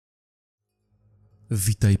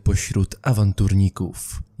Witaj pośród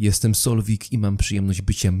awanturników. Jestem Solwik i mam przyjemność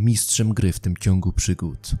bycia mistrzem gry w tym ciągu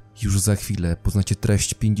przygód. Już za chwilę poznacie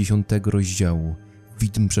treść 50. rozdziału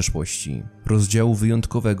Widm Przeszłości. Rozdziału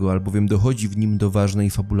wyjątkowego, albowiem dochodzi w nim do ważnej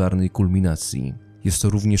fabularnej kulminacji. Jest to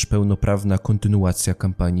również pełnoprawna kontynuacja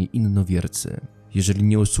kampanii Innowiercy. Jeżeli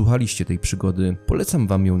nie odsłuchaliście tej przygody, polecam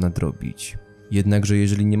wam ją nadrobić. Jednakże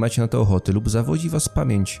jeżeli nie macie na to ochoty lub zawodzi was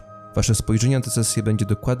pamięć, wasze spojrzenie na tę sesję będzie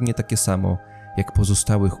dokładnie takie samo, jak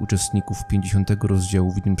pozostałych uczestników 50.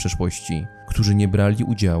 rozdziału Widm Przeszłości, którzy nie brali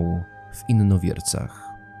udziału w Innowiercach.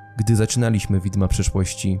 Gdy zaczynaliśmy Widma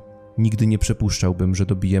Przeszłości, nigdy nie przypuszczałbym, że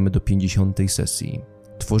dobijemy do 50. sesji.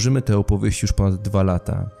 Tworzymy tę opowieść już ponad 2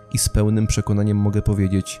 lata i z pełnym przekonaniem mogę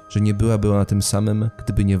powiedzieć, że nie byłaby ona tym samym,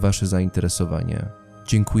 gdyby nie wasze zainteresowanie.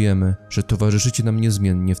 Dziękujemy, że towarzyszycie nam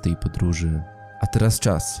niezmiennie w tej podróży. A teraz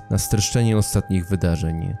czas na streszczenie ostatnich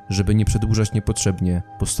wydarzeń. Żeby nie przedłużać niepotrzebnie,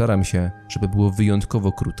 postaram się, żeby było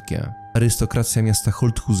wyjątkowo krótkie. Arystokracja miasta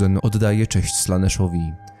Holthusen oddaje cześć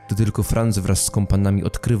Slaneszowi. Gdy tylko Franz wraz z kompanami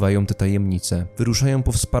odkrywają te tajemnice, wyruszają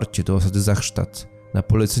po wsparcie do osady Zachstatt na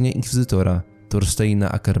polecenie inkwizytora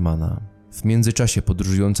Thorsteina Ackermana. W międzyczasie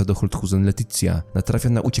podróżująca do Holthusen Letitia natrafia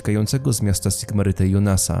na uciekającego z miasta Sigmarytę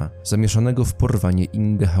Jonasa, zamieszanego w porwanie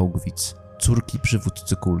Inge Haugwitz, córki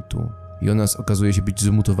przywódcy kultu. Jonas okazuje się być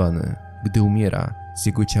zmutowany. Gdy umiera, z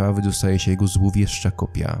jego ciała wydostaje się jego złowieszcza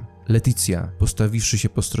kopia. Letitia, postawiwszy się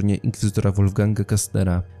po stronie inkwizytora Wolfganga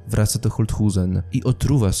Kastnera, wraca do Holthusen i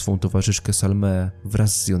otruwa swą towarzyszkę Salmeę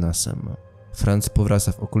wraz z Jonasem. Franz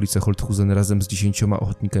powraca w okolice Holthusen razem z 10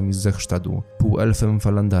 ochotnikami z Zachstadu, półelfem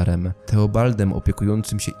Falandarem, Theobaldem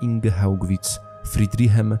opiekującym się Inge Haugwitz,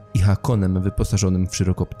 Friedrichem i Hakonem wyposażonym w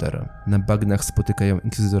żyrokopter. Na bagnach spotykają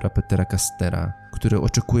inkwizytora Petera Kastnera, który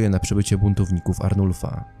oczekuje na przybycie buntowników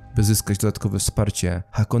Arnulfa. By zyskać dodatkowe wsparcie,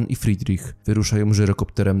 Hakon i Friedrich wyruszają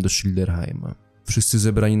żyrokopterem do Schilderheim. Wszyscy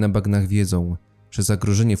zebrani na bagnach wiedzą, że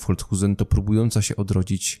zagrożenie w Holthusen to próbująca się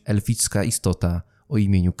odrodzić elficka istota o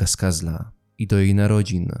imieniu Kaz'kazla. I do jej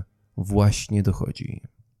narodzin właśnie dochodzi.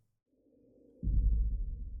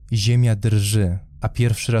 Ziemia drży, a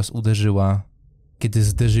pierwszy raz uderzyła, kiedy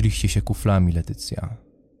zderzyliście się kuflami, Letycja.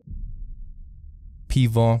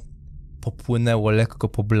 Piwo popłynęło lekko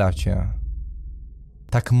po blacie.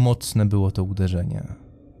 Tak mocne było to uderzenie.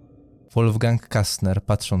 Wolfgang Kastner,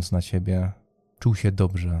 patrząc na ciebie, czuł się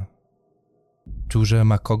dobrze. Czuł, że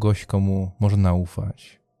ma kogoś, komu można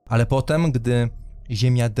ufać. Ale potem, gdy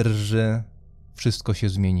ziemia drży, wszystko się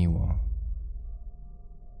zmieniło.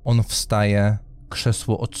 On wstaje,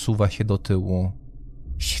 krzesło odsuwa się do tyłu.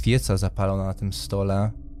 Świeca zapalona na tym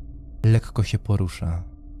stole lekko się porusza.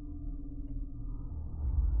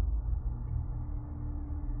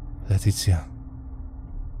 Letycja.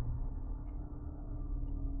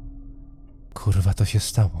 Kurwa, to się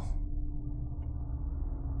stało.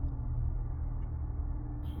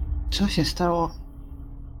 Co się stało?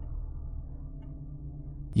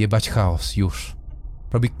 Jebać chaos, już.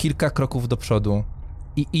 Robi kilka kroków do przodu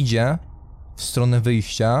i idzie w stronę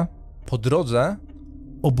wyjścia, po drodze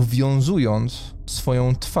obwiązując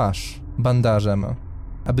swoją twarz bandażem,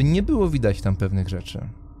 aby nie było widać tam pewnych rzeczy.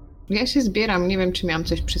 Ja się zbieram, nie wiem, czy miałam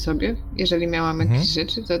coś przy sobie. Jeżeli miałam jakieś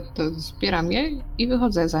rzeczy, to zbieram je i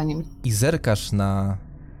wychodzę za nim. I zerkasz na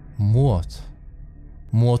młot.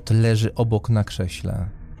 Młot leży obok na krześle.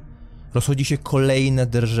 Rozchodzi się kolejne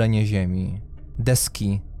drżenie ziemi.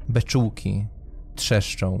 Deski, beczułki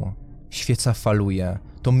trzeszczą. Świeca faluje.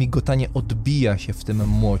 To migotanie odbija się w tym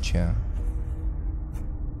młocie,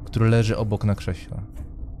 który leży obok na krześle.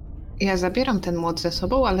 Ja zabieram ten młot ze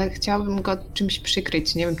sobą, ale chciałabym go czymś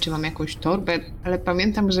przykryć. Nie wiem, czy mam jakąś torbę, ale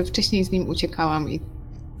pamiętam, że wcześniej z nim uciekałam i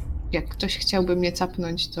jak ktoś chciałby mnie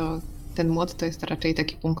capnąć, to ten młot to jest raczej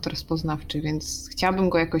taki punkt rozpoznawczy, więc chciałabym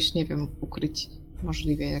go jakoś, nie wiem, ukryć.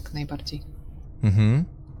 Możliwie jak najbardziej.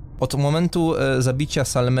 Od momentu zabicia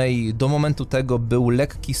Salmei do momentu tego był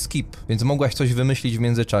lekki skip, więc mogłaś coś wymyślić w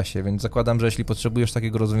międzyczasie, więc zakładam, że jeśli potrzebujesz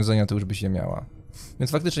takiego rozwiązania, to już byś je miała.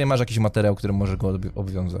 Więc faktycznie masz jakiś materiał, który może go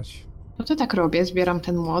obwiązać. No to tak robię, zbieram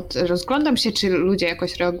ten młot. Rozglądam się, czy ludzie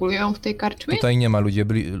jakoś reagują w tej karczmie? Tutaj nie ma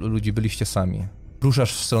ludzi, byliście sami.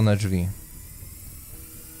 Ruszasz w stronę drzwi.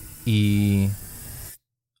 I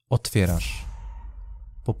otwierasz.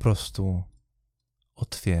 Po prostu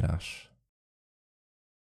otwierasz.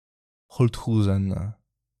 Holthusen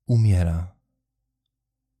umiera.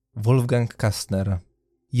 Wolfgang Kastner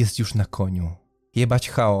jest już na koniu. Jebać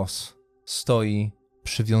chaos stoi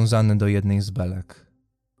przywiązany do jednej z belek.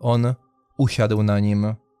 On usiadł na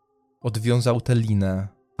nim, odwiązał tę linę,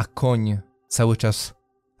 a koń cały czas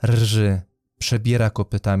rży, przebiera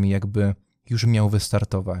kopytami, jakby już miał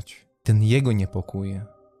wystartować. Ten jego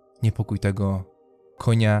niepokój tego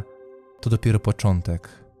konia to dopiero początek.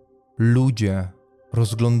 Ludzie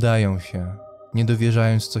rozglądają się, nie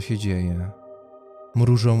dowierzając, co się dzieje.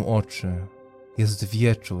 Mrużą oczy. Jest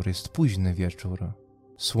wieczór, jest późny wieczór.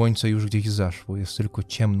 Słońce już gdzieś zaszło, jest tylko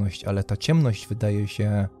ciemność, ale ta ciemność wydaje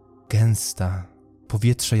się gęsta.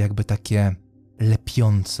 Powietrze jakby takie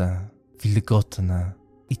lepiące, wilgotne.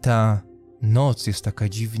 I ta noc jest taka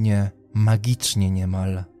dziwnie, magicznie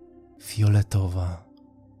niemal fioletowa.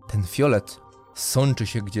 Ten fiolet sączy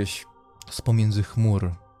się gdzieś z pomiędzy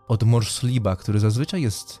chmur od morsliba, który zazwyczaj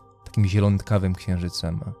jest takim zielonkawym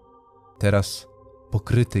księżycem. Teraz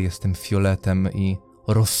pokryty jest tym fioletem i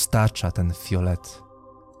roztacza ten fiolet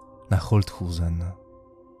na Holthusen.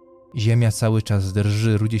 Ziemia cały czas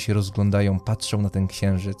drży, ludzie się rozglądają, patrzą na ten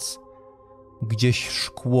księżyc. Gdzieś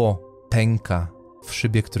szkło pęka w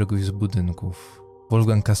szybie któregoś z budynków.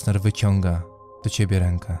 Wolfgang Kastner wyciąga do ciebie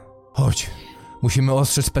rękę. Chodź, musimy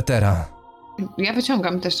ostrzec Petera. Ja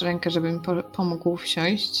wyciągam też rękę, żeby mi pomógł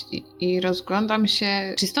wsiąść i rozglądam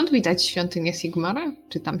się. Czy stąd widać świątynię Sigmara?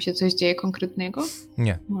 Czy tam się coś dzieje konkretnego?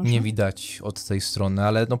 Nie, może? Nie widać od tej strony,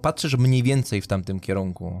 ale no patrzysz mniej więcej w tamtym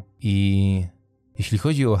kierunku. I jeśli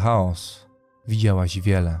chodzi o chaos, widziałaś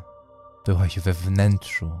wiele. Byłaś we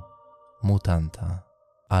wnętrzu mutanta,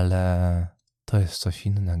 ale to jest coś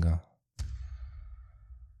innego.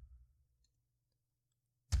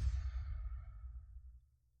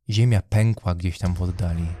 Ziemia pękła gdzieś tam w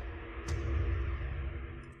oddali.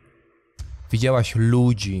 Widziałaś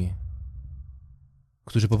ludzi,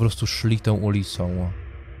 którzy po prostu szli tą ulicą,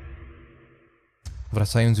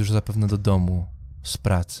 wracając już zapewne do domu z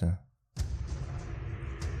pracy.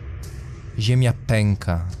 Ziemia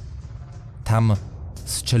pęka. Tam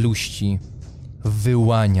z czeluści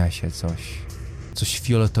wyłania się coś. Coś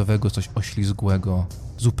fioletowego, coś oślizgłego.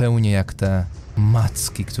 Zupełnie jak te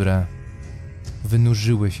macki, które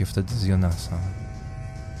wynurzyły się wtedy z Jonasa.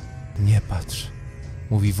 Nie patrz,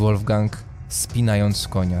 mówi Wolfgang, spinając z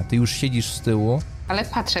konia. Ty już siedzisz z tyłu. Ale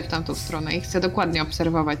patrzę w tamtą stronę i chcę dokładnie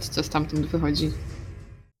obserwować, co stamtąd wychodzi.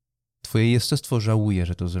 Twoje jestestwo żałuje,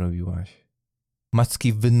 że to zrobiłaś.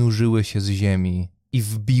 Macki wynurzyły się z ziemi i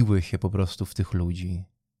wbiły się po prostu w tych ludzi.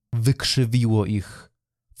 Wykrzywiło ich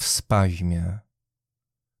w spaźmie.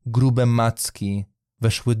 Grube macki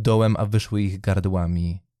weszły dołem, a wyszły ich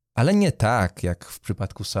gardłami. Ale nie tak, jak w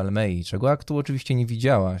przypadku Salmei, czego aktu oczywiście nie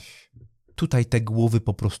widziałaś. Tutaj te głowy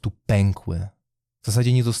po prostu pękły. W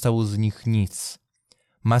zasadzie nie zostało z nich nic.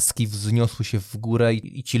 Maski wzniosły się w górę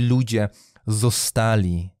i ci ludzie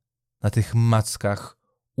zostali na tych mackach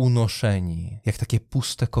unoszeni, jak takie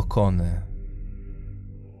puste kokony.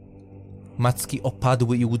 Macki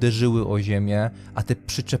opadły i uderzyły o ziemię, a te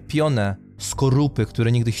przyczepione skorupy,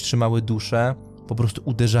 które niegdyś trzymały duszę, po prostu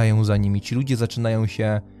uderzają za nimi. Ci ludzie zaczynają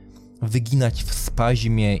się wyginać w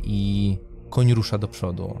spaźmie i koń rusza do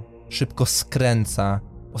przodu. Szybko skręca.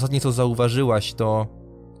 Ostatnie co zauważyłaś, to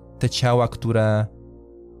te ciała, które...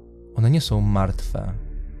 One nie są martwe.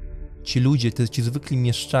 Ci ludzie, ci zwykli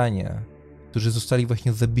mieszczanie, którzy zostali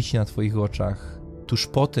właśnie zabici na twoich oczach, tuż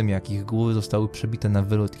po tym, jak ich głowy zostały przebite na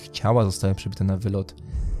wylot, ich ciała zostały przebite na wylot,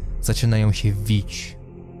 zaczynają się wić.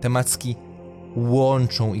 Te macki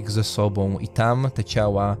łączą ich ze sobą i tam te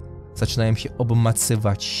ciała zaczynają się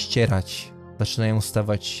obmacywać, ścierać, zaczynają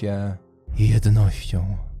stawać się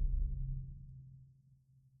jednością.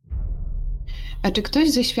 A czy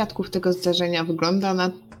ktoś ze świadków tego zdarzenia wygląda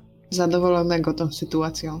na zadowolonego tą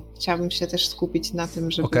sytuacją? Chciałabym się też skupić na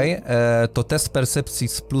tym, żeby... Okej, to test percepcji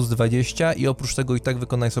z plus 20 i oprócz tego i tak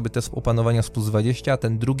wykonaj sobie test opanowania z plus 20, a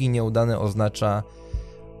ten drugi nieudany oznacza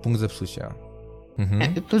punkt zepsucia.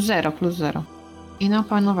 Plus 0. I na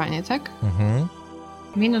opanowanie, tak?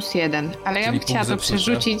 -1, ale ja Czyli bym chciała to punkt zepsucia.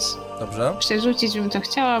 przerzucić. Dobrze. Przerzucić bym to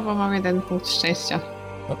chciała, bo mam 1 punkt szczęścia.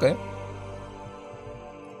 Okej.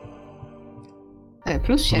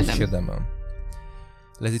 Plus 7. Plus 7.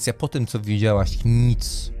 Letycja, po tym co widziałaś,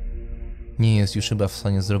 nic nie jest już chyba w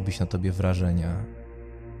stanie zrobić na tobie wrażenia.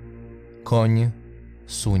 Koń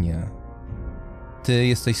sunie. Ty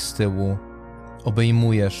jesteś z tyłu,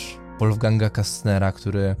 obejmujesz Wolfganga Kastnera,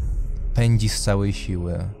 który pędzi z całej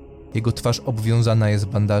siły. Jego twarz obwiązana jest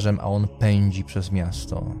bandażem, a on pędzi przez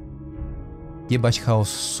miasto. Jebać chaos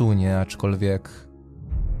sunie, aczkolwiek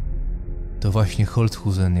to właśnie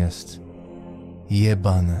Holthusen jest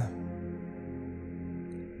jebane.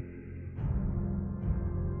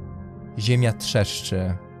 Ziemia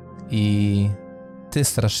trzeszczy i ty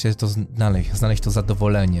starasz się to znaleźć to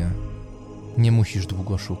zadowolenie. Nie musisz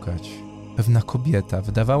długo szukać. Pewna kobieta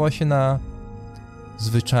wydawała się na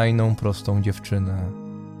zwyczajną, prostą dziewczynę.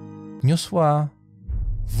 Niosła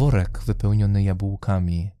worek wypełniony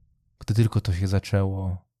jabłkami. Gdy tylko to się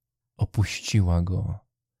zaczęło, Opuściła go.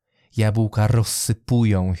 Jabłka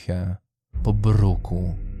rozsypują się po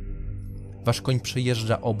bruku. Wasz koń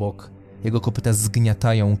przejeżdża obok. Jego kopyta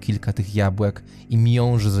zgniatają kilka tych jabłek i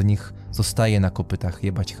miąższ z nich zostaje na kopytach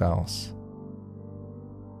jebać chaos.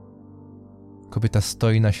 Kobieta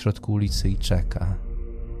stoi na środku ulicy i czeka.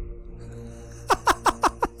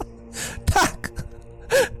 Tak!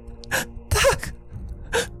 Tak!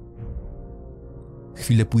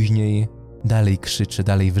 Chwilę później dalej krzyczy,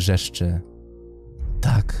 dalej wrzeszczy.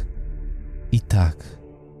 Tak. I tak.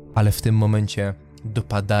 Ale w tym momencie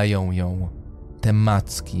dopadają ją te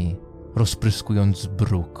macki, rozpryskując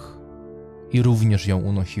bruk. I również ją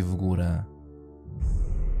unosi w górę.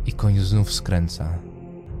 I koń znów skręca.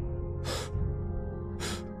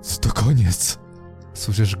 To koniec.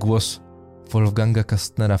 Słyszysz głos Wolfganga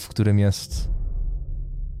Kastnera, w którym jest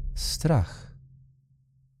strach.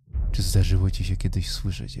 Czy zdarzyło ci się kiedyś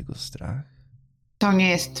słyszeć jego strach? To nie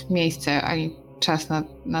jest miejsce ani czas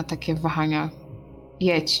na takie wahania.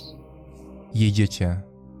 Jedź. Jedziecie.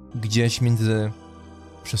 Gdzieś między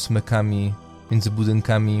przesmykami, między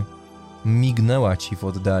budynkami mignęła ci w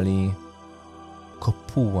oddali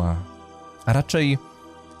kopuła, a raczej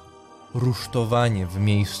rusztowanie w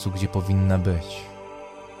miejscu, gdzie powinna być.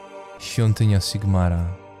 Świątynia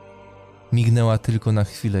Sigmara. Mignęła tylko na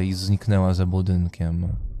chwilę i zniknęła za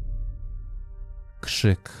budynkiem.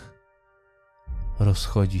 Krzyk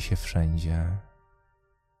rozchodzi się wszędzie.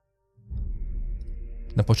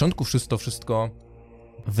 Na początku wszystko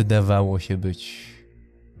wydawało się być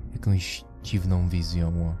jakąś dziwną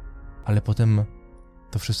wizją, ale potem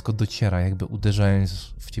to wszystko dociera, jakby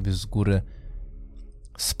uderzając w ciebie z góry,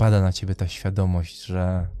 spada na ciebie ta świadomość,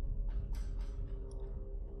 że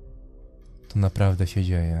to naprawdę się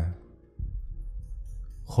dzieje.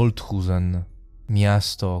 Holthusen,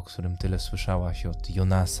 miasto, o którym tyle słyszałaś od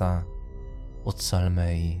Jonasa, od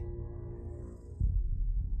Salmei,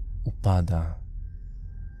 upada.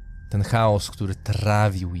 Ten chaos, który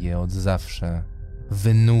trawił je od zawsze,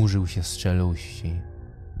 wynurzył się z czeluści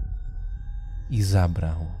i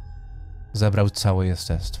zabrał całe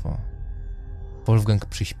jestestwo. Wolfgang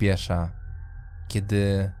przyspiesza,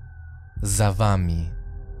 kiedy za wami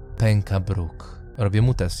pęka bruk. Robię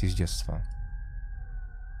mu test jeździectwa.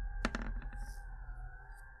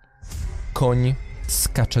 Koń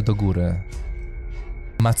skacze do góry.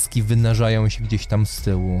 Macki wynarzają się gdzieś tam z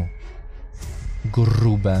tyłu.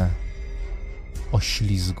 Grube,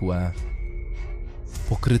 oślizgłe,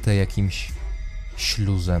 pokryte jakimś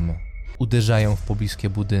śluzem. Uderzają w pobliskie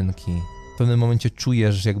budynki. W pewnym momencie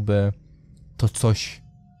czujesz, jakby to coś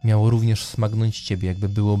miało również smagnąć ciebie, jakby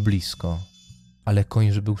było blisko. Ale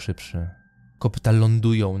koń był szybszy. Kopyta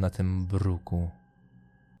lądują na tym bruku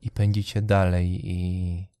i pędzicie dalej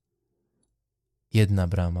i jedna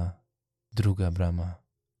brama, druga brama,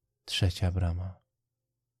 trzecia brama.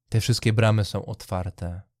 Te wszystkie bramy są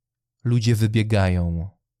otwarte. Ludzie wybiegają,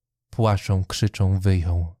 płaczą, krzyczą,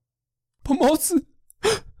 wyją. Pomocy!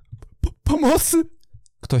 Pomocy!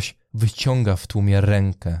 Ktoś wyciąga w tłumie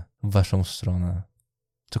rękę w waszą stronę.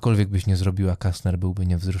 Cokolwiek byś nie zrobiła, Kastner byłby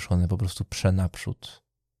niewzruszony, po prostu naprzód.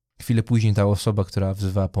 Chwilę później ta osoba, która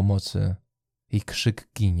wzywała pomocy, jej krzyk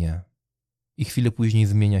ginie. I chwilę później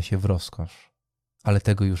zmienia się w rozkosz. Ale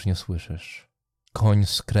tego już nie słyszysz. Koń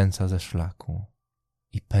skręca ze szlaku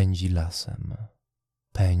i pędzi lasem.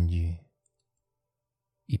 Pędzi.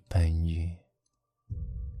 I pędzi.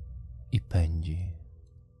 I pędzi.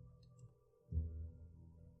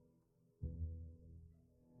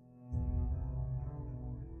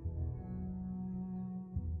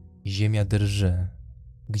 Ziemia drży.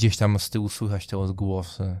 Gdzieś tam z tyłu słychać te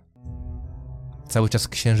odgłosy. Cały czas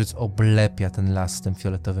księżyc oblepia ten las tym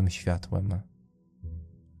fioletowym światłem.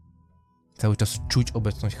 Cały czas czuć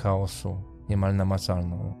obecność chaosu, niemal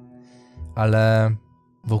namacalną. Ale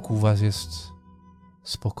wokół was jest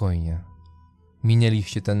spokojnie.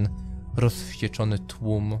 Minęliście ten rozwścieczony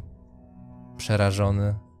tłum,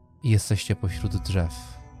 przerażony i jesteście pośród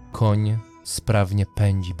drzew. Koń sprawnie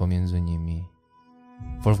pędzi pomiędzy nimi.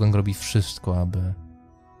 Wolfgang robi wszystko, aby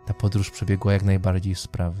ta podróż przebiegła jak najbardziej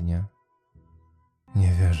sprawnie.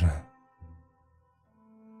 Nie wierzę.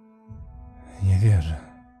 Nie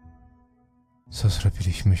wierzę. Co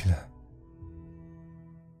zrobiliśmy źle?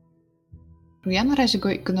 Ja na razie go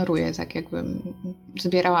ignoruję, tak jakbym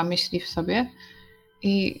zbierała myśli w sobie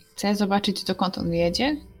i chcę zobaczyć, dokąd on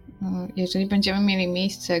jedzie. Jeżeli będziemy mieli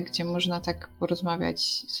miejsce, gdzie można tak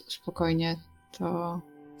porozmawiać spokojnie, to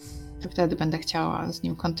wtedy będę chciała z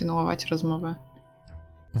nim kontynuować rozmowę.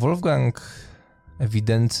 Wolfgang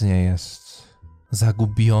ewidentnie jest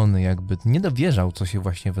zagubiony, jakby nie dowierzał, co się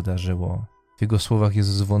właśnie wydarzyło. W jego słowach jest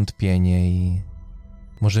zwątpienie i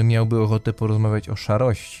Może miałby ochotę porozmawiać o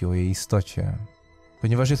szarości, o jej istocie.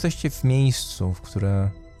 Ponieważ jesteście w miejscu, w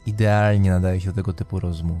które idealnie nadaje się do tego typu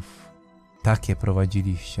rozmów. Takie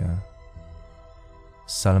prowadziliście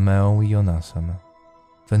z Salmeą i Jonasem,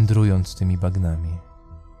 wędrując tymi bagnami.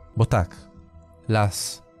 Bo tak,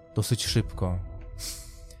 las dosyć szybko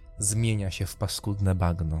zmienia się w paskudne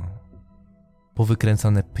bagno.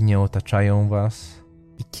 Powykręcane pnie otaczają was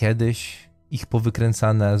i kiedyś ich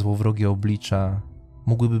powykręcane złowrogie oblicza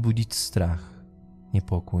mogłyby budzić strach,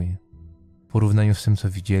 niepokój. W porównaniu z tym, co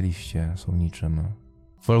widzieliście, są niczym.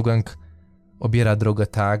 Wolfgang obiera drogę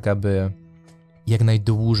tak, aby jak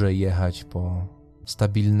najdłużej jechać po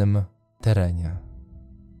stabilnym terenie.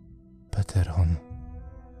 Peteron.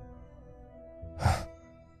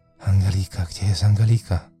 Angelika, gdzie jest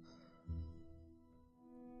Angelika?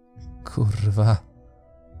 Kurwa.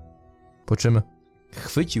 Po czym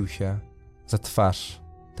chwycił się za twarz,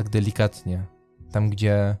 tak delikatnie, tam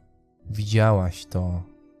gdzie widziałaś to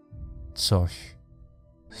coś.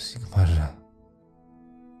 Sigmarze,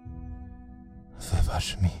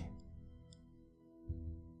 wybacz mi.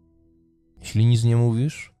 Jeśli nic nie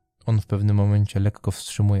mówisz, on w pewnym momencie lekko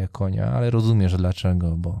wstrzymuje konia, ale rozumiesz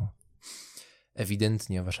dlaczego, bo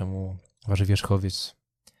ewidentnie wasz wierzchowiec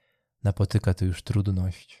napotyka tu już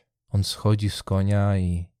trudność. On schodzi z konia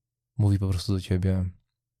i mówi po prostu do ciebie: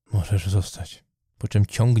 możesz zostać. Po czym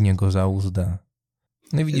ciągnie go za uzdę.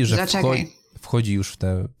 No i widzisz, że wchodzi już w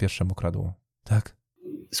te pierwsze mokradło. Tak?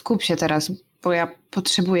 Skup się teraz, bo ja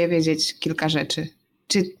potrzebuję wiedzieć kilka rzeczy.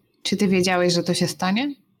 Czy ty wiedziałeś, że to się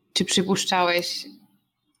stanie? Czy przypuszczałeś,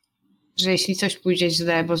 że jeśli coś pójdzie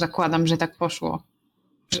źle, bo zakładam, że tak poszło,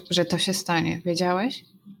 że to się stanie? Wiedziałeś?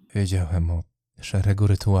 Wiedziałem o szeregu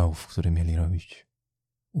rytuałów, które mieli robić.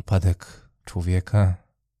 Upadek człowieka,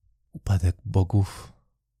 upadek bogów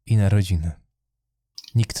i narodziny.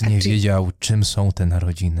 Nikt nie wiedział, czym są te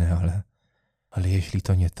narodziny, ale jeśli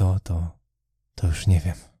to nie to już nie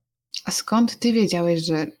wiem. A skąd ty wiedziałeś,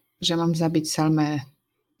 że mam zabić Salmeę?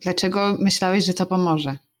 Dlaczego myślałeś, że to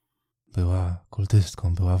pomoże? Była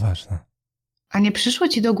kultystką, była ważna. A nie przyszło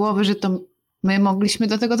ci do głowy, że to my mogliśmy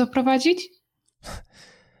do tego doprowadzić?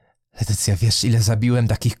 Letycja, wiesz, ile zabiłem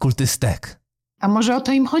takich kultystek? A może o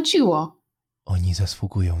to im chodziło? Oni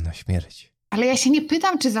zasługują na śmierć. Ale ja się nie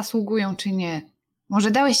pytam, czy zasługują, czy nie.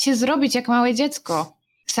 Może dałeś się zrobić jak małe dziecko?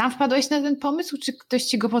 Sam wpadłeś na ten pomysł, czy ktoś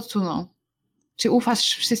ci go podsunął? Czy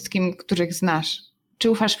ufasz wszystkim, których znasz?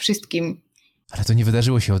 Czy ufasz wszystkim? Ale to nie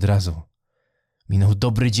wydarzyło się od razu. Minął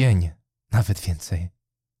dobry dzień, nawet więcej,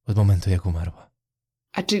 od momentu jak umarła.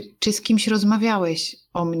 A czy z kimś rozmawiałeś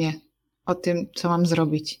o mnie? O tym, co mam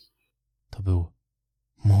zrobić? To był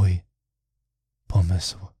mój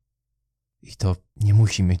pomysł. I to nie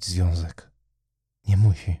musi mieć związek. Nie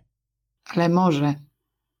musi. Ale może.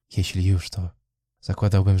 Jeśli już, to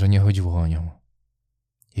zakładałbym, że nie chodziło o nią.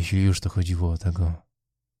 Jeśli już, to chodziło o tego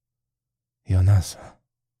Jonasa.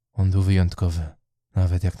 On był wyjątkowy,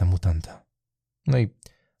 nawet jak na mutanta. No i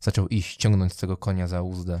zaczął iść, ciągnąć tego konia za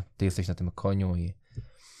uzdę. Ty jesteś na tym koniu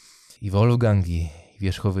i Wolfgang i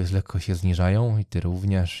wierzchowiec lekko się zniżają i ty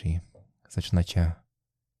również i zaczynacie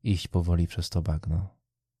iść powoli przez to bagno.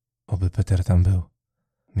 Oby Peter tam był.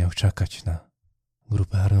 Miał czekać na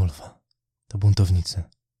grupę Arnulfa. To buntownicy.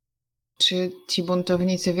 Czy ci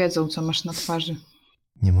buntownicy wiedzą, co masz na twarzy?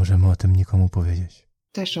 Nie możemy o tym nikomu powiedzieć.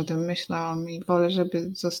 Też o tym myślałam i wolę,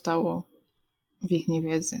 żeby zostało w ich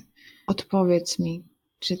niewiedzy. Odpowiedz mi,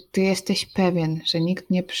 czy ty jesteś pewien, że nikt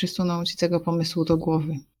nie przysunął ci tego pomysłu do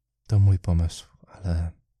głowy? To mój pomysł,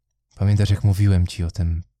 ale pamiętasz, jak mówiłem ci o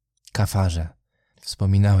tym kafarze?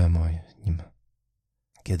 Wspominałem o nim.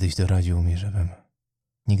 Kiedyś doradził mi, żebym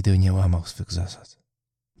nigdy nie łamał swych zasad.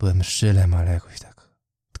 Byłem szczylem, ale jakoś tak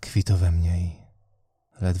tkwi to we mnie i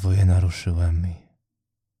ledwo je naruszyłem i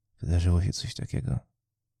wydarzyło się coś takiego.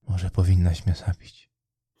 Może powinnaś mnie zabić.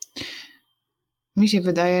 Mi się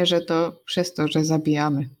wydaje, że to przez to, że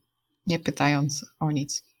zabijamy, nie pytając o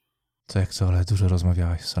nic. Co jak co, ale dużo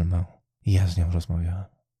rozmawiałaś z Salmeą. I ja z nią rozmawiałem.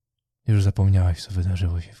 Już zapomniałaś, co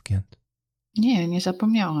wydarzyło się w Ghent? Nie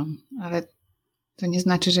zapomniałam, ale to nie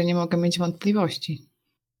znaczy, że nie mogę mieć wątpliwości.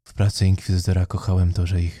 W pracy inkwizytora kochałem to,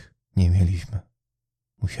 że ich nie mieliśmy.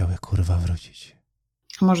 Musiały kurwa wrócić.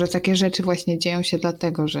 A może takie rzeczy właśnie dzieją się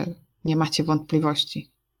dlatego, że nie macie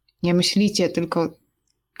wątpliwości. Nie myślicie, tylko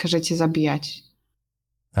każecie zabijać.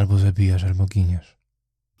 Albo zabijasz, albo giniesz.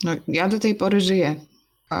 No, ja do tej pory żyję,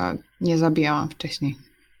 a nie zabijałam wcześniej.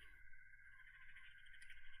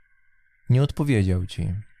 Nie odpowiedział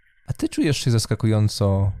ci. A ty czujesz się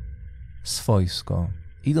zaskakująco swojsko,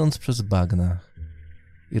 idąc przez bagnach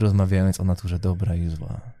i rozmawiając o naturze dobra i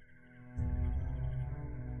zła.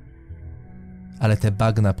 Ale te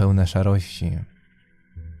bagna pełne szarości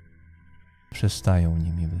przestają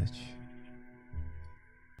nimi być.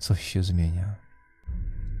 Coś się zmienia.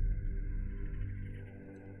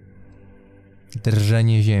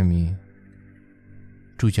 Drżenie ziemi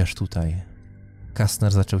czuć aż tutaj.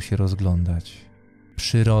 Kaz'kazla zaczął się rozglądać.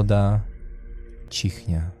 Przyroda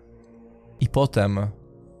cichnie. I potem,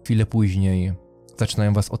 chwilę później,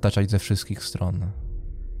 zaczynają was otaczać ze wszystkich stron.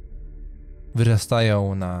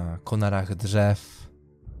 Wyrastają na konarach drzew,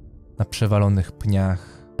 na przewalonych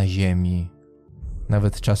pniach, na ziemi.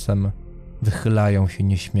 Nawet czasem wychylają się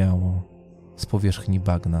nieśmiało z powierzchni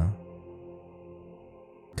bagna.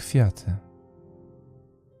 Kwiaty.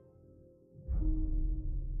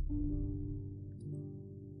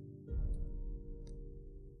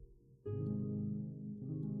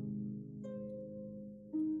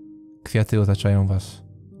 Kwiaty otaczają was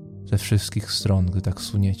ze wszystkich stron, gdy tak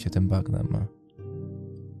suniecie tym bagnem.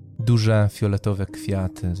 Duże, fioletowe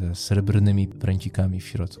kwiaty ze srebrnymi pręcikami w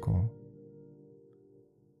środku.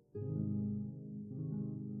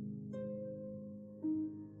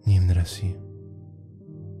 Nimresi,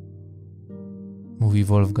 mówi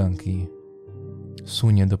Wolfgang i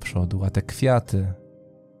sunie do przodu, a te kwiaty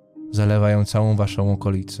zalewają całą waszą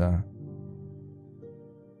okolicę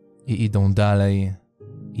i idą dalej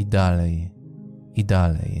i dalej i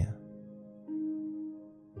dalej,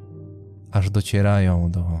 aż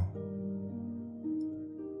docierają do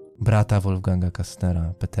brata Wolfganga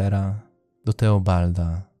Kastnera, Petera, do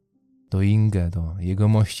Teobalda, do Inge, do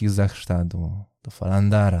jegomości z Zachstadu, do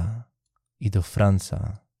Falandara i do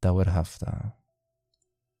Franza Dauerhafta.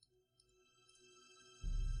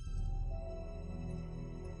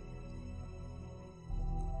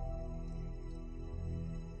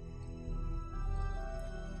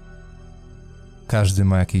 Każdy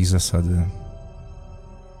ma jakieś zasady.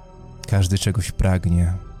 Każdy czegoś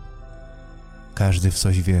pragnie. Każdy w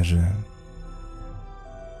coś wierzy.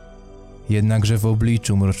 Jednakże w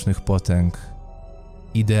obliczu mrocznych potęg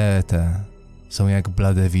idee te są jak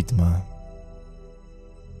blade widma.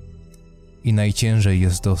 I najciężej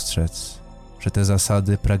jest dostrzec, że te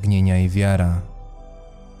zasady, pragnienia i wiara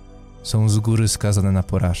są z góry skazane na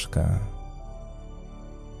porażkę.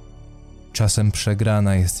 Czasem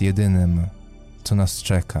przegrana jest jedynym, co nas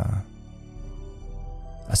czeka,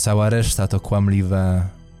 a cała reszta to kłamliwe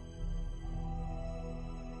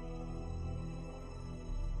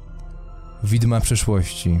Widma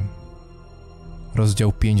Przeszłości,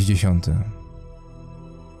 rozdział 50.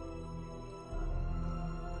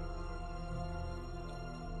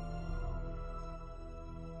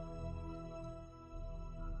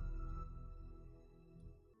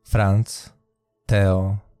 Franz,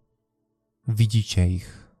 Theo, widzicie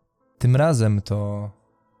ich. Tym razem to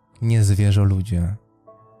nie zwierzoludzie.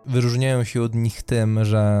 Wyróżniają się od nich tym,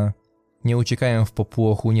 że nie uciekają w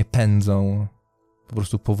popłochu, nie pędzą, po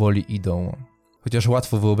prostu powoli idą. Chociaż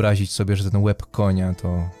łatwo wyobrazić sobie, że ten łeb konia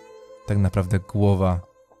to tak naprawdę głowa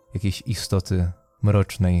jakiejś istoty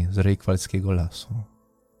mrocznej z rejkwalskiego lasu.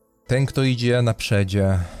 Ten, kto idzie na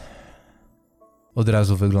przedzie, od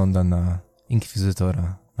razu wygląda na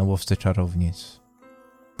inkwizytora, na łowcę czarownic.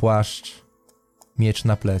 Płaszcz, miecz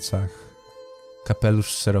na plecach,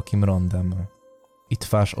 kapelusz z szerokim rondem i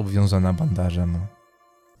twarz obwiązana bandażem.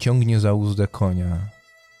 Ciągnie za uzdę konia,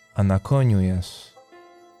 a na koniu jest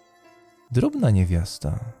drobna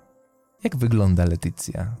niewiasta. Jak wygląda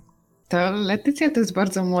Letycja? To Letycja to jest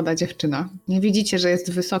bardzo młoda dziewczyna. Nie widzicie, że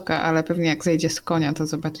jest wysoka, ale pewnie jak zejdzie z konia, to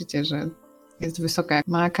zobaczycie, że jest wysoka.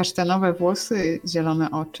 Ma kasztanowe włosy,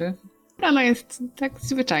 zielone oczy. Ona jest tak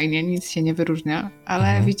zwyczajnie, nic się nie wyróżnia,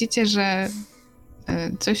 ale widzicie, że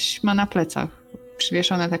coś ma na plecach.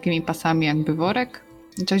 Przywieszone takimi pasami jakby worek.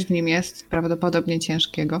 Coś w nim jest, prawdopodobnie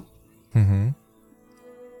ciężkiego.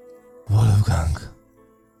 Wolfgang,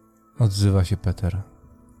 odzywa się Peter.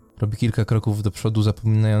 Robi kilka kroków do przodu,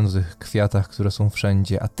 zapominając o tych kwiatach, które są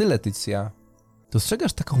wszędzie. A ty, Letycja,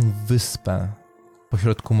 dostrzegasz taką wyspę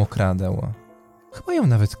pośrodku mokradeł. Chyba ją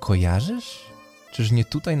nawet kojarzysz? Czyż nie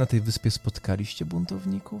tutaj na tej wyspie spotkaliście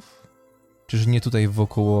buntowników? Czyż nie tutaj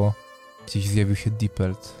wokoło gdzieś zjawił się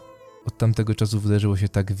Dippelt? Od tamtego czasu wydarzyło się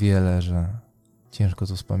tak wiele, że ciężko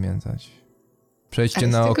to spamiętać. Przejdźcie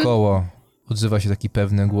naokoło, odzywa się taki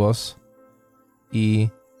pewny głos. I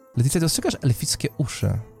Letycja, dostrzegasz elfickie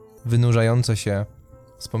uszy, wynurzające się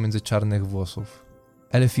z pomiędzy czarnych włosów.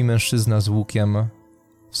 Elfi mężczyzna z łukiem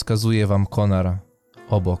wskazuje wam konar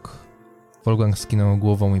obok. Wolfgang skinął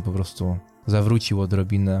głową i po prostu zawrócił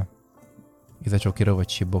odrobinę i zaczął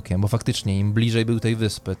kierować się bokiem, bo faktycznie im bliżej był tej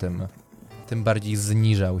wyspy, tym bardziej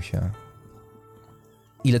zniżał się.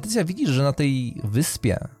 I Letycja, widzisz, że na tej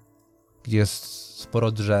wyspie, gdzie jest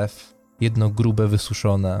sporo drzew, jedno grube,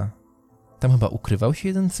 wysuszone. Tam chyba ukrywał się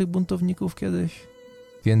jeden z tych buntowników kiedyś.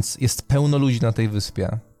 Więc jest pełno ludzi na tej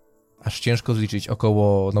wyspie. Aż ciężko zliczyć,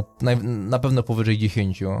 około, no na pewno powyżej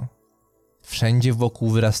 10. Wszędzie wokół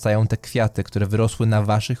wyrastają te kwiaty, które wyrosły na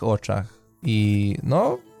waszych oczach. I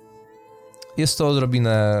no, jest to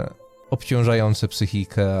odrobinę obciążające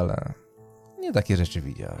psychikę, ale nie takie rzeczy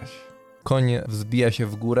widziałeś. Koń wzbija się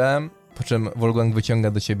w górę, po czym Wolfgang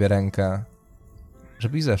wyciąga do ciebie rękę,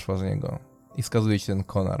 żebyś zeszła z niego i wskazuje ci ten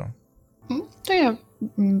konar. To ja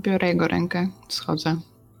biorę jego rękę, schodzę,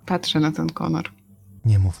 patrzę na ten konar.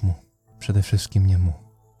 Nie mów mu. Przede wszystkim nie mów.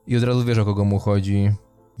 I od razu wiesz, o kogo mu chodzi.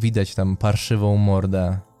 Widać tam parszywą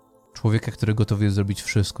mordę. Człowieka, który gotowy jest zrobić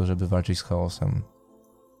wszystko, żeby walczyć z chaosem.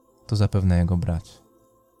 To zapewne jego brat.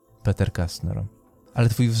 Peter Kastner. Ale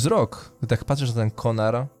twój wzrok, gdy tak patrzysz na ten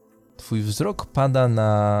konar, twój wzrok pada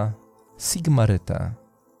na Sigmarytę.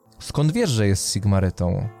 Skąd wiesz, że jest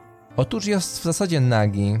Sigmarytą? Otóż jest w zasadzie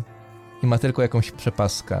nagi i ma tylko jakąś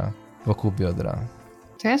przepaskę wokół biodra.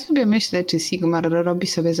 To ja sobie myślę, czy Sigmar robi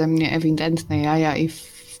sobie ze mnie ewidentne jaja i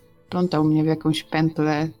wplątał mnie w jakąś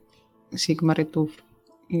pętlę Sigmarytów.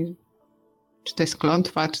 I czy to jest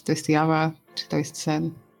klątwa, czy to jest jawa, czy to jest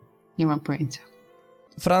sen. Nie mam pojęcia.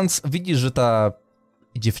 Franz, widzisz, że ta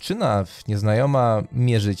dziewczyna nieznajoma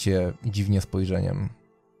mierzy cię dziwnie spojrzeniem.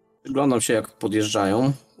 Przyglądam się, jak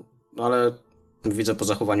podjeżdżają, ale widzę po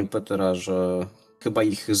zachowaniu Petera, że chyba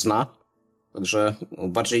ich zna. Także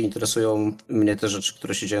bardziej interesują mnie te rzeczy,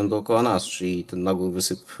 które się dzieją dookoła nas, czyli ten nagły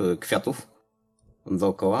wysyp kwiatów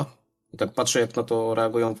dookoła. I tak patrzę, jak na to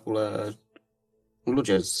reagują w ogóle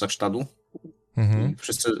ludzie z Zachsztadu. I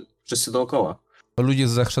wszyscy dookoła. Ludzie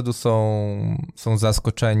z Zachsztadu są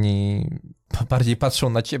zaskoczeni, bardziej patrzą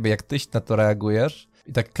na ciebie, jak ty na to reagujesz.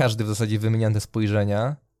 I tak każdy w zasadzie wymienia te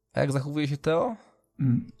spojrzenia. A jak zachowuje się Teo?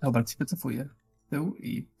 Teobald się wycofuje w tył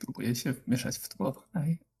i próbuje się wmieszać w tło,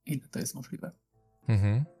 ile to jest możliwe.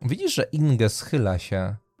 Widzisz, że Inge schyla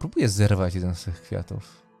się. Próbuje zerwać jeden z tych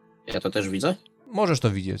kwiatów. Ja to też widzę? Możesz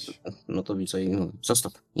to widzieć. No to widzę i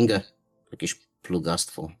zostaw. Inge, jakieś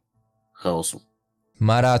plugastwo chaosu.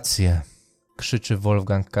 Ma rację, krzyczy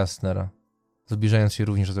Wolfgang Kastner, zbliżając się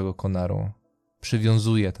również do tego konaru.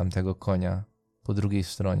 Przywiązuje tamtego konia po drugiej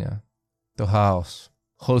stronie. To chaos.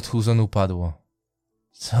 Holthusen upadło.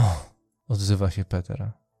 Co? Odzywa się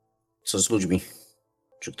Peter. Co z ludźmi?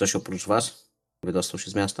 Czy ktoś oprócz was wydostał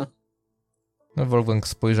się z miasta? No, Wolfgang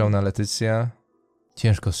spojrzał na Letycję.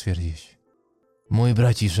 Ciężko stwierdzić. Mój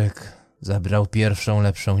braciszek zabrał pierwszą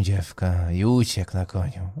lepszą dziewkę i uciekł na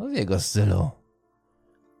koniu. W jego stylu.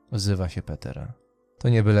 Odzywa się Peter. To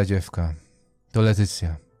nie byle dziewka. To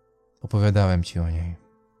Letycja. Opowiadałem ci o niej.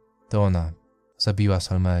 To ona zabiła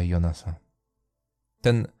Salmeę i Jonasa.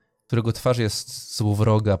 Ten, którego twarz jest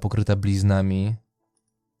złowroga, pokryta bliznami.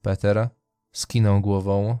 Peter skinął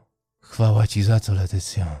głową. Chwała ci za co,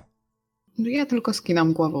 Letycjo. No ja tylko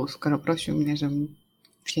skinam głową, skoro prosił mnie, żebym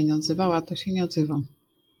się nie odzywała, to się nie odzywam.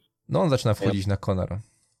 No on zaczyna wchodzić na konar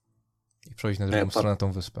i przechodzić na drugą stronę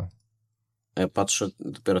tą wyspę. Ja patrzę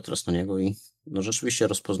dopiero teraz na niego i no rzeczywiście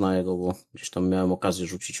rozpoznaję go, bo gdzieś tam miałem okazję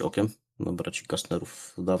rzucić okiem na braci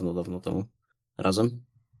Kastnerów dawno temu razem.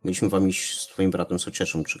 Mieliśmy wam iść z twoim bratem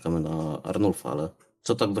Socieczem, czekamy na Arnulfa, ale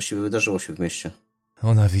co tak właściwie wydarzyło się w mieście?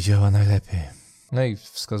 Ona widziała najlepiej. No i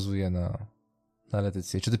wskazuje na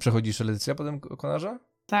Letycję. Czy ty przechodzisz Letycję po tym konarze?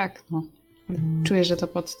 Tak, no. Czuję, że to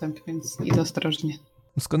podstęp, więc idę ostrożnie.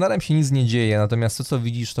 Z konarem się nic nie dzieje, natomiast to, co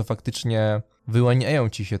widzisz, to faktycznie wyłaniają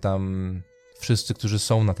ci się tam wszyscy, którzy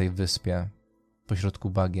są na tej wyspie, pośrodku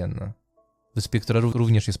bagien. Wyspie, która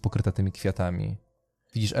również jest pokryta tymi kwiatami.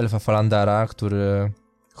 Widzisz elfa Falandara, który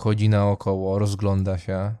chodzi naokoło, rozgląda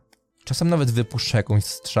się. Czasem nawet wypuszcza jakąś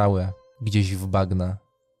strzałę gdzieś w bagna,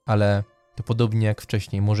 ale to podobnie jak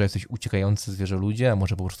wcześniej, może jesteś uciekający zwierzoludzie, a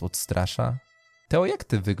może po prostu odstrasza. Teo, jak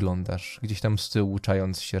ty wyglądasz, gdzieś tam z tyłu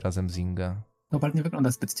uczając się razem z Inga? Teobald nie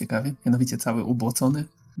wygląda zbyt ciekawie, mianowicie cały ubłocony,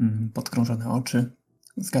 podkrążone oczy,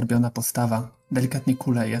 zgarbiona postawa, delikatnie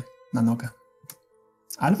kuleje na nogach.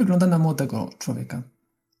 Ale wygląda na młodego człowieka,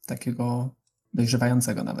 takiego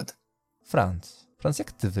dojrzewającego nawet. Franz,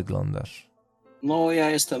 jak ty wyglądasz? No ja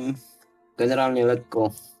jestem generalnie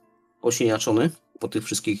lekko osiniaczony po tych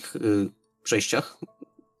wszystkich przejściach,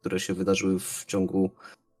 które się wydarzyły w ciągu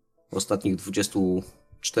ostatnich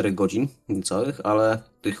 24 godzin niecałych, ale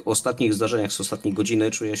w tych ostatnich zdarzeniach z ostatniej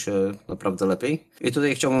godziny czuję się naprawdę lepiej. I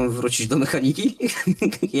tutaj chciałbym wrócić do mechaniki.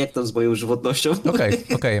 Jak tam z moją żywotnością?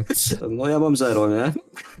 Okej. No ja mam 0, nie?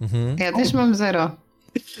 Ja też mam 0.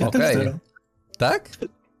 Okej. Tak?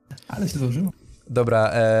 Ale się złożyło.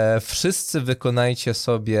 Dobra, wszyscy wykonajcie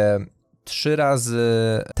sobie 3 razy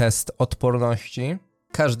test odporności.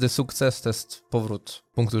 Każdy sukces to jest powrót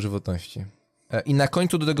punktu żywotności. I na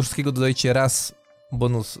końcu do tego wszystkiego dodajcie raz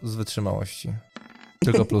bonus z wytrzymałości.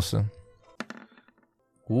 Tylko plusy.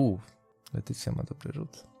 Letycja ma dobry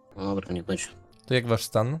rzut. No dobra, nie będzie. To jak wasz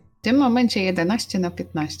stan? W tym momencie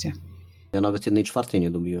 11/15. Ja nawet 1/4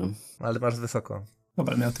 nie dobiłem. Ale masz wysoko.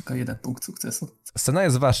 Dobra, miał tylko 1 punkt sukcesu. Scena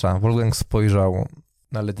jest wasza. Wolfgang spojrzał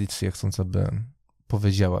na Letycję, chcąc, aby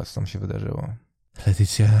powiedziała, co tam się wydarzyło.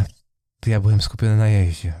 Letycja, ja byłem skupiony na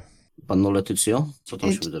jeździe. Panno Letycjo, co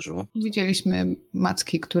tam się wydarzyło? Widzieliśmy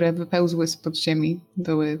macki, które wypełzły z podziemi.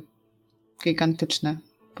 Były gigantyczne.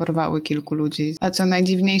 Porwały kilku ludzi. A co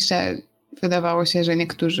najdziwniejsze, wydawało się, że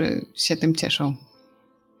niektórzy się tym cieszą.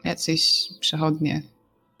 Jacyś przechodnie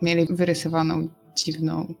mieli wyrysowaną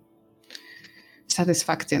dziwną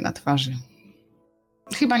satysfakcję na twarzy.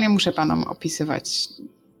 Chyba nie muszę panom opisywać,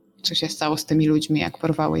 co się stało z tymi ludźmi, jak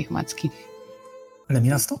porwały ich macki. Ale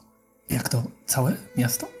miasto? Jak to? Całe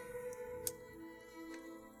miasto?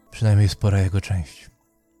 Przynajmniej spora jego część.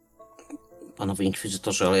 Panowie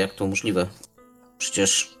inkwizytorzy, ale jak to możliwe?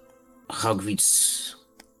 Przecież Hagwitz,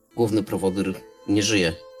 główny prowodyr, nie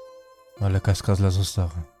żyje. Ale Kaz'kazla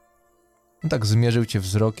została. No tak, zmierzył cię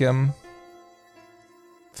wzrokiem.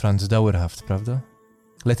 Franz Dauerhaft, prawda?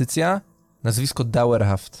 Letycja? Nazwisko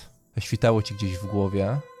Dauerhaft świtało ci gdzieś w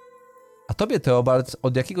głowie. A tobie, Theobald,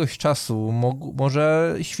 od jakiegoś czasu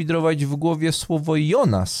może świdrować w głowie słowo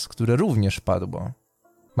Jonas, które również padło.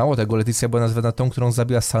 Mało tego, Letycja była nazwana tą, którą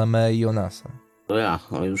zabiła Salmeę i Jonasa. To ja,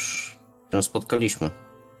 a już się spotkaliśmy.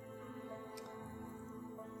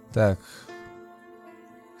 Tak.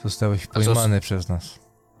 Zostałeś pojmany przez nas.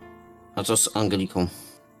 A co z Angeliką?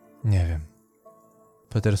 Nie wiem.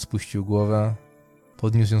 Peter spuścił głowę,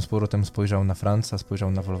 podniósł ją z powrotem, spojrzał na Franza,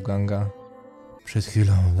 spojrzał na Wolfganga. Przed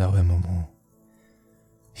chwilą dałem mu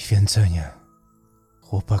święcenie.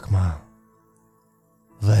 Chłopak ma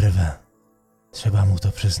werwę. Trzeba mu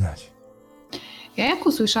to przyznać. Ja jak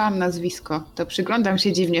usłyszałam nazwisko, to przyglądam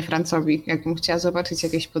się dziwnie Francowi, jakbym chciała zobaczyć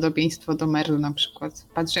jakieś podobieństwo do Merlu na przykład.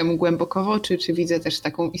 Patrzę mu głęboko w oczy, czy widzę też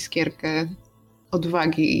taką iskierkę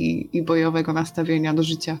odwagi i bojowego nastawienia do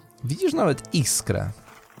życia. Widzisz nawet iskrę.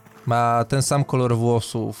 Ma ten sam kolor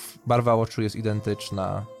włosów, barwa oczu jest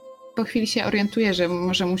identyczna. Po chwili się orientuję, że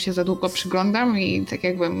może mu się za długo przyglądam i tak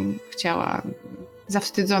jakbym chciała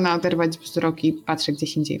zawstydzona oderwać wzrok i patrzę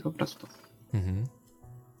gdzieś indziej po prostu. Mhm.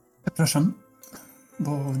 Przepraszam,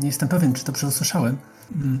 bo nie jestem pewien, czy dobrze usłyszałem.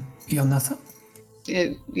 Jonasa?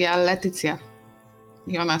 Ja Letycja.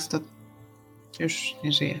 Jonas to już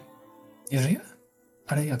nie żyje. Nie żyje?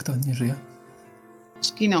 Ale jak to nie żyje?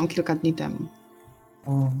 Zginął kilka dni temu.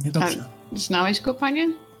 O, niedobrze. A znałeś go,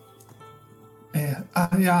 panie?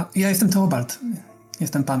 Ja jestem Theobald.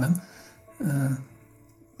 Jestem panem.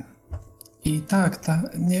 I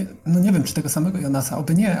nie wiem, czy tego samego Jonasa,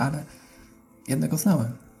 oby nie, ale jednego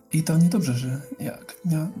znałem. I to niedobrze, że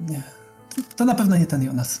nie. To na pewno nie ten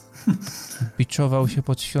Jonas. Biczował się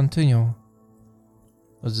pod świątynią.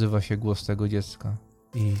 Odzywa się głos tego dziecka.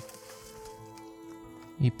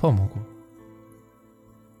 I pomógł.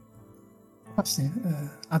 Właśnie,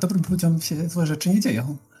 a dobrym ludziom się złe rzeczy nie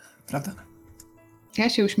dzieją, prawda? Ja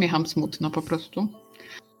się uśmiecham smutno po prostu.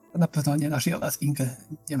 To na pewno nie nasz Jonas, Inge,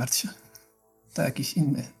 nie martw się. To jakiś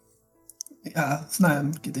inny. Ja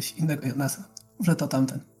znałem kiedyś innego Jonasa. Może to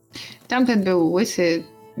tamten. Tamten był łysy,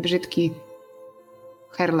 brzydki,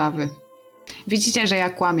 herlawy. Widzicie, że ja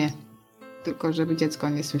kłamię. Tylko żeby dziecko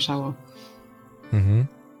nie słyszało. Mhm.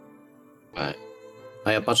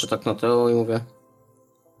 A ja patrzę tak na Teo i mówię...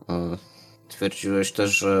 Twierdziłeś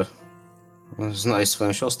też, że znałeś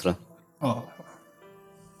swoją siostrę. O,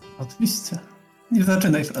 oczywiście. Nie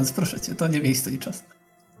zaczynaj, Franz, proszę cię, to nie miejsce i czas.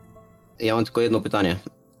 Ja mam tylko jedno pytanie.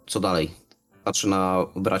 Co dalej? Patrzę na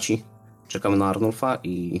braci, czekamy na Arnulfa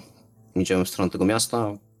i idziemy w stronę tego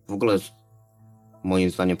miasta. W ogóle moim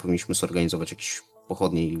zdaniem powinniśmy zorganizować jakieś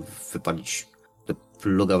pochodnie i wypalić te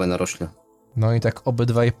plugawe narośle. No i tak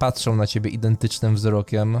obydwaj patrzą na ciebie identycznym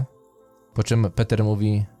wzrokiem, po czym Peter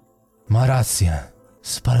mówi: ma rację,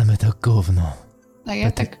 spalmy to gówno. A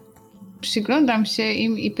ja tak przyglądam się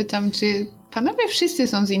im i pytam, czy panowie wszyscy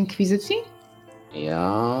są z Inkwizycji?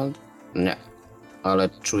 Ja... nie. Ale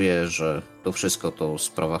czuję, że to wszystko to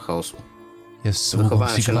sprawa chaosu. Jest sługą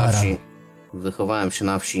Sigmara. Wychowałem się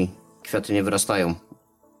na wsi. Kwiaty nie wyrastają.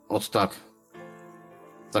 Od tak.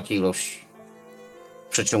 Takiej ilości.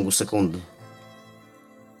 W przeciągu sekundy.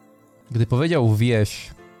 Gdy powiedział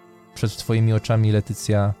wieś, przed twoimi oczami,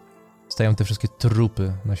 Letycja, stają te wszystkie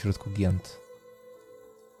trupy na środku gięt.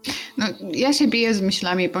 No, ja się biję z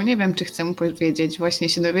myślami, bo nie wiem, czy chcę mu powiedzieć. Właśnie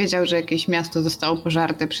się dowiedział, że jakieś miasto zostało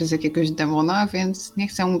pożarte przez jakiegoś demona, więc nie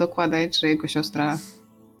chcę mu dokładać, że jego siostra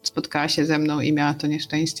spotkała się ze mną i miała to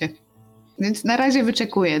nieszczęście. Więc na razie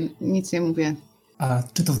wyczekuję, nic nie mówię. A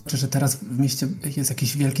czy to znaczy, że teraz w mieście jest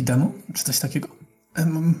jakiś wielki demon? Czy coś takiego?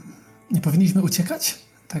 Nie powinniśmy uciekać?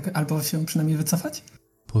 Tak, albo się przynajmniej wycofać?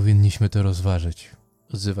 Powinniśmy to rozważyć.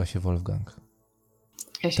 Odzywa się Wolfgang.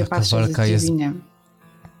 Ja się Taka patrzę walka ze jest- zdziwieniem.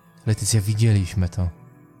 Letycja, widzieliśmy to.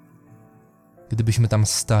 Gdybyśmy tam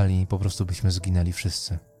stali, po prostu byśmy zginęli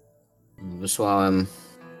wszyscy. Wysłałem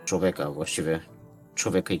człowieka, właściwie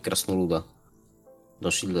człowieka i krasnoluda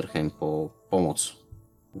do Schilderheim po pomoc.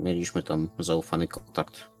 Mieliśmy tam zaufany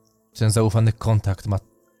kontakt. Ten zaufany kontakt ma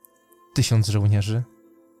 1000 żołnierzy.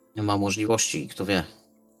 Nie ma możliwości, kto wie.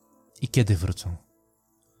 I kiedy wrócą?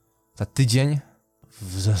 Za tydzień?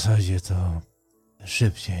 W zasadzie to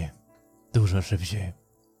szybciej. Dużo szybciej.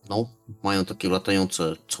 No, mają takie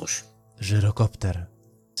latające coś. Żyrokopter.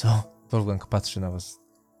 Co? Wolfgang patrzy na was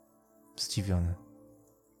zdziwiony.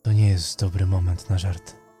 To nie jest dobry moment na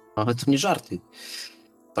żart. Ale to nie żarty.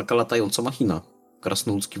 Taka latająca machina.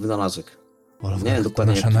 Krasnoludzki wynalazek. Wolfgang, Nie wiem to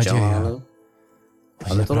dokładnie nasza jak to nadzieja. działa, ale Oni ale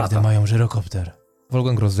to naprawdę lata. mają żyrokopter.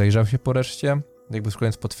 Wolfgang rozejrzał się po reszcie, jakby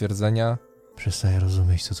szukając potwierdzenia. Przestaje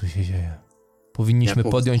rozumieć, co tu się dzieje. Powinniśmy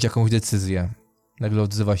Jak podjąć jakąś decyzję. Nagle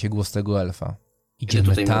odzywa się głos tego elfa. Kiedy Idziemy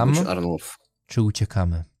tutaj miał tam, być Arnulf? czy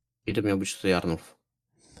uciekamy? Kiedy miał być tutaj Arnulf?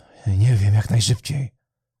 Nie wiem, jak najszybciej.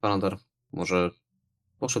 Palandar, może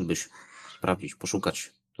poszedłbyś sprawdzić,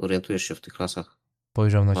 poszukać. Orientujesz się w tych lasach.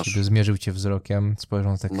 Spojrzał na Masz- ciebie, zmierzył cię wzrokiem,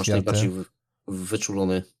 spojrzał na te Masz kwiaty. najbardziej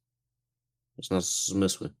wyczulony z nas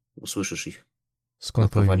zmysły. Usłyszysz ich.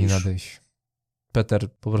 Skąd powinni naprowadzisz. nadejść?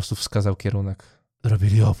 Peter po prostu wskazał kierunek.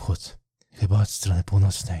 Robili obchód. Chyba od strony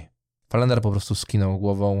północnej. Falender po prostu skinął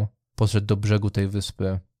głową, podszedł do brzegu tej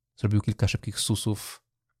wyspy, zrobił kilka szybkich susów,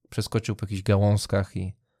 przeskoczył po jakichś gałązkach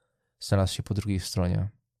i znalazł się po drugiej stronie.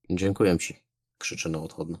 Dziękuję ci. Krzyczę na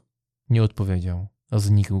odchodne. Nie odpowiedział, a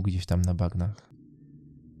znikł gdzieś tam na bagnach.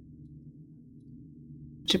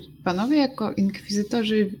 Czy panowie jako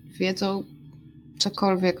inkwizytorzy wiedzą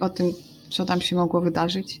cokolwiek o tym, co tam się mogło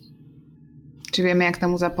wydarzyć? Czy wiemy, jak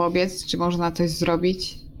temu zapobiec? Czy można coś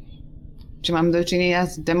zrobić? Czy mamy do czynienia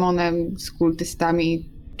z demonem, z kultystami,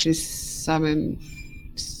 czy z samym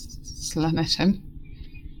Slaneszem?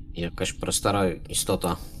 Jakaś prastara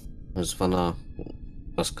istota zwana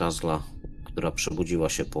Kaz'kazla, która przebudziła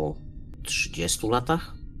się po 30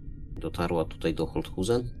 latach. Dotarła tutaj do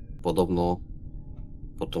Holthusen. Podobno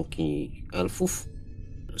potomkini elfów.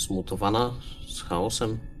 Zmutowana z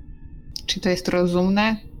chaosem. Czy to jest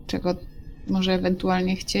rozumne? Czego może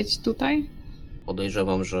ewentualnie chcieć tutaj?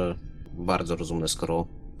 Podejrzewam, że bardzo rozumne, skoro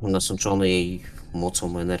nasączony jej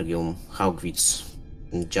mocą, energią Haugwitz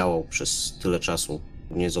działał przez tyle czasu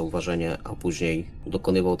niezauważenie, a później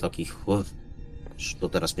dokonywał takich, to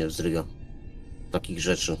teraz mnie wzdryga, takich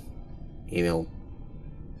rzeczy i miał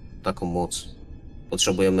taką moc.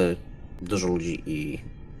 Potrzebujemy dużo ludzi i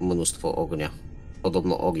mnóstwo ognia.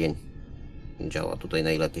 Podobno ogień działa tutaj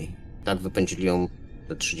najlepiej. Tak wypędzili ją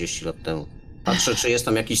te 30 lat temu. Patrzę, czy jest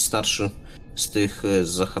tam jakiś starszy z tych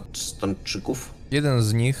Zahastanczyków. Jeden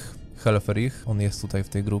z nich, Helferich, on jest tutaj w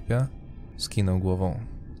tej grupie, skinął głową.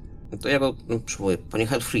 To ja go przywołuję. Panie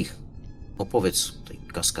Helfrich, opowiedz tej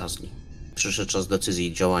Kaz'kazli. Przyszedł czas decyzji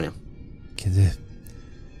i działania.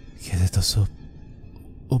 Kiedy to co...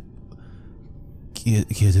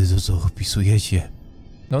 Kiedy to co opisujecie?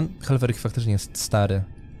 No, Helferich faktycznie jest stary.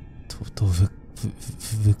 To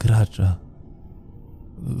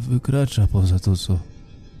wykracza poza to, co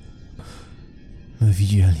my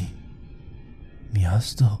widzieli.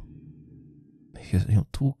 Miasto? My się z nią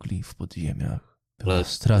tłukli w podziemiach. Była Ale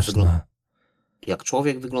straszna. Jak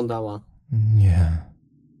człowiek wyglądała? Nie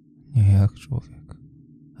jak człowiek.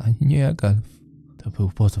 Ani nie jak elf. To był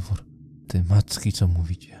potwór. Ty macki, co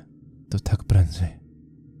mówicie. To tak prędzej.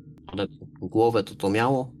 Ale głowę to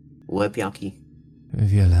miało? Łeb jaki?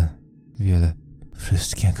 Wiele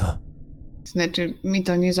wszystkiego. Znaczy, mi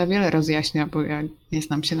to nie za wiele rozjaśnia, bo ja nie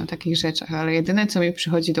znam się na takich rzeczach, ale jedyne, co mi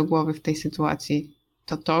przychodzi do głowy w tej sytuacji,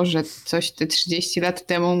 to to, że coś te 30 lat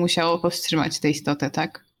temu musiało powstrzymać tę istotę,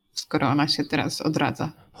 tak? Skoro ona się teraz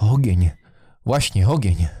odradza. Ogień. Właśnie,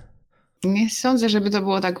 ogień. Nie sądzę, żeby to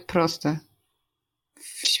było tak proste.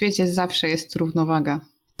 W świecie zawsze jest równowaga.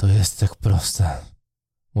 To jest tak proste,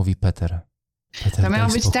 mówi Peter. To miało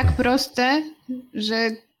daj być spokój. tak proste,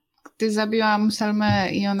 że gdy zabiłam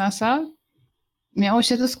Salmę i Jonasa, miało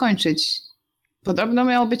się to skończyć. Podobno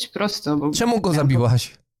miało być prosto, bo... Czemu go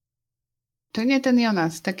zabiłaś? To nie ten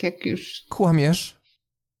Jonas, tak jak już... Kłamiesz?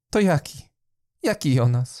 To jaki? Jaki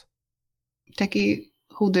Jonas? Taki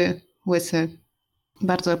chudy, łysy,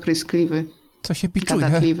 bardzo opryskliwy, Co się piczuje?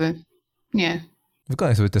 gadatliwy. Nie,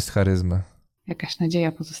 Wykonaj sobie test charyzmy. jakaś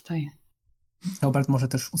nadzieja pozostaje. Robert może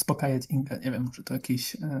też uspokajać Ingę. Nie wiem, może to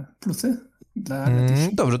jakieś plusy dla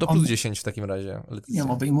Dobrze, to plus 10 w takim razie. Nie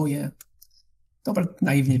obejmuje. Robert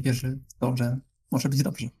naiwnie wierzy w to, że może być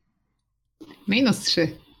dobrze. -3.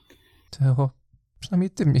 Teo, przynajmniej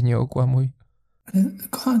ty mnie nie okłamuj. Ale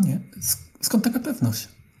kochanie, skąd taka pewność?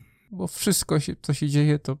 Bo wszystko, co się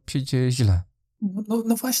dzieje, to się dzieje źle.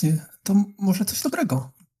 No właśnie, to może coś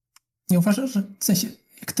dobrego. Nie uważasz, że w sensie,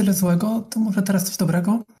 jak tyle złego, to może teraz coś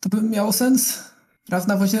dobrego? To by miało sens? Raz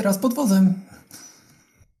na wozie, raz pod wozem.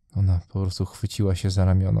 Ona po prostu chwyciła się za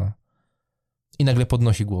ramiona i nagle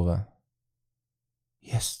podnosi głowę.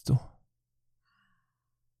 Jest tu.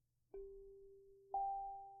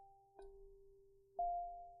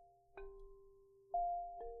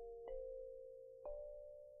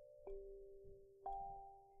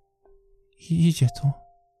 I idzie tu.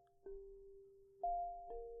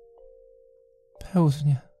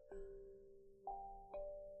 Pełznie.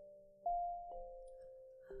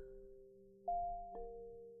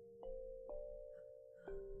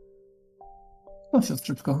 No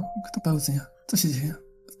siostrzyczko, kto pełznie? Co się dzieje?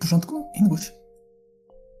 W porządku, Inguś?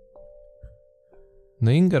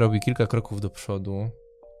 No Inga robi kilka kroków do przodu.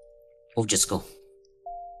 Mów, dziecko.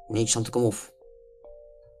 Nie idź tam, tylko mów.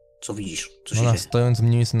 Co widzisz? Co się Ona dzieje? stojąc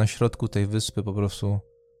mniej więcej na środku tej wyspy po prostu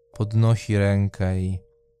podnosi rękę i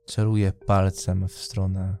celuje palcem w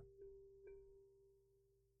stronę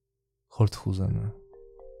Holthusen.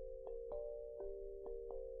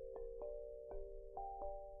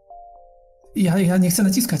 Ja nie chcę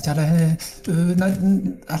naciskać, ale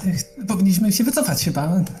powinniśmy się wycofać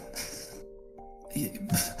chyba.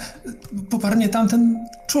 Poparł mnie tamten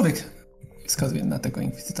człowiek. Wskazuje na tego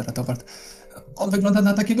inkwizytora Tobart. On wygląda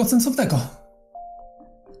na takiego sensownego.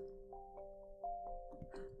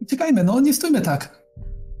 Uciekajmy, no nie stójmy tak.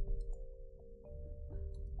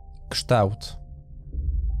 Kształt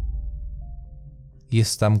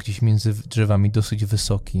jest tam gdzieś między drzewami dosyć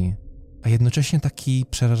wysoki, a jednocześnie taki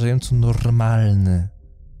przerażająco normalny.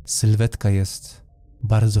 Sylwetka jest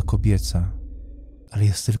bardzo kobieca, ale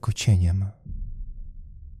jest tylko cieniem.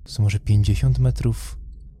 To może 50 metrów,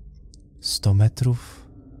 100 metrów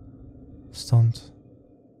stąd.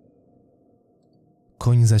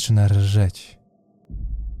 Koń zaczyna rżeć.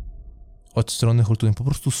 Od strony Holthusen po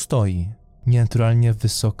prostu stoi nienaturalnie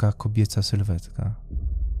wysoka kobieca sylwetka.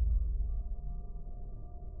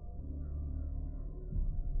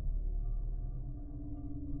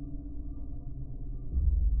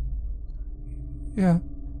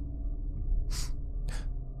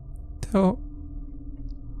 Teo...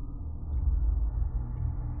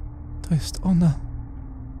 To jest ona.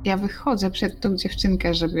 Ja wychodzę przed tą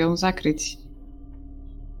dziewczynkę, żeby ją zakryć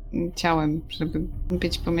ciałem, żeby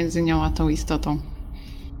być pomiędzy nią a tą istotą.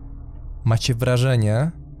 Macie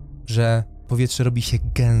wrażenie, że powietrze robi się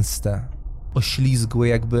gęste, oślizgłe,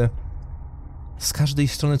 jakby z każdej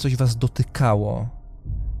strony coś was dotykało.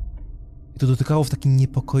 I to dotykało w taki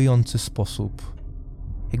niepokojący sposób,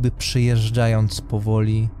 jakby przejeżdżając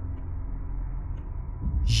powoli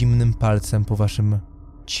zimnym palcem po waszym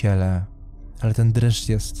ciele. Ale ten dreszcz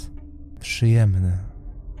jest przyjemny.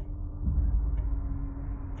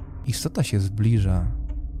 Istota się zbliża.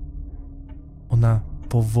 Ona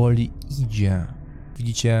powoli idzie.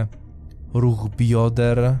 Widzicie ruch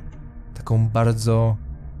bioder, taką bardzo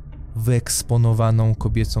wyeksponowaną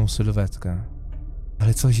kobiecą sylwetkę.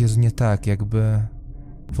 Ale coś jest nie tak, jakby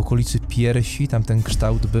w okolicy piersi tamten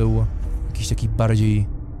kształt był jakiś taki bardziej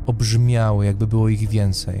obrzmiały, jakby było ich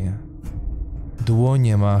więcej.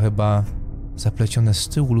 Dłonie ma chyba zaplecione z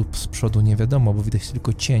tyłu lub z przodu, nie wiadomo, bo widać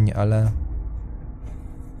tylko cień, ale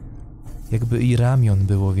jakby i ramion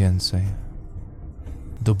było więcej.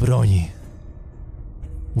 Do broni.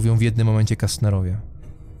 Mówią w jednym momencie Kastnerowie.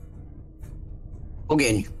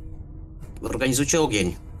 Ogień. Organizujcie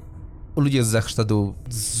ogień. Ludzie z Zachsztadu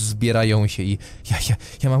zbierają się i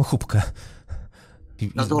ja mam chubkę.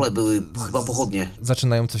 Na dole były chyba pochodnie.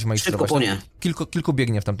 Zaczynają coś majstrować. Szybko po nie. Kilku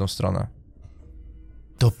biegnie w tamtą stronę.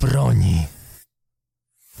 Do broni.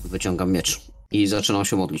 Wyciągam miecz i zaczynam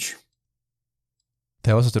się modlić.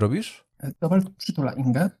 Teo, co ty robisz? Robert przytula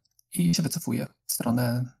Ingę i się wycofuje w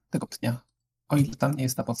stronę tego pnia. O ile tam nie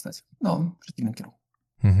jest ta postać. No, w przeciwnym kierunku.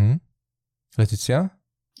 Mhm. Letycja?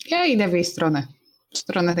 Ja idę w jej stronę. W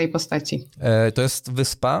stronę tej postaci. To jest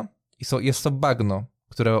wyspa i jest to bagno,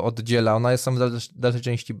 które oddziela. Ona jest tam w dalszej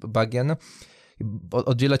części bagien.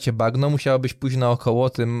 Oddziela cię bagno, musiałabyś pójść naokoło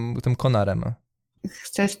tym konarem.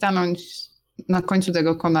 Chcę stanąć na końcu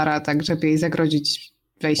tego konara, tak żeby jej zagrodzić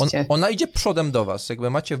wejście. Ona idzie przodem do was. Jakby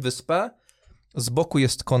macie wyspę, z boku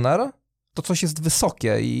jest konar, to coś jest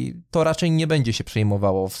wysokie i to raczej nie będzie się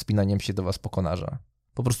przejmowało wspinaniem się do was po konarze.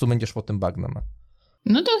 Po prostu będziesz po tym bagnem.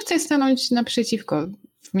 No to chcę stanąć naprzeciwko,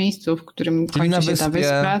 w miejscu, w którym Czyli na kończy się ta wyspie.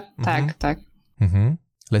 wyspa. Mhm. Tak, tak. Mhm.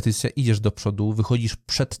 Letycja, idziesz do przodu, wychodzisz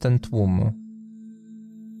przed ten tłum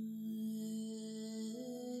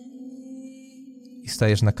i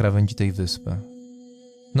stajesz na krawędzi tej wyspy.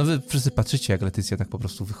 No wy wszyscy patrzycie, jak Letycja tak po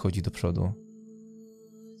prostu wychodzi do przodu.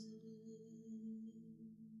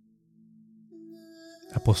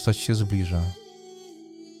 A postać się zbliża.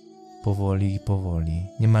 Powoli i powoli,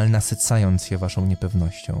 niemal nasycając się waszą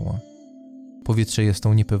niepewnością. Powietrze jest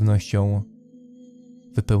tą niepewnością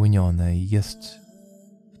wypełnione i jest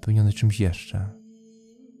wypełnione czymś jeszcze.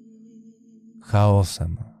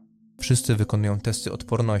 Chaosem. Wszyscy wykonują testy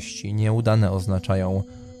odporności. Nieudane oznaczają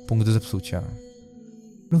punkt zepsucia.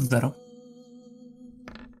 +0.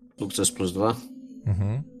 Sukces +2.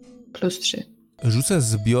 Mhm. +3. Rzucę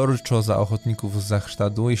zbiorczo za ochotników z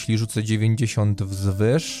Zachsztadu. Jeśli rzucę 90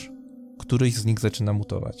 wzwyż, któryś z nich zaczyna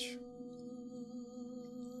mutować.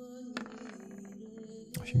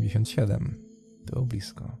 87. Było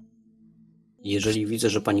blisko. Jeżeli widzę,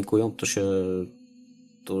 że panikują,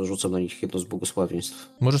 to rzucam na nich jedno z błogosławieństw.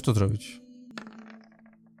 Możesz to zrobić.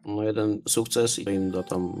 No jeden sukces i im da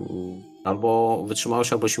tam albo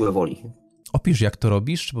wytrzymałość, albo siłę woli. Opisz, jak to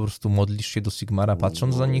robisz, czy po prostu modlisz się do Sigmara,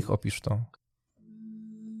 patrząc na nich? Opisz to.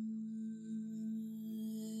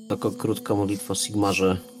 Taka krótka modlitwa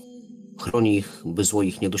Sigmarze. Chroni ich, by zło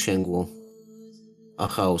ich nie dosięgło, a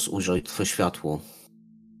chaos ujrzał Twe światło.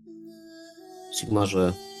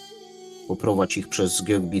 Sigmarze, poprowadź ich przez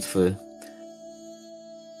zgiełk bitwy,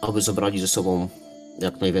 aby zabrali ze sobą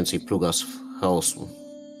jak najwięcej plugastw chaosu.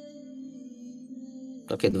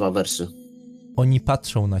 Takie 2 wersy. Oni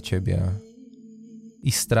patrzą na ciebie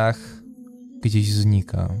i strach gdzieś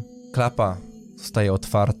znika. Klapa zostaje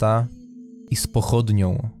otwarta i z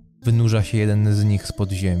pochodnią wynurza się jeden z nich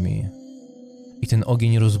spod ziemi. I ten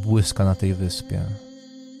ogień rozbłyska na tej wyspie.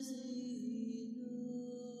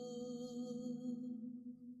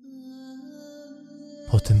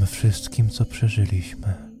 Po tym wszystkim, co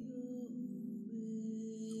przeżyliśmy,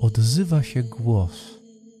 odzywa się głos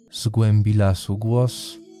z głębi lasu.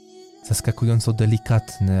 Głos zaskakująco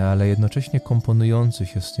delikatny, ale jednocześnie komponujący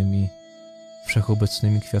się z tymi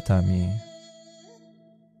wszechobecnymi kwiatami.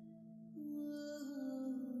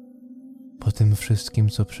 Po tym wszystkim,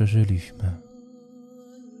 co przeżyliśmy,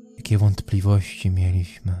 jakie wątpliwości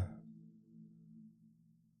mieliśmy,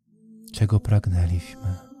 czego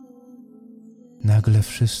pragnęliśmy, nagle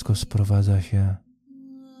wszystko sprowadza się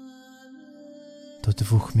do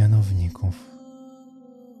 2 mianowników.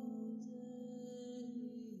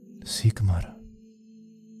 Sigmar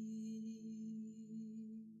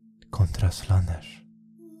kontra Slanesh.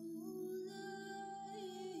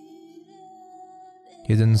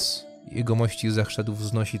 Jeden z jegomości z Zachsztadów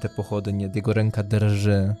wznosi te pochodnie, jego ręka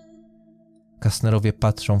drży. Kasnerowie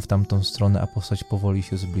patrzą w tamtą stronę, a postać powoli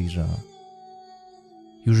się zbliża.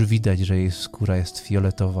 Już widać, że jej skóra jest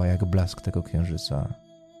fioletowa jak blask tego księżyca.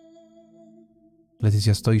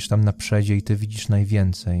 Letycja, stoisz tam na przedzie i ty widzisz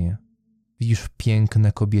najwięcej. Widzisz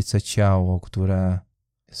piękne kobiece ciało, które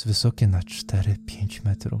jest wysokie na 4-5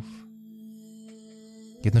 metrów.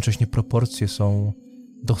 Jednocześnie proporcje są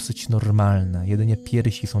dosyć normalne, jedynie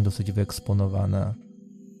piersi są dosyć wyeksponowane.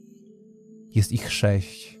 Jest ich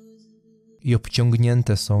 6 i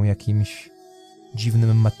obciągnięte są jakimś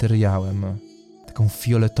dziwnym materiałem, taką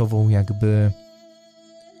fioletową jakby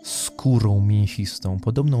skórą mięsistą,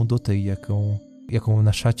 podobną do tej, jaką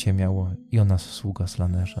na szacie miał Jonas, sługa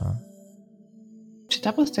Slanesha. Czy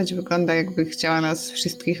ta postać wygląda, jakby chciała nas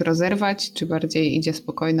wszystkich rozerwać, czy bardziej idzie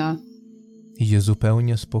spokojna? Idzie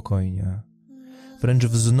zupełnie spokojnie. Wręcz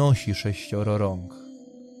wznosi 6 rąk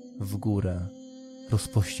w górę,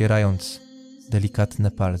 rozpościerając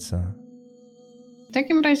delikatne palce. W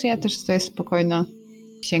takim razie ja też stoję spokojna.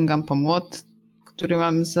 Sięgam po młot, który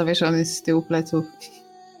mam zawieszony z tyłu pleców.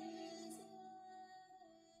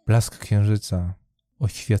 Blask księżyca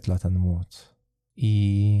oświetla ten młot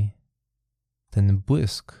i ten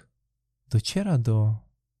błysk dociera do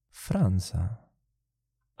Franza.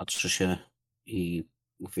 Patrzę się i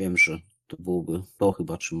wiem, że to byłoby to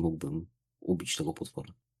chyba, czym mógłbym ubić tego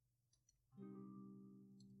potwora.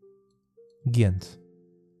 Gięt.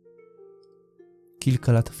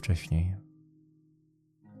 Kilka lat wcześniej.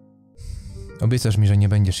 Obiecasz mi, że nie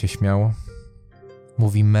będziesz się śmiał?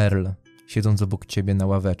 Mówi Merl, siedząc obok ciebie na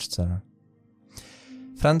ławeczce.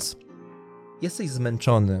 Franz, jesteś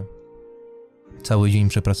zmęczony. Cały dzień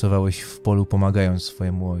przepracowałeś w polu, pomagając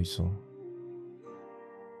swojemu ojcu.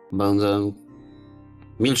 Będę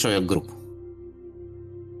milczał jak grób.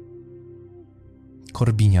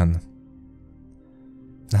 Korbinian.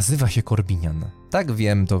 Nazywa się Korbinian. Tak,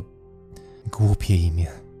 wiem, to głupie imię.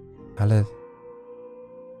 Ale...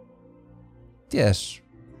 Wiesz...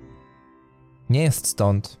 Nie jest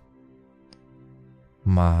stąd.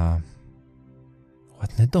 Ma...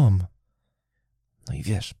 ładny dom. No i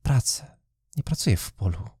wiesz, pracę. Nie pracuje w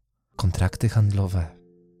polu. Kontrakty handlowe.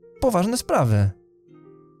 Poważne sprawy.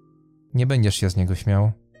 Nie będziesz się z niego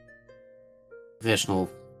śmiał. Wiesz, no...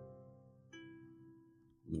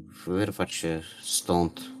 Wyrwać się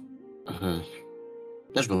stąd...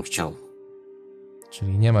 Też bym chciał.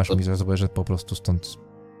 Czyli nie masz mi za złe, że po prostu stąd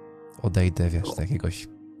odejdę, wiesz, z jakiegoś...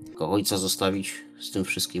 Tylko ojca zostawić z tym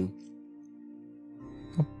wszystkim.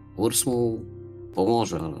 No. Urs mu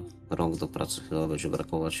pomoże, ale rąk do pracy chyba będzie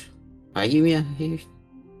brakować. A imię?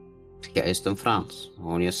 Ja jestem Franz.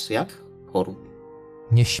 On jest jak?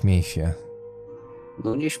 Nie śmiej się.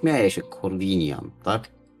 No nie śmieje się, Korwinian,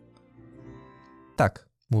 tak?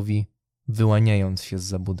 Tak, mówi, wyłaniając się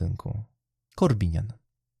zza budynku. Korbinian.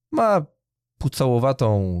 Ma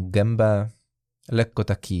pucałowatą gębę, lekko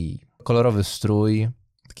taki kolorowy strój,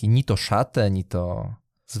 taki ni to szatę, ni to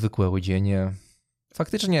zwykłe łodzienie.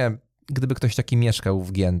 Faktycznie, gdyby ktoś taki mieszkał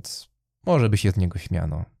w Gent, może by się z niego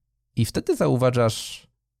śmiano. I wtedy zauważasz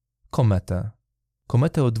kometę.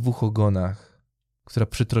 Kometę o 2 ogonach, która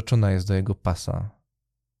przytroczona jest do jego pasa.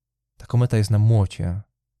 Ta kometa jest na młocie,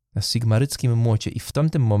 na sigmaryckim młocie i w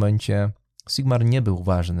tamtym momencie Sigmar nie był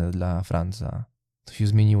ważny dla Franza. To się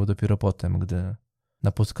zmieniło dopiero potem, gdy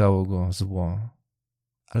napotkało go zło.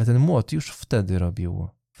 Ale ten młot już wtedy robił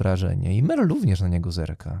wrażenie i Merl również na niego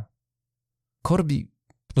zerka. Korbi...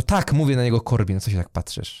 No tak, mówię na niego Korbi, no co się tak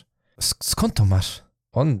patrzysz? Skąd to masz?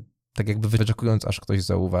 On, tak jakby wyczekując, aż ktoś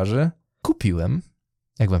zauważy. Kupiłem.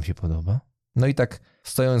 Jak wam się podoba? No i tak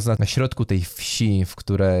stojąc na środku tej wsi, w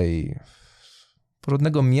której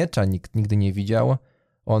porodnego miecza nikt nigdy nie widział,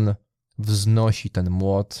 on wznosi ten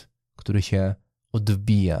młot, który się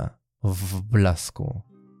odbija w blasku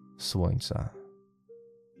słońca.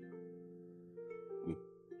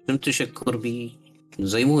 Czym ty się, Korbi,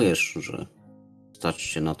 zajmujesz, że stać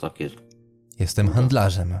się na takie... Jestem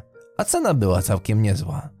handlarzem, a cena była całkiem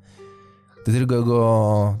niezła. Gdy tylko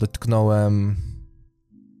go dotknąłem,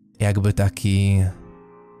 jakby taki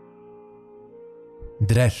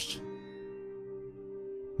dreszcz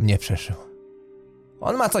mnie przeszył.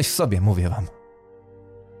 On ma coś w sobie, mówię wam.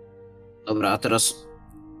 Dobra, a teraz...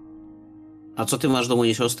 A co ty masz do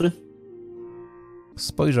mojej siostry?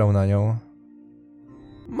 Spojrzał na nią.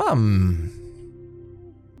 Mam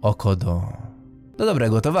oko do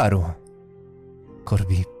dobrego towaru.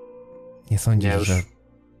 Korbi, nie sądzisz, że...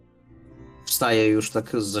 Wstaje już tak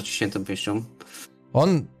z zaciśniętą pięścią.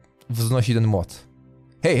 On wznosi ten młot.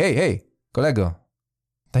 Hej, kolego,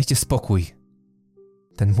 dajcie spokój.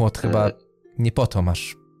 Ten młot chyba nie po to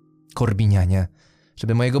masz, Korbinianie,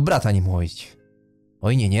 żeby mojego brata nie młoić.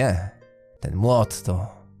 Oj nie. Ten młot to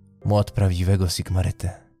młot prawdziwego Sigmaryty.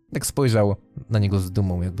 Tak spojrzał na niego z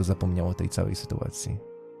dumą, jakby zapomniał o tej całej sytuacji.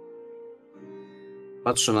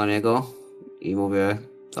 Patrzę na niego i mówię,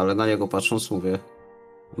 ale na niego patrząc mówię,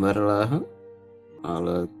 Merle,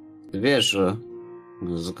 ale wiesz, że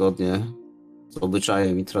zgodnie z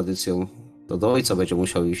obyczajem i tradycją to do ojca będzie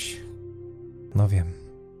musiał iść. No wiem.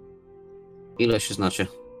 Ile się znacie?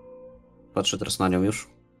 Patrzę teraz na nią już.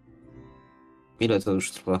 Ile to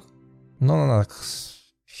już trwa? No, tak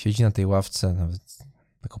siedzi na tej ławce, nawet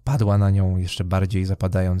tak opadła na nią, jeszcze bardziej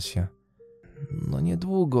zapadając się. No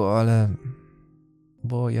niedługo, ale...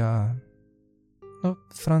 Bo ja... No,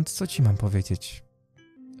 Franz, co ci mam powiedzieć?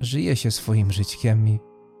 Żyje się swoim życiem i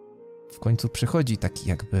w końcu przychodzi taki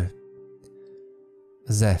jakby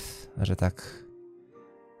zew, że tak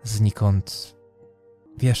znikąd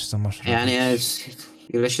wiesz, co masz robić. Ja nie...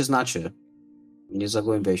 Ile się znacie? Nie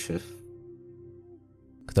zagłębiaj się.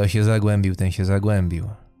 Kto się zagłębił, ten się zagłębił.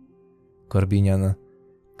 Korbinian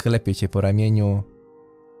klepie cię po ramieniu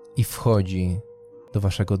i wchodzi do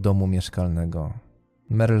waszego domu mieszkalnego.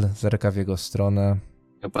 Merl zerka w jego stronę.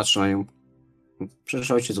 Ja patrzę na nią.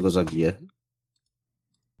 Przecież ojciec go zabije.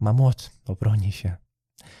 Ma młot, obroni się.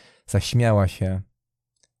 Zaśmiała się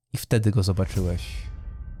i wtedy go zobaczyłeś.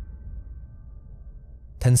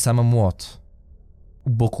 Ten sam młot u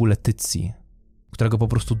boku Letycji, którego po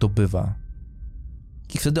prostu dobywa.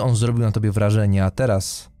 I wtedy on zrobił na tobie wrażenie, a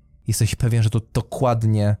teraz jesteś pewien, że to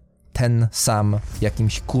dokładnie ten sam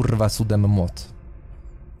jakimś kurwa cudem młot.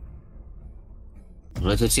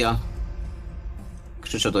 Letycja.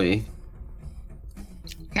 Krzyczę do niej.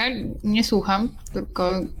 Ja nie słucham,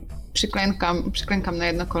 tylko przyklękam na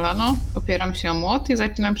jedno kolano, opieram się o młot i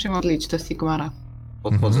zaczynam się modlić do Sigmara.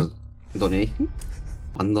 Podchodzę do niej.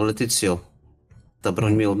 Panno Letycjo, Ta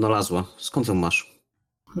broń mnie odnalazła. Skąd ją masz?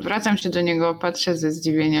 Wracam się do niego, patrzę ze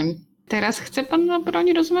zdziwieniem. Teraz chce pan o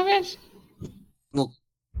broni rozmawiać? No,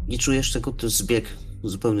 nie czujesz tego? To jest zbieg.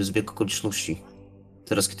 Zupełny zbieg okoliczności.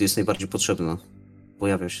 Teraz, kiedy jest najbardziej potrzebna,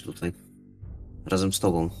 pojawia się tutaj. Razem z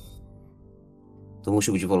tobą. To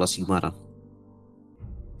musi być wola Sigmara.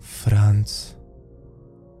 Franz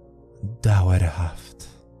Dauerhaft.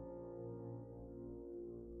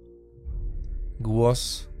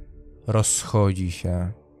 Głos rozchodzi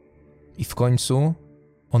się i w końcu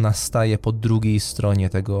ona staje po drugiej stronie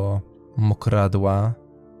tego mokradła,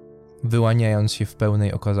 wyłaniając się w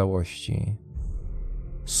pełnej okazałości.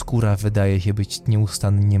 Skóra wydaje się być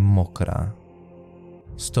nieustannie mokra.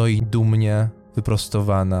 Stoi dumnie,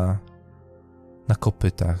 wyprostowana, na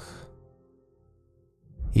kopytach.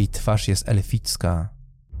 Jej twarz jest elficka,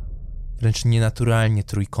 wręcz nienaturalnie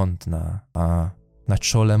trójkątna, a na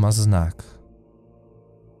czole ma znak.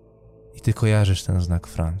 I ty kojarzysz ten znak,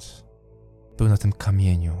 Franz. Był na tym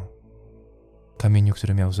kamieniu. Kamieniu,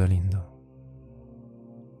 który miał Zelindo.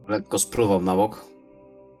 Lekko spruwam na bok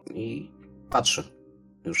i patrzę.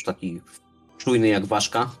 Już taki czujny jak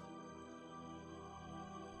ważka.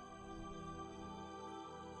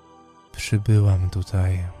 Przybyłam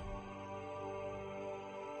tutaj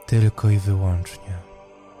tylko i wyłącznie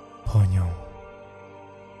po nią.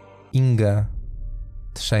 Inga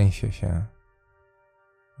trzęsie się,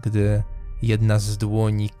 gdy jedna z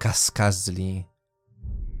dłoni Kaz'kazli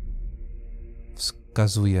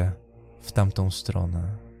wskazuje w tamtą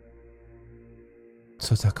stronę.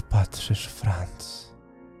 Co tak patrzysz, Franz?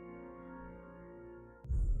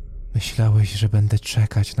 Myślałeś, że będę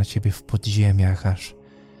czekać na ciebie w podziemiach, aż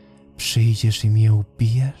przyjdziesz i mnie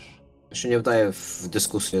ubijesz? Ja się nie wdaję w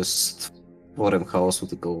dyskusję z tworem chaosu,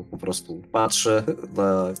 tylko po prostu patrzę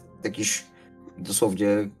na jakiś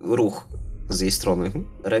dosłownie ruch z jej strony.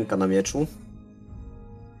 Ręka na mieczu.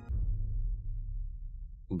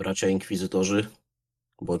 Bracia inkwizytorzy,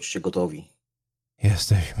 bądźcie gotowi.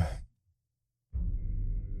 Jesteśmy.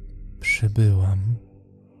 Przybyłam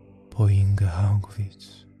po Ingę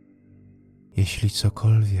Haugwitz. Jeśli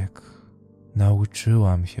cokolwiek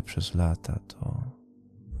nauczyłam się przez lata, to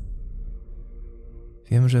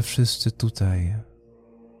wiem, że wszyscy tutaj,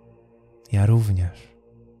 ja również,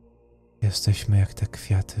 jesteśmy jak te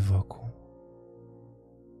kwiaty wokół.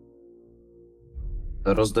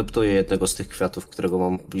 Rozdeptuję jednego z tych kwiatów, którego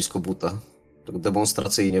mam blisko buta. Tak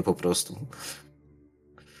demonstracyjnie po prostu.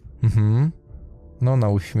 No, ona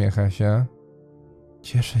uśmiecha się.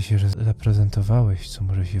 Cieszę się, że zaprezentowałeś, co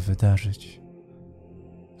może się wydarzyć.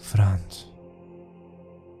 Franz.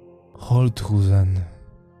 Holthusen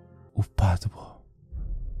upadło.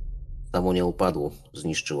 Samo nie upadło,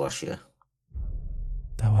 zniszczyła się.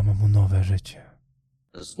 Dałam mu nowe życie.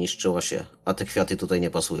 Zniszczyła się, a te kwiaty tutaj nie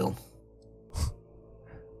pasują.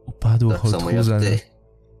 Upadło Tak samo jak Holthusen, ty.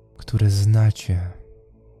 które znacie.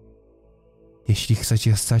 Jeśli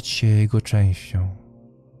chcecie stać się jego częścią,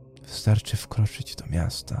 wystarczy wkroczyć do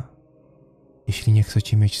miasta. Jeśli nie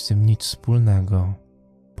chcecie mieć z tym nic wspólnego,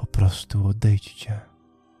 po prostu odejdźcie.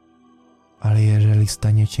 Ale jeżeli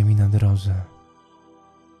staniecie mi na drodze,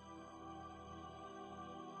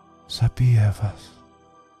 zabiję was.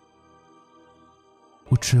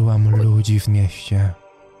 Uczyłam ludzi w mieście.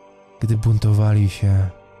 Gdy buntowali się,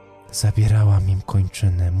 zabierałam im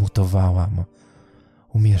kończyny, mutowałam,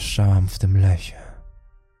 umieszczałam w tym lesie,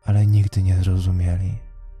 ale nigdy nie zrozumieli.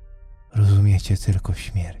 Rozumiecie tylko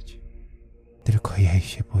śmierć. Tylko jej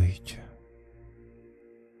się boicie.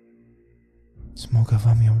 Więc mogę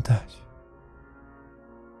wam ją dać.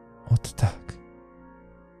 Ot tak.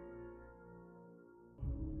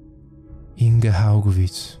 Inge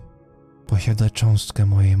Haugwitz posiada cząstkę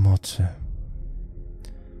mojej mocy,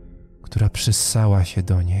 która przyssała się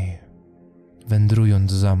do niej,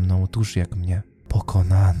 wędrując za mną tuż jak mnie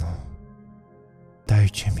pokonano.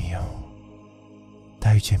 Dajcie mi ją.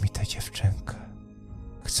 Dajcie mi tę dziewczynkę.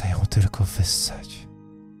 Chcę ją tylko wyssać.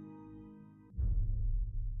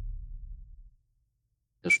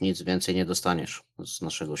 Już nic więcej nie dostaniesz z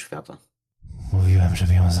naszego świata. Mówiłem,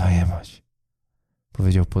 żeby ją zajebać,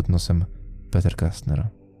 powiedział pod nosem Peter Kastner.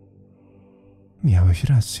 Miałeś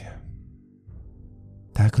rację.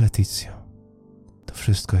 Tak, Letizio. To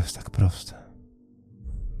wszystko jest tak proste.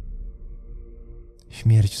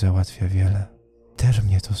 Śmierć załatwia wiele. Też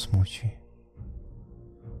mnie to smuci.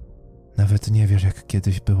 Nawet nie wiesz, jak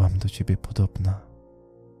kiedyś byłam do ciebie podobna.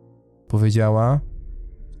 Powiedziała,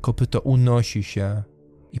 kopyto unosi się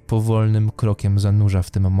i powolnym krokiem zanurza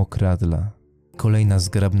w tym mokradle. Kolejna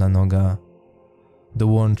zgrabna noga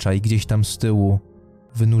dołącza i gdzieś tam z tyłu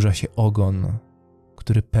wynurza się ogon,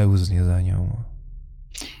 który pełznie za nią.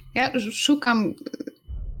 Ja szukam,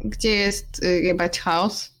 gdzie jest jebać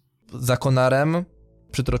chaos. Za konarem,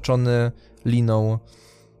 przytroczony liną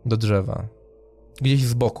do drzewa. Gdzieś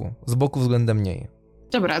z boku względem niej.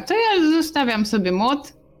 Dobra, to ja zostawiam sobie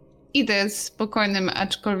młot. Idę spokojnym,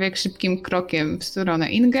 aczkolwiek szybkim krokiem w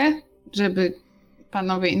stronę Ingę, żeby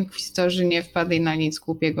panowie inkwizytorzy nie wpadli na nic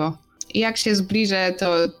głupiego. I jak się zbliżę,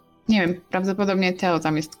 to nie wiem, prawdopodobnie Teo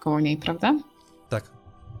tam jest koło niej, prawda? Tak.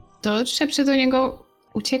 To szepczę do niego,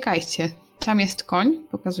 uciekajcie. Tam jest koń,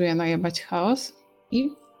 pokazuje najebać chaos i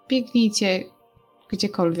biegnijcie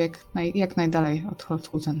gdziekolwiek, jak najdalej od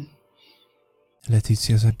Holthusen.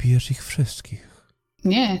 Leticja, zabijesz ich wszystkich.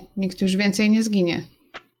 Nie, nikt już więcej nie zginie.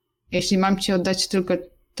 Jeśli mam ci oddać tylko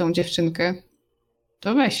tą dziewczynkę,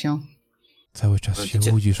 to weź ją. Cały czas się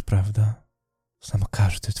łudzisz, prawda? Znam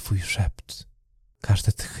każdy twój szept,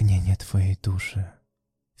 każde tchnienie twojej duszy.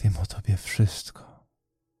 Wiem o tobie wszystko.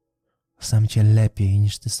 Znam cię lepiej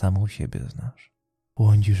niż ty samą siebie znasz.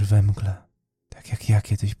 Błądzisz we mgle, tak jak ja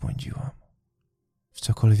kiedyś błądziłam. W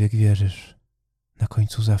cokolwiek wierzysz, na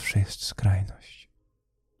końcu zawsze jest skrajność.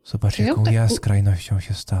 Zobacz, jaką ja skrajnością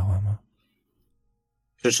się stałam.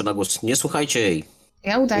 Krzyczę na głos, nie słuchajcie jej.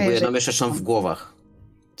 Ja udaję, Próbuję że... namieszać tam w głowach.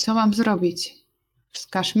 Co mam zrobić?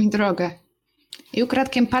 Wskaż mi drogę. I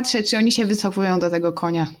ukradkiem patrzę, czy oni się wycofują do tego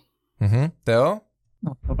konia. Teo?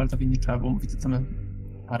 No, Robaldowi nie trzeba było mówić, co my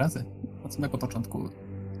 2 razy. Od samego początku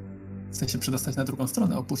chce się przedostać na drugą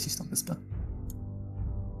stronę, opuścić tą wyspę.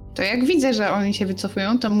 To jak widzę, że oni się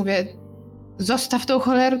wycofują, to mówię, zostaw tą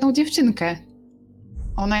cholerną dziewczynkę.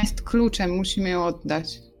 Ona jest kluczem, musimy ją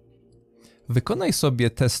oddać. Wykonaj sobie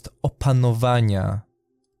test opanowania,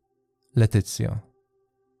 Letycjo.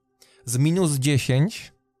 Z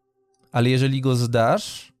 -10, ale jeżeli go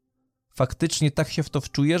zdasz, faktycznie tak się w to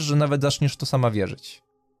wczujesz, że nawet zaczniesz to sama wierzyć.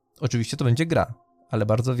 Oczywiście to będzie gra, ale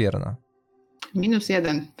bardzo wierna.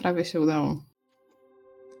 -1, prawie się udało.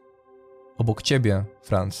 Obok ciebie,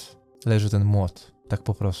 Franz, leży ten młot, tak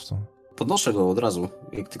po prostu. Podnoszę go od razu.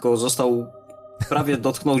 Jak tylko prawie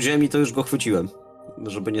dotknął ziemi, to już go chwyciłem,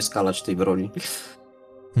 żeby nie skalać tej broni.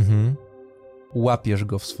 Łapiesz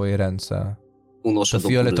go w swoje ręce. Unoszę To do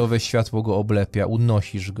fioletowe góry. światło go oblepia,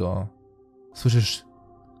 unosisz go. Słyszysz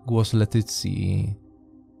głos Letycji i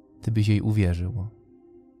ty byś jej uwierzył.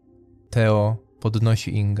 Teo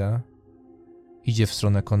podnosi Ingę, idzie w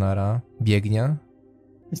stronę Konara, biegnie.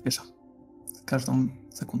 Nie śpiesza. Z każdą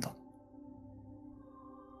sekundą.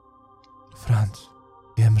 Franz,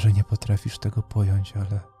 wiem, że nie potrafisz tego pojąć,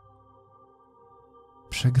 ale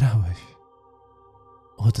przegrałeś.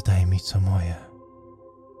 Oddaj mi co moje.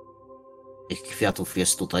 Tych kwiatów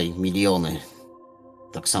jest tutaj miliony.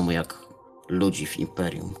 Tak samo jak ludzi w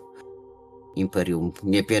Imperium. Imperium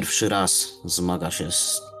nie pierwszy raz zmaga się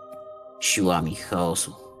z siłami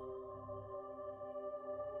chaosu.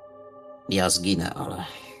 Ja zginę, ale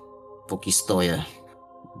póki stoję,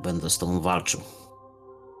 będę z tobą walczył.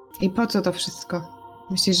 I po co to wszystko?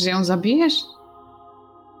 Myślisz, że ją zabijesz?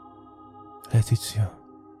 Letycjo,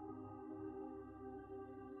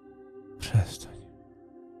 przestań.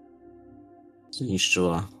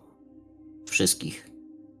 Zniszczyła wszystkich,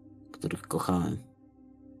 których kochałem.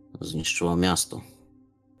 Zniszczyła miasto,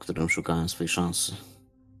 w którym szukałem swej szansy.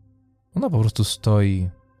 Ona po prostu stoi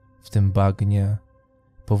w tym bagnie,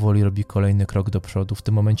 powoli robi kolejny krok do przodu. W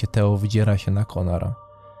tym momencie Teo wydziera się na Konara.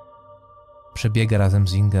 Przebiega razem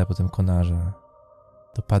z Ingę po tym Konarze.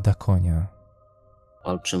 Dopada konia.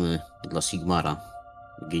 Walczymy dla Sigmara.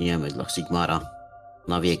 Giniemy dla Sigmara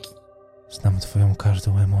na wieki. Znam twoją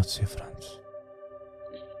każdą emocję, Franz.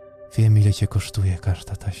 Wiem, ile cię kosztuje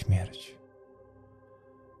każda ta śmierć.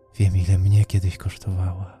 Wiem, ile mnie kiedyś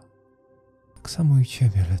kosztowała. Tak samo i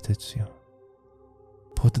ciebie, Letycjo.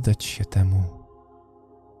 Poddać się temu.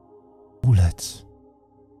 Ulec.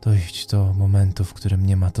 Dojść do momentu, w którym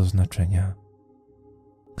nie ma to znaczenia.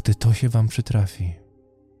 Gdy to się wam przytrafi,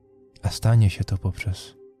 a stanie się to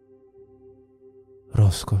poprzez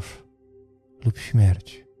rozkosz lub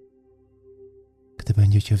śmierć. Gdy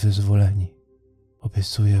będziecie wyzwoleni,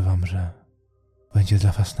 obiecuję wam, że będzie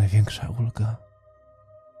dla was największa ulga.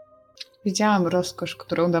 Widziałam rozkosz,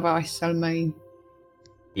 którą dawałaś Salmei.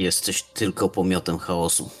 Jesteś tylko pomiotem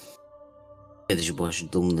chaosu. Kiedyś byłaś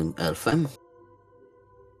dumnym elfem?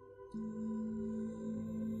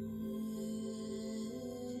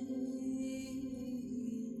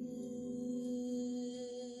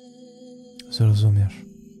 Zrozumiesz.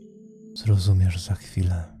 Zrozumiesz za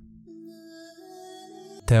chwilę.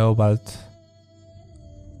 Teobald.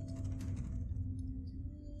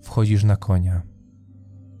 Wchodzisz na konia.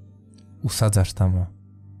 Usadzasz tam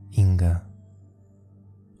Ingę.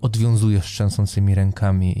 Odwiązujesz trzęsącymi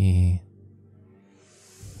rękami i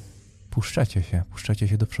Puszczacie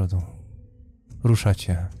się do przodu.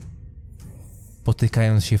 Ruszacie.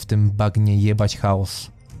 Potykając się w tym bagnie jebać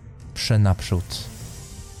chaos. Naprzód.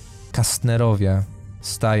 Kastnerowie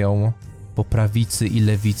stają po prawicy i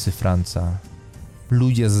lewicy Franca.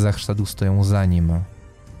 Ludzie z Zachsztadu stoją za nim.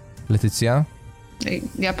 Letycja?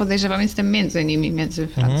 Ja podejrzewam, jestem między nimi, między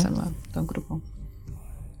Francem a tą grupą.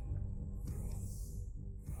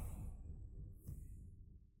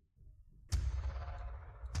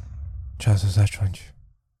 Czas zacząć.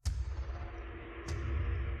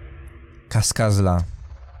 Kaz'kazla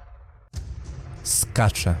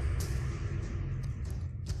skacze.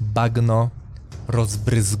 Bagno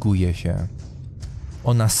rozbryzguje się.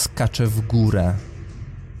 Ona skacze w górę,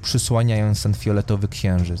 przysłaniając ten fioletowy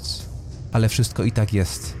księżyc. Ale wszystko i tak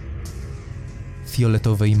jest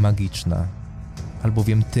fioletowe i magiczne,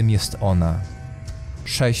 albowiem tym jest ona.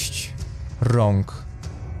 6 rąk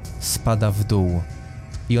spada w dół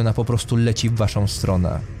i ona po prostu leci w waszą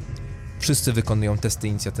stronę. Wszyscy wykonują testy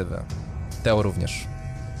inicjatywy. Teo również.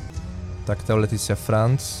 Tak, Teo, Letycja,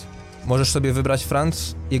 Franz. Możesz sobie wybrać,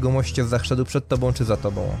 Franz, jego moście z Zachsztadu przed tobą czy za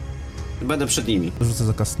tobą? Będę przed nimi. Rzucę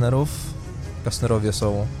za Kastnerów. Kastnerowie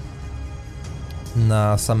są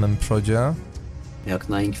na samym przodzie. Jak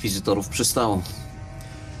na inkwizytorów przystało.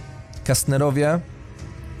 Kastnerowie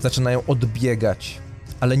zaczynają odbiegać,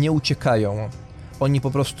 ale nie uciekają. Oni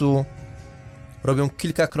po prostu robią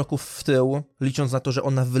kilka kroków w tył, licząc na to, że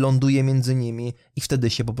ona wyląduje między nimi i wtedy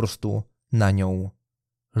się po prostu na nią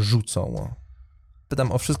rzucą.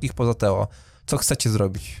 Pytam o wszystkich poza Teo. Co chcecie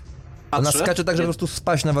zrobić? Ona Patrzę. skacze tak, żeby po prostu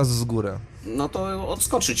spaść na was z góry. No to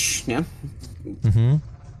odskoczyć, nie?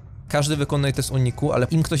 Każdy wykonuje test uniku, ale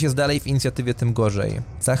im ktoś jest dalej w inicjatywie, tym gorzej.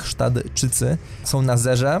 Zachsztadczycy są na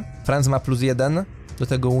zerze. Franz ma +1 do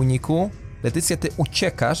tego uniku. Letycja, ty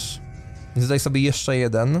uciekasz, więc dodaj sobie jeszcze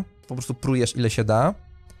 1. Po prostu prujesz ile się da.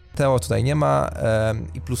 Teo tutaj nie ma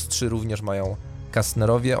i +3 również mają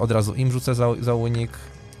Kastnerowie. Od razu im rzucę za unik.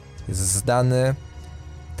 Jest zdany.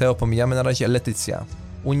 Teo pomijamy na razie. Letycja.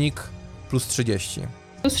 Unik +30.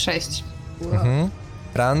 +6.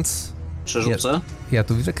 Franz. Przerzucę? Ja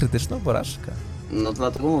tu widzę krytyczną porażkę. No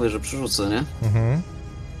dlatego mówię, że przerzucę, nie?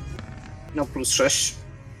 No +6.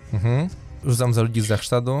 Rzucam za ludzi z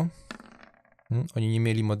Zachsztadu. Oni nie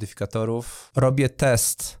mieli modyfikatorów. Robię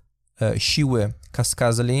test siły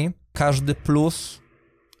Kaz'kazli. Każdy plus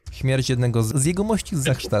śmierć jednego z jego mości z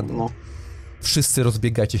Zachsztadu. No. Wszyscy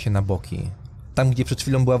rozbiegacie się na boki. Tam, gdzie przed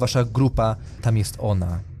chwilą była wasza grupa, tam jest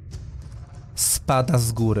ona. Spada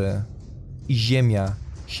z góry i ziemia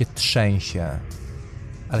się trzęsie.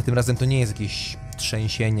 Ale tym razem to nie jest jakieś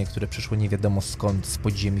trzęsienie, które przyszło nie wiadomo skąd z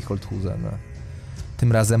podziemi Holthusen.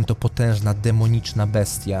 Tym razem to potężna, demoniczna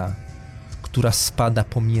bestia, która spada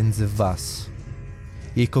pomiędzy was.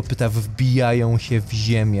 Jej kopyta wbijają się w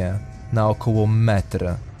ziemię na około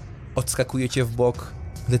metr. Odskakujecie w bok.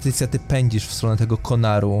 Letycja, ty pędzisz w stronę tego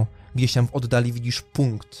konaru. Gdzieś tam w oddali widzisz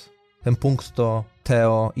punkt. Ten punkt to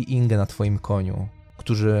Teo i Inge na twoim koniu,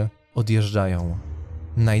 którzy odjeżdżają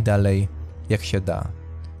najdalej jak się da.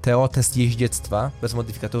 Teo, test jeździectwa, bez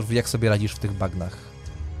modyfikatorów, jak sobie radzisz w tych bagnach?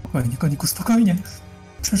 Spokojnie, koniku, spokojnie.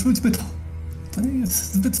 Przerzućmy to. To nie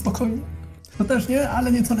jest zbyt spokojnie. To też nie,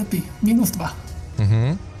 ale nieco lepiej. -2.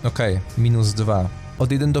 Okej, -2.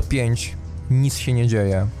 Od 1 do 5 nic się nie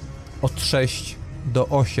dzieje. Od 6 do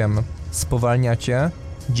 8 spowalniacie.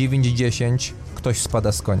 9-10 ktoś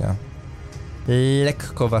spada z konia.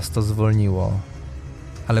 Lekko was to zwolniło,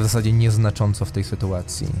 ale w zasadzie nieznacząco w tej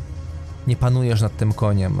sytuacji. Nie panujesz nad tym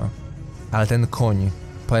koniem, ale ten koń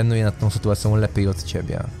panuje nad tą sytuacją lepiej od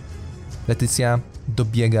ciebie. Letycja,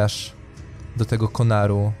 dobiegasz do tego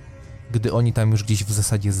konaru, gdy oni tam już gdzieś w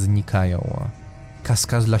zasadzie znikają.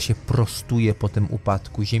 Kaz'kazla się prostuje po tym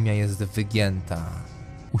upadku, ziemia jest wygięta.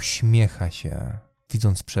 Uśmiecha się,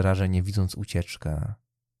 widząc przerażenie, widząc ucieczkę.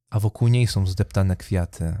 A wokół niej są zdeptane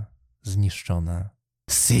kwiaty, zniszczone.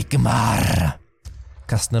 Sigmar!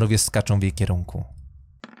 Kastnerowie skaczą w jej kierunku.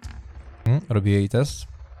 Robię jej test.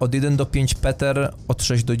 Od 1 do 5 Peter, od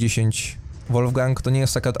 6 do 10 Wolfgang. To nie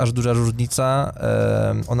jest taka aż duża różnica.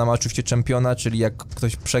 Ona ma oczywiście czempiona, czyli jak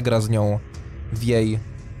ktoś przegra z nią w jej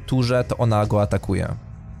turze, to ona go atakuje.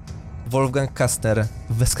 Wolfgang Kastner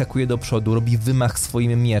wyskakuje do przodu, robi wymach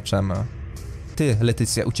swoim mieczem. Ty,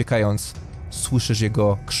 Letycja, uciekając, słyszysz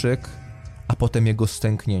jego krzyk, a potem jego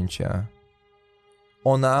stęknięcie.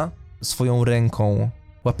 Ona swoją ręką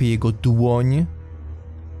łapie jego dłoń,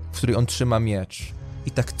 w której on trzyma miecz.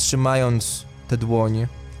 I tak trzymając tę dłoń,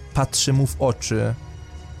 patrzy mu w oczy,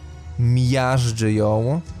 miażdży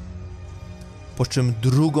ją, po czym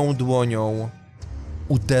drugą dłonią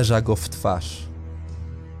uderza go w twarz.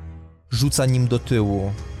 Rzuca nim do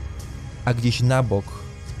tyłu a gdzieś na bok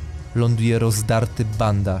ląduje rozdarty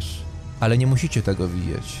bandaż. Ale nie musicie tego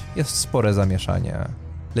widzieć. Jest spore zamieszanie.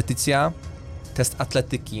 Letycja, test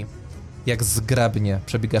atletyki. Jak zgrabnie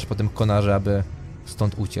przebiegasz po tym konarze, aby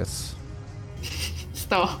stąd uciec.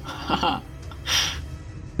 100.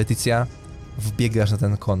 Letycja, wbiegasz na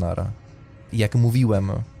ten konar. I jak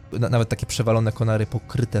mówiłem, nawet takie przewalone konary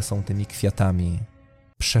pokryte są tymi kwiatami.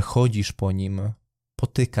 Przechodzisz po nim,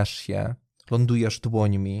 potykasz się, lądujesz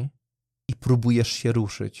dłońmi i próbujesz się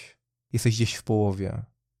ruszyć. Jesteś gdzieś w połowie,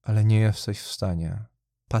 ale nie jesteś w stanie.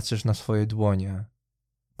 Patrzysz na swoje dłonie,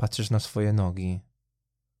 patrzysz na swoje nogi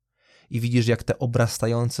i widzisz, jak te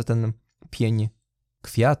obrastające ten pień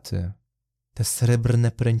kwiaty, te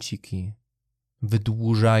srebrne pręciki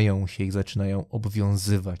wydłużają się i zaczynają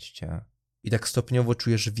obwiązywać cię. I tak stopniowo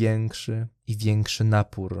czujesz większy i większy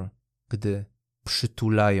napór, gdy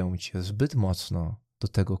przytulają cię zbyt mocno do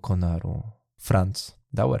tego konaru. Franz,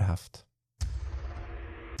 Dauerhaft.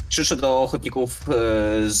 Krzyczę do ochotników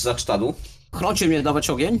z zacztadu. Chroncie mnie, dawać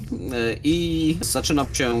ogień i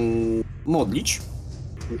zaczynam się modlić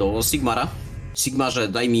do Sigmara. Sigmarze,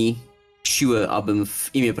 daj mi siłę, abym w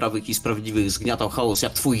imię prawych i sprawiedliwych zgniatał chaos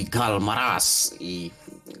jak twój Galmaraz. I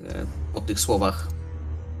po tych słowach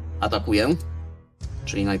atakuję.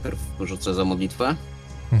 Czyli najpierw rzucę za modlitwę.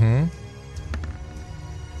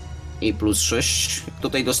 I plus 6.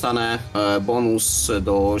 Tutaj dostanę bonus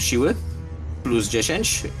do siły. Plus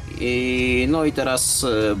 10. No i teraz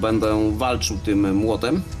będę walczył tym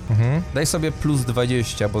młotem. Daj sobie plus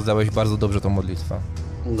 20, bo zdałeś bardzo dobrze tą modlitwę.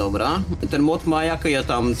 Dobra. Ten młot ma jakie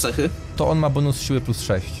tam cechy? To on ma bonus siły plus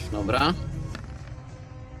 6. Dobra.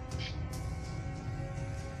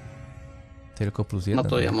 Tylko plus 1. No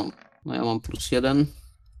to ja mam plus 1.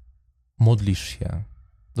 Modlisz się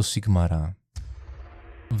do Sigmara.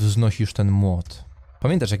 Wznosisz ten młot.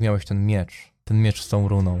 Pamiętasz, jak miałeś ten miecz z tą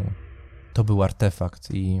runą. To był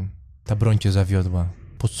artefakt i ta broń cię zawiodła.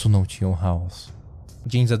 Podsunął ci ją chaos.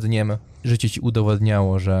 Dzień za dniem życie ci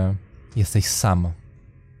udowodniało, że jesteś sam.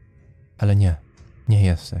 Ale nie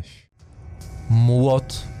jesteś.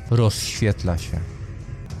 Młot rozświetla się.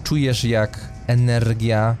 Czujesz, jak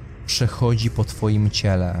energia przechodzi po twoim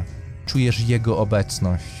ciele. Czujesz jego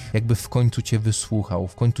obecność. Jakby w końcu cię wysłuchał,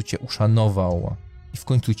 w końcu cię uszanował i w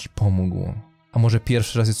końcu ci pomógł. A może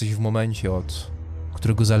pierwszy raz jesteś w momencie, od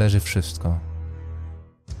którego zależy wszystko.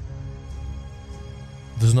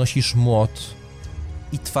 Wznosisz młot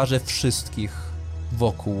i twarze wszystkich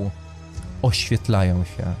wokół oświetlają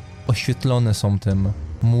się. Oświetlone są tym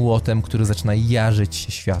młotem, który zaczyna jarzyć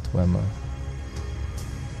się światłem.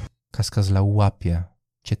 Kaz'kazla łapie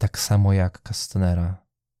cię tak samo jak Kastnera.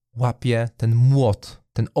 Łapie ten młot,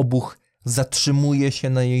 ten obuch zatrzymuje się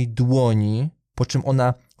na jej dłoni, po czym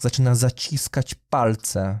ona zaczyna zaciskać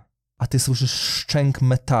palce, a ty słyszysz szczęk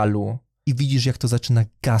metalu i widzisz, jak to zaczyna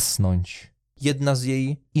gasnąć. Jedna z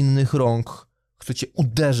jej innych rąk chce cię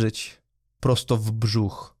uderzyć prosto w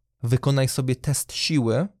brzuch. Wykonaj sobie test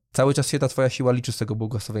siły. Cały czas się ta twoja siła liczy z tego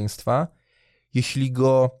błogosławieństwa. Jeśli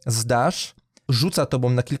go zdasz, rzuca tobą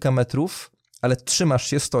na kilka metrów, ale trzymasz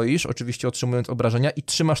się, stoisz, oczywiście otrzymując obrażenia i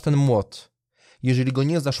trzymasz ten młot. Jeżeli go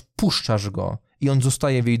nie zdasz, puszczasz go i on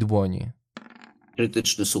zostaje w jej dłoni.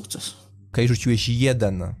 Krytyczny sukces. Okej, rzuciłeś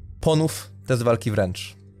 1. Ponów test walki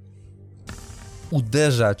wręcz.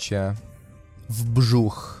 Uderza cię w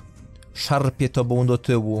brzuch, szarpie tobą do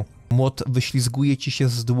tyłu, młot wyślizguje ci się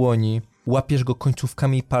z dłoni, łapiesz go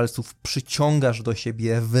końcówkami palców, przyciągasz do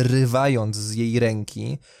siebie, wyrywając z jej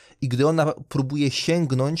ręki i gdy ona próbuje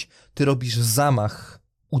sięgnąć, ty robisz zamach,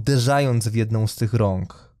 uderzając w jedną z tych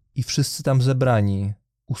rąk. I wszyscy tam zebrani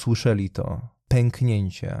usłyszeli to.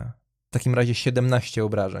 Pęknięcie. W takim razie 17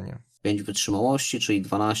 obrażeń. 5 wytrzymałości, czyli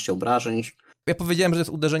 12 obrażeń. Ja powiedziałem, że to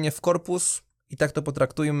jest uderzenie w korpus i tak to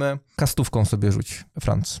potraktujmy. Kastówką sobie rzuć,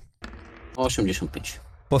 Franz. 85.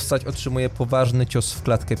 Postać otrzymuje poważny cios w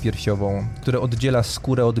klatkę piersiową, który oddziela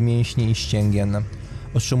skórę od mięśni i ścięgien.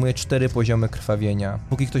 Otrzymuje 4 poziomy krwawienia.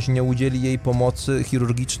 Póki ktoś nie udzieli jej pomocy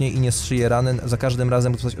chirurgicznie i nie strzyje rany, za każdym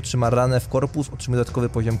razem, gdy ktoś otrzyma ranę w korpus, otrzymuje dodatkowy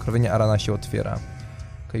poziom krwawienia, a rana się otwiera.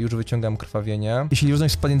 Okej, już wyciągam krwawienie. Jeśli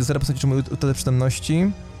różność spadnie do 0, postać otrzymuje utratę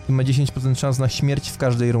przytomności i ma 10% szans na śmierć w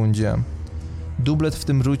każdej rundzie. Dublet w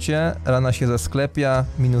tym rzucie, rana się zasklepia,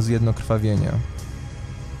 -1 krwawienie.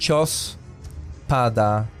 Cios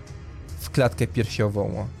pada w klatkę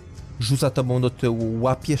piersiową. Rzuca tobą do tyłu,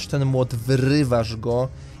 łapiesz ten młot, wyrywasz go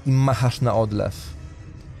i machasz na odlew.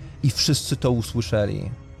 I wszyscy to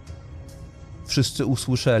usłyszeli. Wszyscy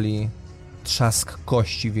usłyszeli trzask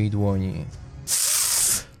kości w jej dłoni.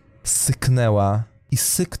 Syknęła i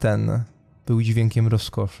syk ten był dźwiękiem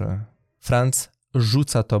rozkoszy. Franz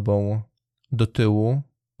rzuca tobą do tyłu,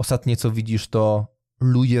 Ostatnie co widzisz to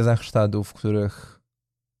ludzie Zachsztadu, w których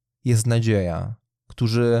jest nadzieja,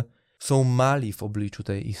 którzy są mali w obliczu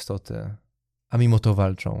tej istoty, a mimo to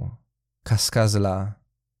walczą. Kaz'kazla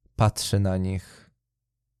patrzy na nich,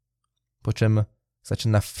 po czym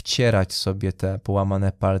zaczyna wcierać sobie te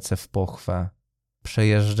połamane palce w pochwę,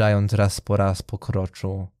 przejeżdżając raz po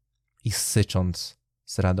kroczu i sycząc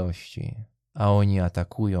z radości. A oni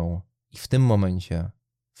atakują i w tym momencie,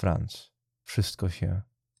 Franz, wszystko się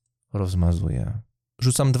rozmazuje.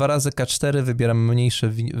 Rzucam 2 razy K4, wybieram mniejszy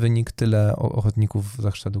wynik, tyle ochotników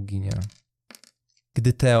Zachsztadu ginie.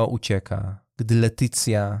 Gdy Teo ucieka, gdy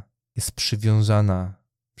Letycja jest przywiązana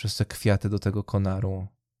przez te kwiaty do tego konaru,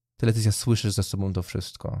 ty, Letycja, słyszysz za sobą to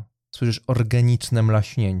wszystko. Słyszysz organiczne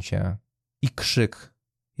mlaśnięcie i krzyk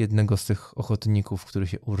jednego z tych ochotników, który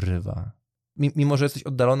się urywa. Mimo że jesteś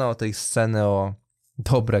oddalona od tej sceny o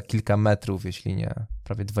dobre kilka metrów, jeśli nie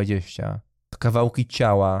prawie 20, to kawałki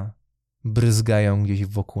ciała bryzgają gdzieś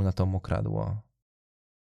wokół na to mokradło.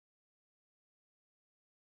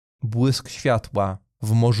 Błysk światła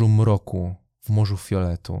w morzu mroku, w morzu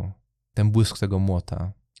fioletu. Ten błysk tego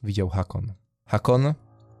młota widział Hakon. Hakon,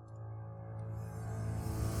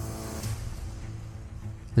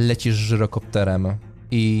 lecisz żyrokopterem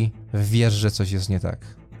i wiesz, że coś jest nie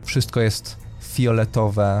tak. Wszystko jest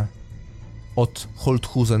fioletowe. Od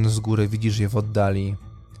Holthusen z góry widzisz je w oddali.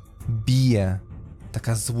 Bije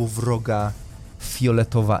taka złowroga,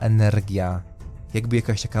 fioletowa energia. Jakby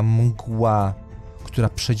jakaś taka mgła, która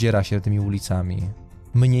przedziera się tymi ulicami.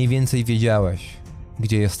 Mniej więcej wiedziałeś,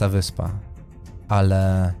 gdzie jest ta wyspa.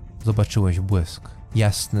 Ale zobaczyłeś błysk.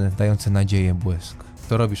 Jasny, dający nadzieję błysk.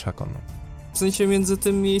 Co robisz, Hakon? W sensie między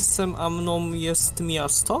tym miejscem a mną jest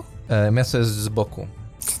miasto? Miasto jest z boku.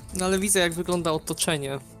 No ale widzę, jak wygląda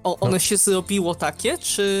otoczenie. One się zrobiło takie,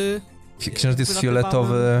 czy... Księżyc jest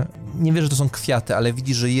fioletowy. Nie wiesz, że to są kwiaty, ale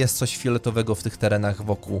widzisz, że jest coś fioletowego w tych terenach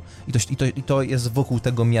wokół. I to jest wokół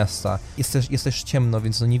tego miasta. Jest też ciemno,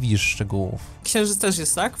 więc no nie widzisz szczegółów. Księżyc też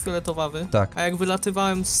jest, tak? Fioletowawy? Tak. A jak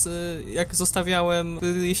wylatywałem jak zostawiałem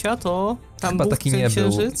Rysia, to tam chyba był taki ten nie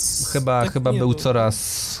księżyc? był. Chyba był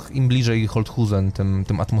coraz... Im bliżej Holthusen,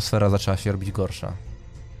 tym atmosfera zaczęła się robić gorsza.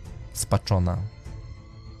 Spaczona.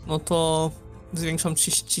 No to zwiększam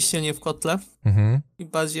ciśnienie w kotle i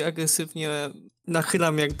bardziej agresywnie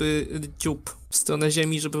nachylam jakby dziób w stronę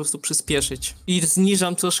ziemi, żeby po prostu przyspieszyć. I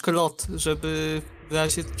zniżam troszkę lot, żeby w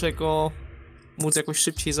razie czego móc jakoś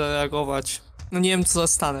szybciej zareagować. No nie wiem, co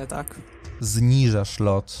zastanę, tak? Zniżasz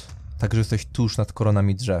lot, tak że jesteś tuż nad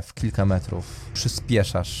koronami drzew, kilka metrów.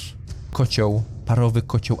 Przyspieszasz. Parowy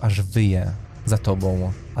kocioł aż wyje za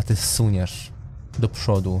tobą, a ty suniesz do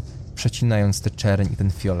przodu, przecinając tę czerń i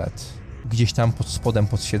ten fiolet. Gdzieś tam pod spodem,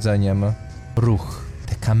 pod siedzeniem, ruch.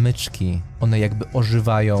 Te kamyczki, one jakby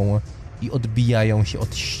ożywają i odbijają się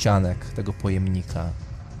od ścianek tego pojemnika.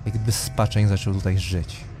 Jakby spaczeń zaczął tutaj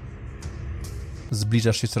żyć.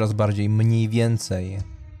 Zbliżasz się coraz bardziej, mniej więcej.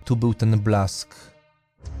 Tu był ten blask.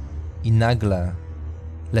 I nagle,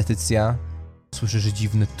 Letycja, słyszysz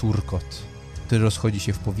dziwny turkot, który rozchodzi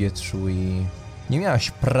się w powietrzu i nie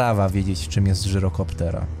miałaś prawa wiedzieć, czym jest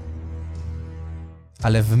żyrokopter.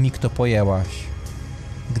 Ale w mig to pojęłaś,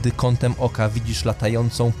 gdy kątem oka widzisz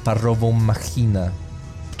latającą parową machinę,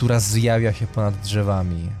 która zjawia się ponad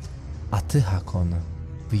drzewami. A ty, Hakon,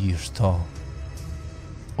 widzisz to.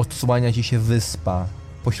 Odsłania ci się wyspa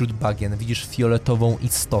pośród bagien. Widzisz fioletową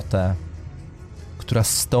istotę, która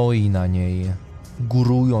stoi na niej,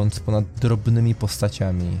 górując ponad drobnymi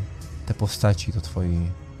postaciami. Te postaci to twoi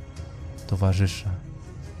towarzysze.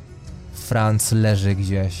 Franz leży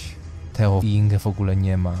gdzieś. Teo i Inge w ogóle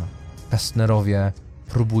nie ma. Kastnerowie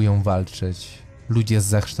próbują walczyć. Ludzie z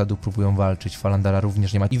Zachsztadu próbują walczyć. Falandara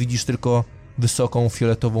również nie ma. I widzisz tylko wysoką,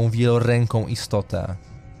 fioletową, wieloręką istotę.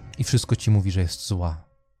 I wszystko ci mówi, że jest zła.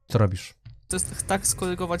 Co robisz? To jest tak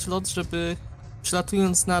skorygować lot, żeby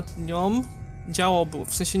przylatując nad nią działo było.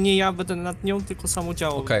 W sensie nie ja będę nad nią, tylko samo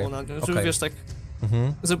działo było nad nią. Żeby wiesz, tak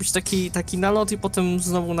zrobić taki nalot i potem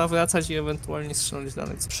znowu nawracać i ewentualnie strzelać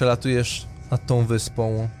dalej. Przelatujesz nad tą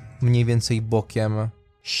wyspą, mniej więcej bokiem,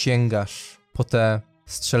 sięgasz po tę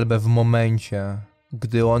strzelbę w momencie,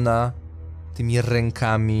 gdy ona tymi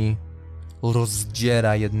rękami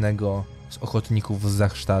rozdziera jednego z ochotników z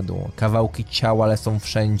Zachsztadu. Kawałki ciała lecą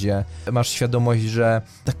wszędzie. Masz świadomość, że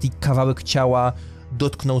taki kawałek ciała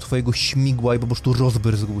dotknął twojego śmigła i po prostu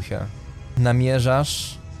rozbryzgł się.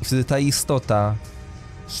 Namierzasz i wtedy ta istota,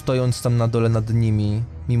 stojąc tam na dole nad nimi,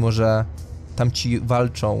 mimo że tamci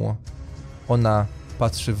walczą, ona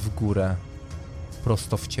patrzy w górę,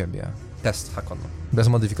 prosto w ciebie. Test, Hakon. Bez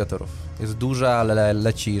modyfikatorów. Jest duża, ale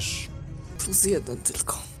lecisz. +1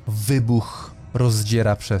 tylko. Wybuch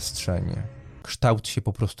rozdziera przestrzeń. Kształt się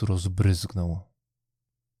po prostu rozbryzgnął.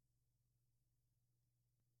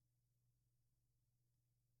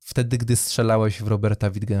 Wtedy, gdy strzelałeś w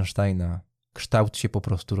Roberta Wittgensteina, kształt się po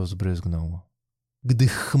prostu rozbryzgnął. Gdy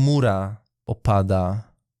chmura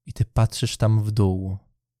opada i ty patrzysz tam w dół,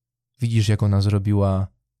 widzisz, jak ona zrobiła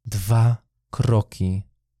 2 kroki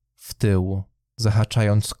w tył,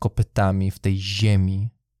 zahaczając kopytami w tej ziemi,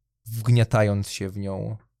 wgniatając się w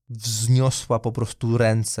nią. Wzniosła po prostu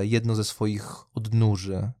ręce, jedno ze swoich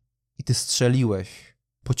odnóży. I ty strzeliłeś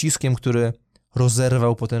pociskiem, który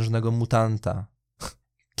rozerwał potężnego mutanta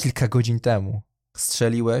kilka godzin temu.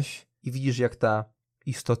 Strzeliłeś i widzisz, jak ta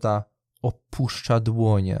istota opuszcza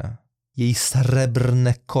dłonie. Jej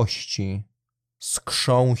srebrne kości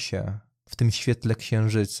skrzą się w tym świetle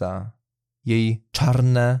księżyca. Jej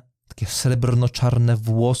czarne, takie srebrno-czarne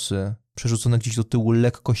włosy przerzucone gdzieś do tyłu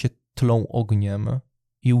lekko się tlą ogniem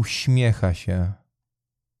i uśmiecha się,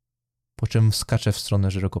 po czym skacze w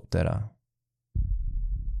stronę żyrokoptera.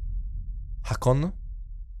 Hakon,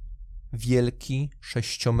 wielki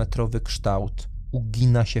 6-metrowy kształt,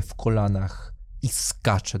 ugina się w kolanach i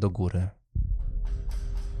skacze do góry.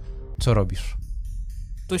 Co robisz?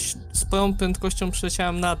 Dość sporą prędkością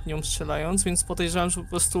przeleciałem nad nią strzelając, więc podejrzewam, że po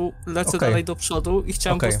prostu lecę dalej do przodu i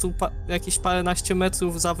chciałem po prostu jakieś paręnaście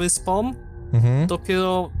metrów za wyspą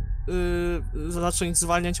dopiero zacząć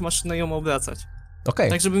zwalniać maszynę i ją obracać.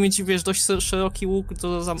 Tak, żeby mieć, wiesz, dość szeroki łuk do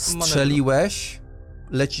manewru. Strzeliłeś,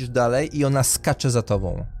 lecisz dalej i ona skacze za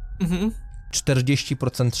tobą.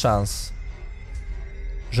 40% szans,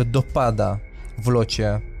 że dopada w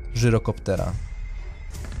locie żyrokoptera.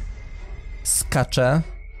 Skacze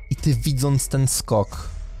i ty, widząc ten skok,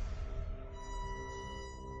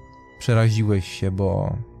 przeraziłeś się,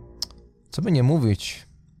 bo co by nie mówić,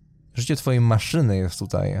 życie twojej maszyny jest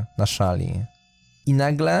tutaj na szali. I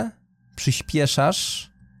nagle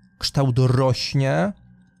przyspieszasz, kształt rośnie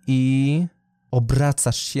i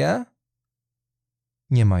obracasz się.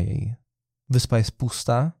 Nie ma jej. Wyspa jest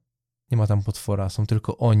pusta, nie ma tam potwora, są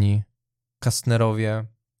tylko oni, Kastnerowie,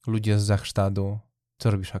 ludzie z Zachsztadu.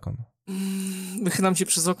 Co robisz, Hakon? Wychylam się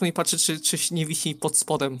przez okno i patrzę, czy nie wisi pod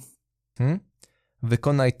spodem.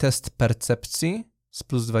 Wykonaj test percepcji z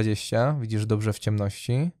 +20, widzisz dobrze w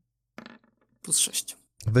ciemności. +6.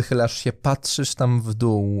 Wychylasz się, patrzysz tam w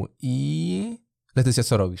dół i... Letycja,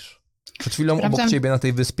 co robisz? Przed chwilą obok ciebie na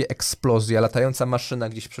tej wyspie eksplozja, latająca maszyna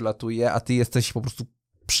gdzieś przelatuje, a ty jesteś po prostu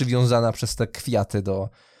przywiązana przez te kwiaty do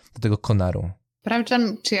tego konaru.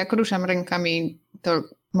 Sprawdzam, czy jak ruszam rękami, to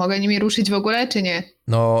mogę nimi ruszyć w ogóle, czy nie?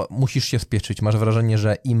 No, musisz się spieszyć. Masz wrażenie,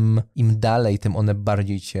 że im dalej, tym one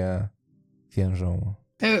bardziej cię wiążą.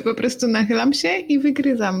 Po prostu nachylam się i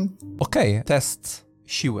wygryzam. Okej, test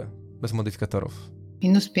siły, bez modyfikatorów.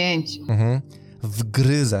 -5.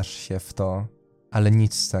 Wgryzasz się w to, ale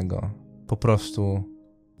nic z tego. Po prostu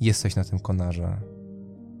jesteś na tym konarze.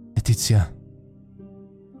 Letycja.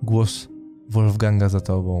 Głos Wolfganga za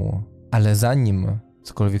tobą. Ale zanim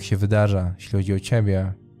cokolwiek się wydarza, jeśli chodzi o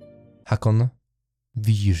ciebie, Hakon,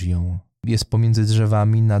 widzisz ją. Jest pomiędzy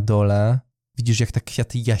drzewami na dole. Widzisz, jak te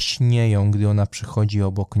kwiaty jaśnieją, gdy ona przychodzi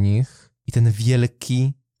obok nich. I ten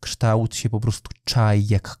wielki kształt się po prostu czai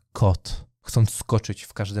jak kot, chcąc skoczyć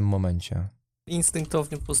w każdym momencie.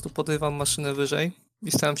 Instynktownie po prostu podrywam maszynę wyżej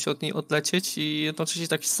i staram się od niej odlecieć i jednocześnie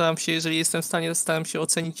tak staram się, jeżeli jestem w stanie, staram się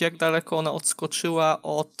ocenić, jak daleko ona odskoczyła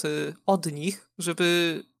od nich,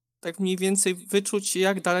 żeby tak mniej więcej wyczuć,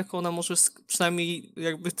 jak daleko ona może, przynajmniej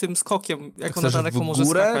jakby tym skokiem, jak ona daleko może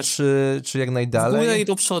skakać. W górę, czy jak najdalej? W górę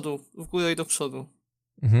i do przodu.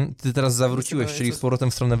 Ty teraz zawróciłeś, czyli z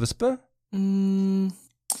powrotem w stronę wyspy?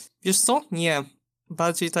 Wiesz co? Nie.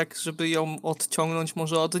 Bardziej tak, żeby ją odciągnąć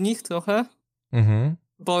może od nich trochę.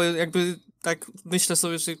 Bo jakby tak myślę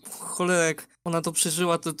sobie, że cholerek, ona to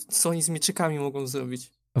przeżyła, to co oni z mieczykami mogą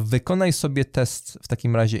zrobić. Wykonaj sobie test w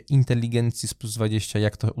takim razie inteligencji z +20,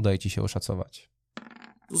 jak to udaje ci się oszacować.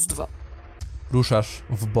 +2. Ruszasz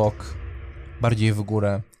w bok, bardziej w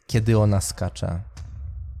górę, kiedy ona skacze.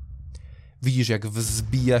 Widzisz, jak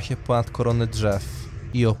wzbija się ponad korony drzew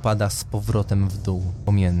i opada z powrotem w dół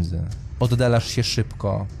pomiędzy. Oddalasz się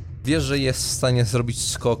szybko. Wiesz, że jest w stanie zrobić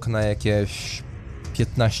skok na jakieś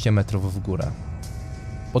 15 metrów w górę.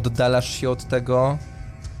 Oddalasz się od tego,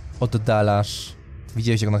 oddalasz.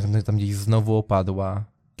 Widziałeś, jak ona tam gdzieś znowu opadła.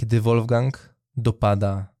 Kiedy Wolfgang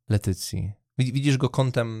dopada Letycji. Widzisz go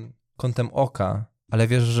kątem oka, ale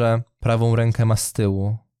wiesz, że prawą rękę ma z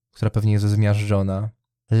tyłu, która pewnie jest zmiażdżona.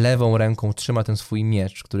 Lewą ręką trzyma ten swój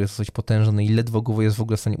miecz, który jest dosyć potężny i ledwo go jest w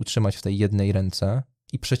ogóle w stanie utrzymać w tej jednej ręce.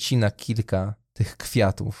 I przecina kilka tych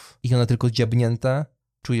kwiatów. I one tylko dziabnięte.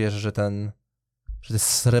 Czujesz, że ten że te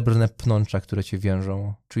srebrne pnącza, które cię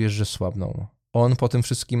wiążą, czujesz, że słabną. On po tym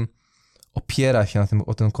wszystkim opiera się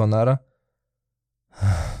o ten konar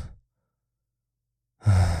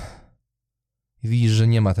i widzisz, że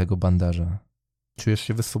nie ma tego bandaża. Czujesz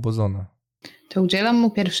się wyswobodzona. To udzielam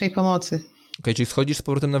mu pierwszej pomocy. Okej, czyli schodzisz z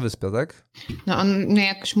powrotem na wyspę, tak? No on mnie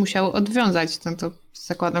jakoś musiał odwiązać, no to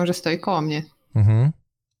zakładam, że stoi koło mnie. Mhm.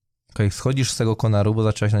 Okej, schodzisz z tego konaru, bo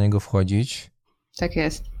zaczęłaś na niego wchodzić. Tak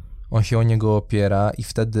jest. On się o niego opiera i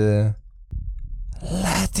wtedy...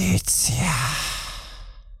 Leticja!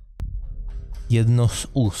 Jedno z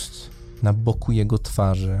ust na boku jego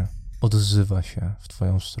twarzy odzywa się w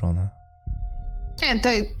twoją stronę. Nie, to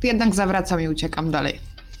jednak zawracam i uciekam dalej.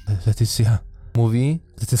 Leticja mówi,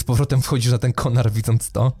 że ty z powrotem wchodzisz na ten konar,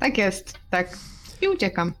 widząc to. Tak jest, tak. I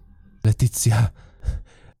uciekam. Leticja,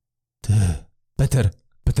 ty...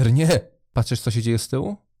 Peter, nie! Patrzysz, co się dzieje z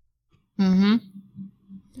tyłu? Mhm.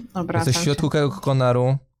 Dobra. Jesteś w środku tego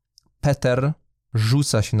konaru. Peter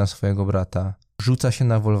rzuca się na swojego brata. Rzuca się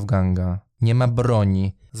na Wolfganga. Nie ma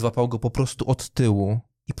broni. Złapał go po prostu od tyłu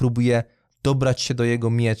i próbuje dobrać się do jego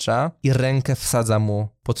miecza i rękę wsadza mu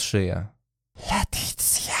pod szyję.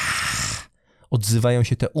 Leticja! Odzywają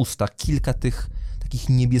się te usta. Kilka tych takich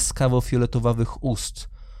niebieskawo-fioletowych ust,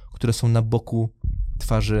 które są na boku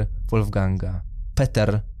twarzy Wolfganga.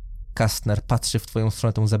 Peter Kastner patrzy w twoją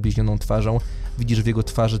stronę tą zabliźnioną twarzą. Widzisz w jego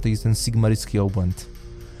twarzy ten sigmarycki obłęd.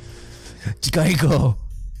 Dźgaj go!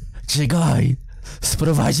 Dźgaj!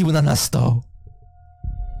 Sprowadził na nas to!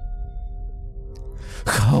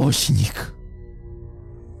 Chaośnik!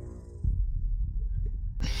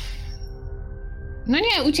 No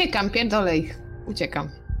nie, uciekam, pierdolę ich. Uciekam.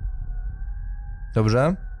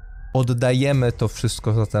 Dobrze? Oddajemy to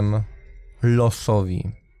wszystko zatem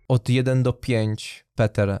losowi. Od 1 do 5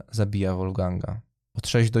 Peter zabija Wolfganga. Od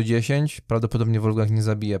 6 do 10 prawdopodobnie Wolfgang nie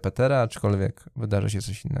zabije Petera, aczkolwiek wydarzy się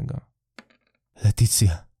coś innego.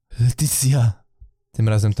 Leticja! Tym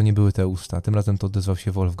razem to nie były te usta, tym razem to odezwał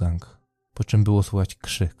się Wolfgang, po czym było słychać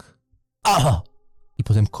krzyk. Aha! I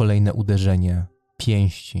potem kolejne uderzenie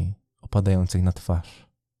pięści opadających na twarz.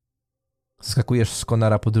 Skakujesz z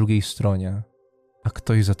konara po drugiej stronie, a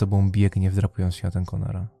ktoś za tobą biegnie, wdrapując się na ten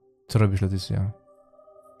konara. Co robisz, Leticja?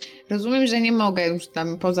 Rozumiem, że nie mogę już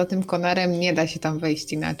tam, poza tym konarem nie da się tam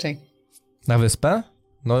wejść inaczej. Na wyspę?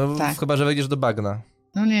 No Tak. Chyba, że wejdziesz do bagna.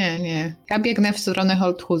 No nie. Ja biegnę w stronę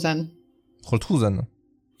Holthusen. Holthusen.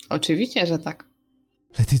 Oczywiście, że tak.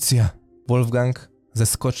 Leticja. Wolfgang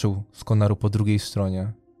zeskoczył z konaru po drugiej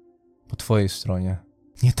stronie. Po twojej stronie.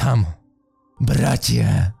 Nie tam.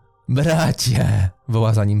 Bracie!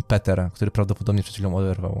 Woła za nim Peter, który prawdopodobnie przed chwilą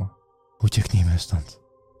oderwał. Ucieknijmy stąd.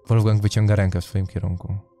 Wolfgang wyciąga rękę w swoim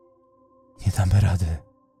kierunku. Nie damy rady.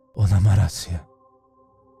 Ona ma rację.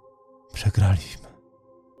 Przegraliśmy.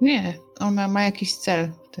 Nie, ona ma jakiś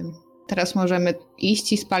cel w tym. Teraz możemy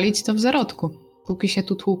iść i spalić to w zarodku, póki się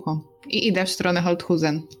tu tłuką. I idę w stronę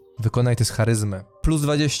Holthusen. Wykonaj test charyzmy. Plus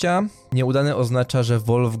 20. Nieudany oznacza, że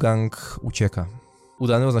Wolfgang ucieka.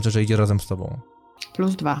 Udany oznacza, że idzie razem z tobą.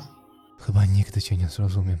 Plus 2. Chyba nigdy cię nie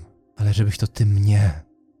zrozumiem. Ale żebyś to ty mnie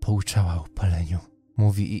pouczała o paleniu.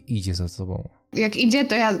 Mówi i idzie za tobą. Jak idzie,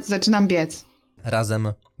 to ja zaczynam biec.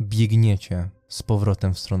 Razem biegniecie z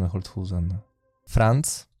powrotem w stronę Holthusen.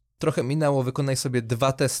 Franz, trochę minęło, wykonaj sobie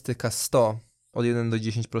 2 testy K100 od 1 do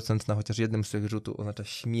 10% na chociaż jednym z tych rzutów oznacza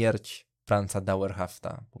śmierć Franza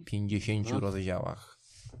Dauerhafta po 50 rozdziałach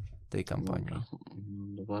tej kampanii. Dobra.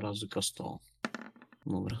 2 razy K100.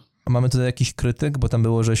 Dobra. A mamy tutaj jakiś krytyk, bo tam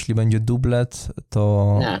było, że jeśli będzie dublet,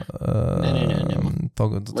 to... Nie. Nie ma.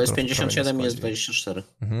 Bo jest 57 i jest 24.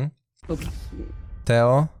 Mhm. Dobra.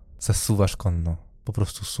 Teo, zasuwasz konno. Po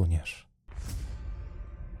prostu suniesz.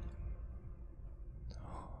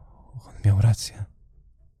 On miał rację.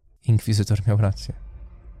 Inkwizytor miał rację.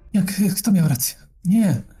 Jak kto miał rację?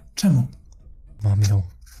 Nie. Czemu? Mam ją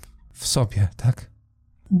w sobie, tak?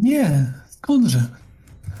 Nie. Skądże?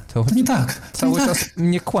 To nie tak. To cały nie czas tak.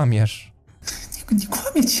 nie kłamiesz. Nie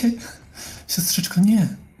kłamię cię. Siostrzyczko, nie.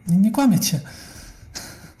 Nie kłamię cię.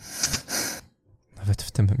 Nawet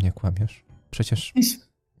w tym nie kłamiesz. Przecież Idź.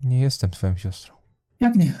 nie jestem twoją siostrą.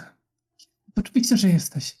 Jak nie? Oczywiście, że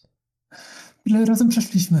jesteś. Ile razem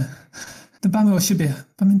przeszliśmy. Dbamy o siebie.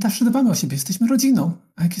 Pamiętasz, że dbamy o siebie. Jesteśmy rodziną.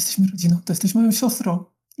 A jak jesteśmy rodziną, to jesteś moją siostrą.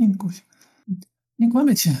 Inkuś. Nie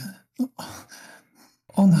kłamię cię. No.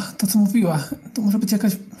 Ona, to co mówiła, to może być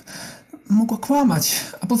jakaś... Mogła kłamać.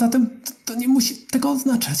 A poza tym to nie musi tego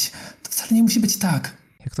oznaczać. To wcale nie musi być tak.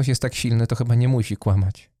 Jak ktoś jest tak silny, to chyba nie musi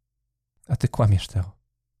kłamać. A ty kłamiesz, Teo.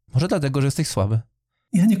 Może dlatego, że jesteś słaby.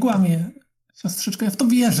 Ja nie kłamię. Siostrzyczko, ja w to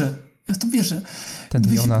wierzę. Ja w to wierzę.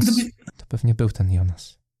 Ten Jonas, to pewnie był ten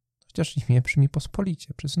Jonas. Chociaż imię brzmi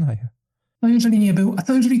pospolicie, przyznaję. No jeżeli nie był, a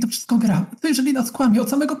co jeżeli to wszystko gra? Co jeżeli nas kłamie od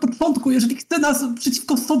samego początku, jeżeli chce nas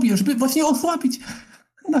przeciwko sobie, żeby właśnie osłabić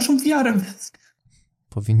naszą wiarę?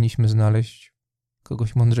 Powinniśmy znaleźć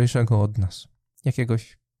kogoś mądrzejszego od nas.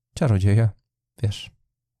 Jakiegoś czarodzieja, wiesz,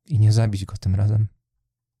 i nie zabić go tym razem.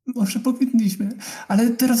 Może powinniśmy, ale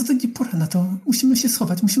teraz to nie pora na to. Musimy się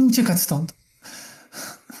schować, musimy uciekać stąd.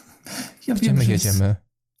 Ja Gdzie wiem, my że jedziemy?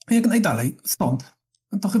 jak najdalej, stąd.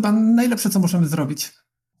 To chyba najlepsze, co możemy zrobić.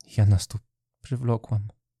 Ja nas tu przywlokłam.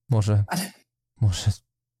 Może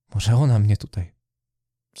Ale ona mnie tutaj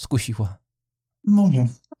skusiła. może,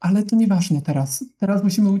 ale to nieważne teraz. Teraz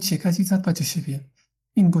musimy uciekać i zadbać o siebie.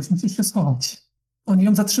 Inguś, musisz się schować. Oni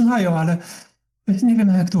ją zatrzymają, ale nie wiem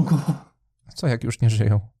na jak długo. A co jak już nie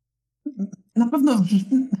żyją? Na pewno...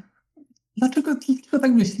 Dlaczego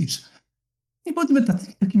tak myślisz? Nie bądźmy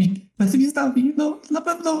takimi pesymistami. No, na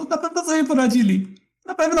pewno sobie poradzili.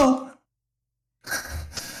 Na pewno.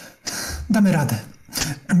 Damy radę.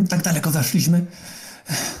 Tak daleko zaszliśmy.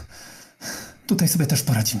 Tutaj sobie też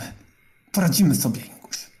poradzimy. Poradzimy sobie,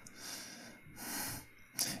 Inguś.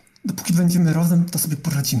 Dopóki będziemy razem, to sobie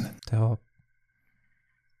poradzimy. Teo,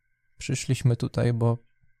 przyszliśmy tutaj, bo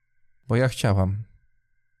ja chciałam.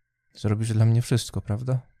 Zrobisz dla mnie wszystko,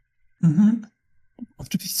 prawda? Mhm.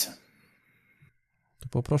 Oczywiście. To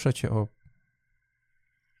poproszę cię o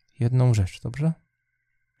jedną rzecz, dobrze?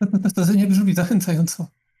 To nie brzmi zachęcająco.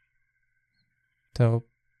 Teo,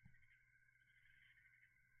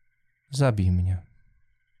 zabij mnie.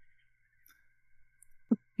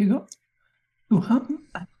 Jego? Słucham?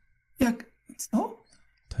 Jak? Co?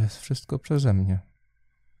 To jest wszystko przeze mnie.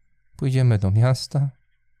 Pójdziemy do miasta,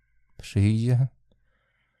 przyjdzie,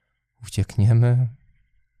 uciekniemy,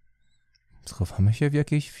 schowamy się w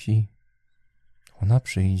jakiejś wsi. Ona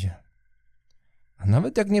przyjdzie. A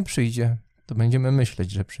nawet jak nie przyjdzie, to będziemy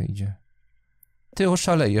myśleć, że przyjdzie. Ty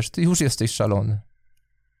oszalejesz, ty już jesteś szalony.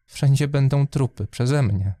 Wszędzie będą trupy, przeze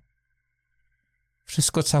mnie.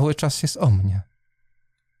 Wszystko cały czas jest o mnie.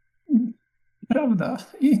 Prawda,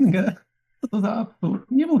 Inge. Co to za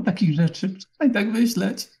absurd? Nie mów takich rzeczy. Przestań tak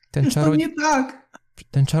myśleć. To nie tak.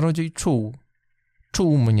 Ten czarodziej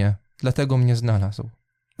czuł mnie, dlatego mnie znalazł.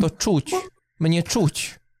 To czuć, mnie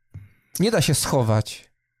czuć. Nie da się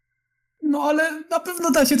schować. No ale na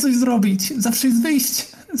pewno da się coś zrobić. Zawsze jest wyjście.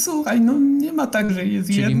 Słuchaj, no nie ma tak, że jest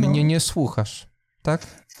Czyli jedno. mnie nie słuchasz,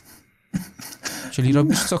 tak? Czyli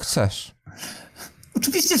robisz co chcesz.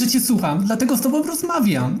 Oczywiście, że cię słucham, dlatego z tobą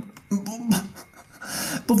rozmawiam.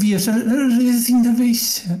 Bo wiesz, że jest inne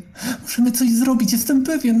wyjście. Musimy coś zrobić, jestem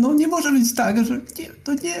pewien. No nie może być tak, że nie,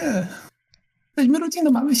 to nie. Jesteśmy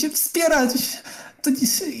rodziną, mamy się wspierać.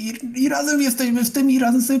 I razem jesteśmy w tym i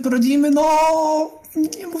razem sobie poradzimy. No,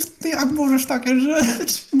 nie mów, ty jak możesz takie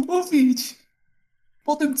rzeczy mówić?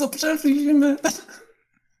 Po tym, co przeszliśmy.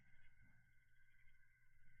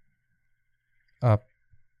 A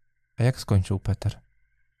jak skończył Peter?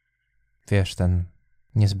 Wiesz, ten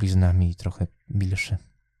nie z bliznami i trochę milszy.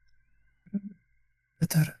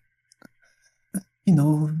 Peter. I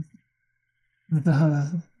no.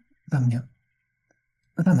 Za mnie.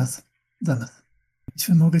 Za nas.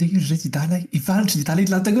 Byśmy mogli żyć dalej i walczyć dalej,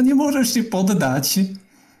 dlatego nie możesz się poddać.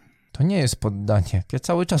 To nie jest poddanie. Ja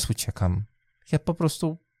cały czas uciekam. Ja po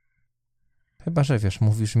prostu... Chyba, że wiesz,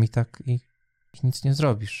 mówisz mi tak i nic nie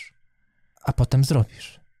zrobisz. A potem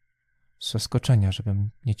zrobisz. Z zaskoczenia, żebym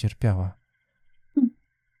nie cierpiała.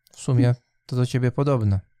 W sumie to do ciebie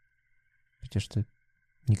podobne. Przecież ty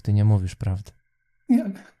nigdy nie mówisz prawdy.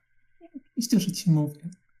 Jak? Oczywiście, że ci mówię.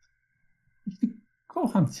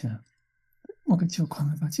 Kocham cię. Jak mogę cię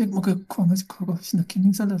okłamywać? Jak mogę kłamać kogoś, na kim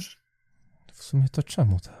mi zależy? W sumie to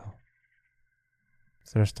czemu, Teo?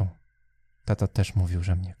 Zresztą, tata też mówił,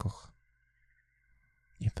 że mnie kocha.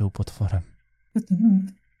 I był potworem.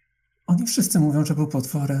 Oni wszyscy mówią, że był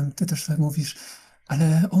potworem. Ty też tak mówisz.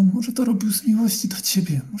 Ale on może to robił z miłości do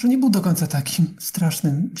ciebie. Może nie był do końca takim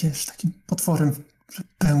strasznym, wiesz, takim potworem, że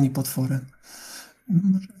pełni potworem.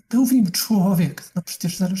 Był w nim człowiek. No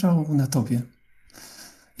przecież zależało mu na tobie.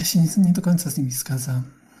 Ja się nie do końca z nimi zgadzam.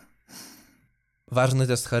 Ważny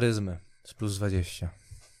test charyzmy. Z plus 20.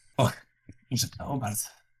 Och, że to bardzo.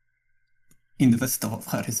 Inwestował w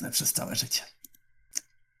charyzmę przez całe życie.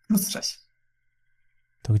 Plus 6.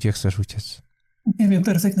 To gdzie chcesz uciec? Nie wiem,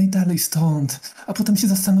 teraz jak najdalej stąd, a potem się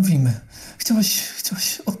zastanowimy.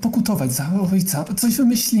 Chciałaś odpokutować za ojca, coś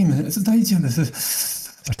wymyślimy, znajdziemy.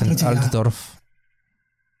 A ten Altdorf,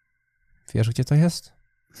 wiesz gdzie to jest?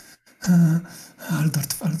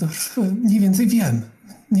 Altdorf, mniej więcej wiem.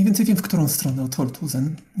 Mniej więcej wiem, w którą stronę od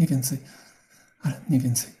Holthusen. Mniej więcej. Ale mniej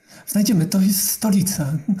więcej. Znajdziemy, to jest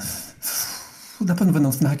stolica. Na pewno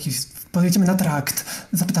będą znaki. Pojedziemy na trakt.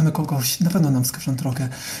 Zapytamy kogoś. Na pewno nam wskażą drogę.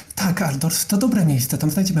 Tak, Aldorf, to dobre miejsce.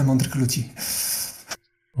 Tam znajdziemy mądrych ludzi.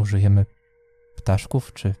 Użyjemy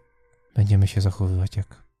ptaszków, czy będziemy się zachowywać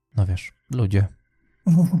jak, no wiesz, ludzie?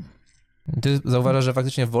 Ty zauważasz, że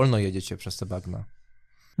faktycznie wolno jedziecie przez te bagna.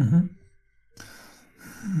 Mhm.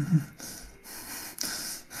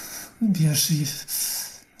 Wiesz,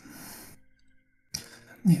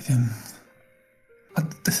 nie wiem. A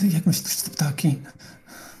jak myślisz, te ptaki?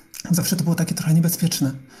 Zawsze to było takie trochę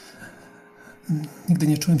niebezpieczne. Nigdy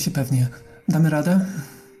nie czułem się pewnie. Damy radę?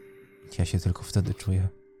 Ja się tylko wtedy czuję.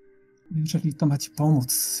 Jeżeli to ma ci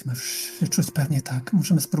pomóc, masz się czuć pewnie tak.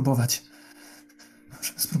 Możemy spróbować.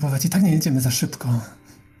 I tak nie jedziemy za szybko.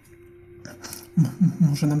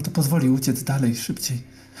 Może nam to pozwoli uciec dalej, szybciej.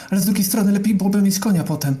 Ale z drugiej strony lepiej byłoby mieć konia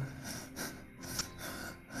potem.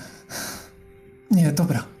 Nie,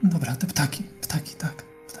 dobra, te ptaki, tak.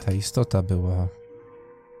 Ta istota była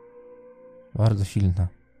bardzo silna.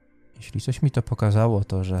 Jeśli coś mi to pokazało,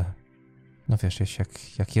 to że, no wiesz,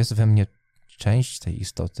 jak jest we mnie część tej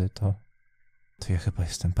istoty, to ja chyba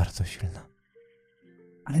jestem bardzo silna.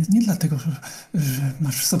 Ale nie dlatego, że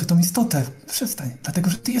masz w sobie tą istotę. Przestań. Dlatego,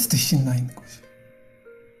 że ty jesteś silna, Inguś.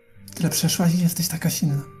 Tyle przeszłaś i jesteś taka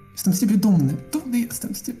silna. Jestem z ciebie dumny. Dumny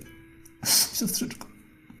jestem z ciebie. Siostrzyczko.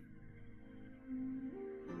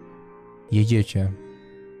 Jedziecie,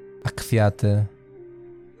 a kwiaty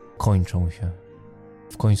kończą się.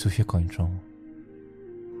 W końcu się kończą.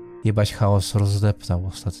 Jebać chaos rozdeptał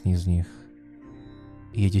ostatni z nich.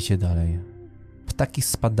 I jedziecie dalej. Ptaki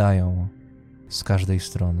spadają z każdej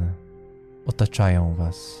strony. Otaczają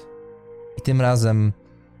was. I tym razem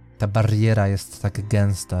ta bariera jest tak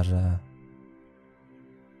gęsta, że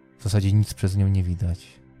w zasadzie nic przez nią nie widać.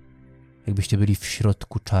 Jakbyście byli w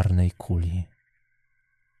środku czarnej kuli.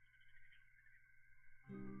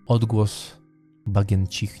 Odgłos bagien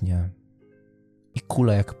cichnie i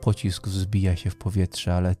kula jak pocisk wzbija się w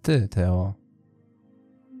powietrze, ale ty, Teo,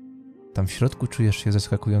 tam w środku czujesz się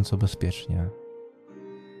zaskakująco bezpiecznie.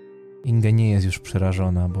 Inge nie jest już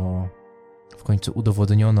przerażona, bo w końcu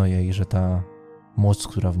udowodniono jej, że ta moc,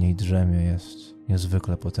 która w niej drzemie, jest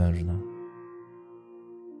niezwykle potężna.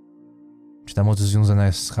 Czy ta moc związana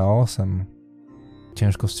jest z chaosem?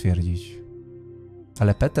 Ciężko stwierdzić.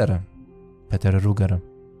 Ale Peter Ruger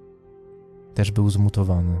też był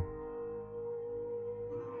zmutowany.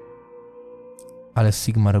 Ale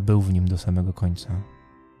Sigmar był w nim do samego końca.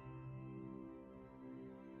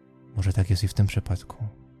 Może tak jest i w tym przypadku.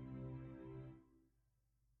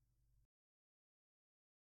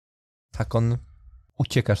 Hakon,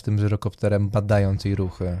 uciekasz tym żyrokopterem, badając jej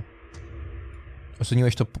ruchy.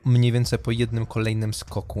 Oceniłeś to mniej więcej po jednym kolejnym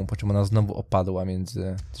skoku, po czym ona znowu opadła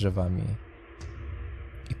między drzewami.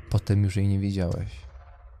 I potem już jej nie widziałeś.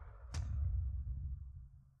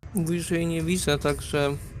 Mówisz, że jej nie widzę,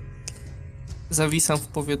 także zawisam w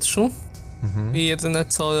powietrzu i jedyne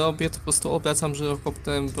co robię, to po prostu obracam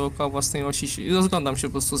żyrokopterem dookoła własnej osi i rozglądam się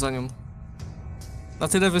po prostu za nią. Na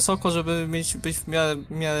tyle wysoko, żeby być w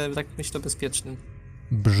miarę, tak myślę, bezpiecznym.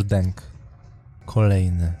 Brzdęk.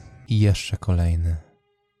 Kolejny. I jeszcze kolejny.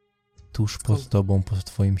 Tuż pod tobą, pod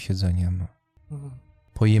twoim siedzeniem.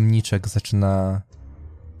 Pojemniczek zaczyna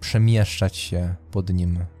przemieszczać się pod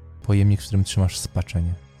nim. Pojemnik, w którym trzymasz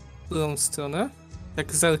spaczenie. W którą stronę?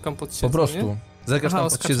 Jak zerkam pod siedzenie? Po prostu. Zerkasz tam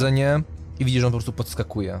pod siedzenie i widzisz, że on po prostu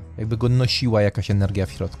podskakuje. Jakby go nosiła jakaś energia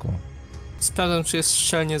w środku. Sprawdzam, czy jest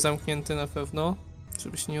szczelnie zamknięty na pewno,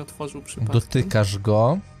 żeby się nie otworzył przypadkiem. Dotykasz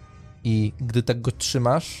go i gdy tak go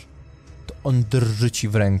trzymasz, to on drży ci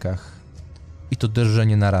w rękach. I to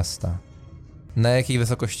drżenie narasta. Na jakiej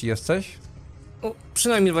wysokości jesteś? O,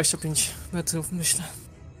 przynajmniej 25 metrów, myślę.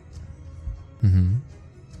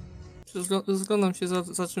 Rozglądam się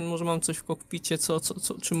za czym, może mam coś w kokpicie,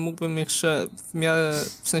 czym mógłbym jeszcze w miarę,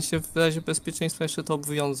 w sensie w razie bezpieczeństwa jeszcze to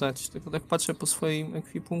obwiązać. Tylko tak patrzę po swoim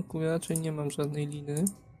ekwipunku, ja raczej nie mam żadnej liny.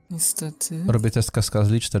 Niestety. Robię test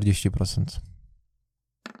Kaz'kazli 40%.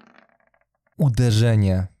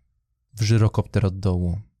 Uderzenie w żyrokopter od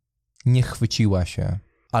dołu. Nie chwyciła się,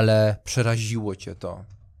 ale przeraziło cię to.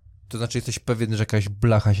 To znaczy jesteś pewien, że jakaś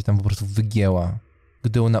blacha się tam po prostu wygięła,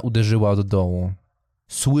 gdy ona uderzyła od dołu.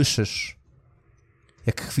 Słyszysz,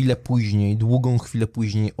 jak chwilę później, długą chwilę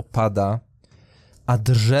później opada, a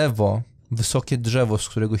drzewo, wysokie drzewo, z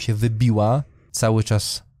którego się wybiła, cały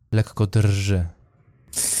czas lekko drży.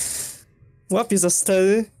 Łapię za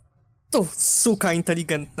stery. To suka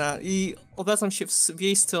inteligentna. I obracam się w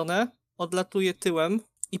jej stronę, odlatuję tyłem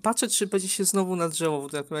i patrzę, czy będzie się znowu na drzewo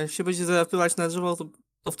wdrapywać. Jak się będzie wdrapywać na drzewo,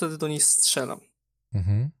 to wtedy do niej strzelam.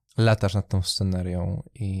 Latasz nad tą scenerią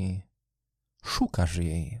i szukasz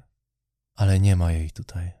jej. Ale nie ma jej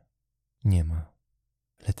tutaj. Nie ma.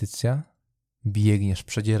 Letycja? Biegniesz,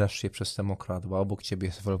 przedzierasz się przez te mokradła. Obok ciebie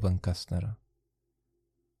jest Wolfgang Kastner.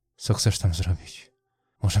 Co chcesz tam zrobić?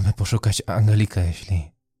 Możemy poszukać Angelika,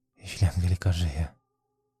 jeśli Angelika żyje.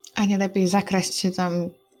 A nie lepiej zakraść się tam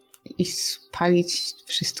i spalić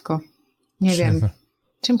wszystko. Nie wiem.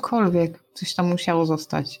 Czymkolwiek. Coś tam musiało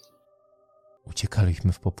zostać.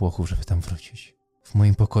 Uciekaliśmy w popłochu, żeby tam wrócić. W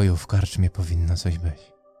moim pokoju w karczmie powinno coś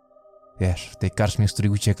być. Wiesz, w tej karczmie, z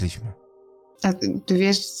której uciekliśmy. A ty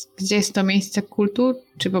wiesz, gdzie jest to miejsce kultu?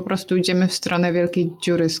 Czy po prostu idziemy w stronę wielkiej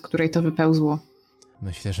dziury, z której to wypełzło?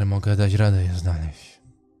 Myślę, że mogę dać radę je znaleźć.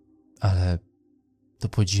 Ale to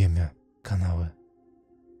podziemia, kanały.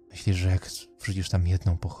 Myślisz, że jak wrzucisz tam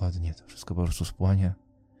jedną pochodnię, to wszystko po prostu spłonie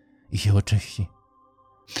i się oczyści?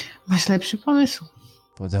 Masz lepszy pomysł.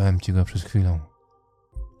 Podałem ci go przed chwilą.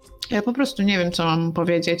 Ja po prostu nie wiem, co mam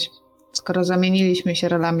powiedzieć. Skoro zamieniliśmy się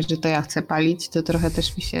rolami, że to ja chcę palić, to trochę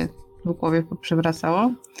też mi się w głowie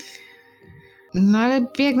poprzewracało. No ale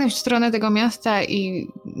biegnę w stronę tego miasta i...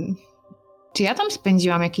 Czy ja tam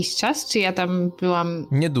spędziłam jakiś czas? Czy ja tam byłam...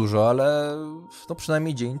 Niedużo, ale no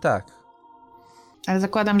przynajmniej dzień tak. Ale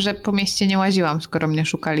zakładam, że po mieście nie łaziłam, skoro mnie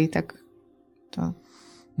szukali, tak? To...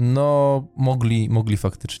 No, mogli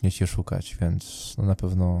faktycznie cię szukać, więc no na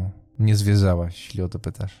pewno nie zwiedzałaś, jeśli o to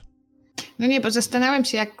pytasz. No nie, bo zastanawiam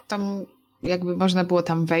się, jak tam, jakby można było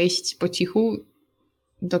tam wejść po cichu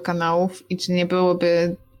do kanałów i czy nie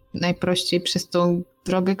byłoby najprościej przez tą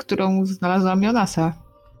drogę, którą znalazłam Jonasa.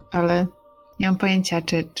 Ale nie mam pojęcia,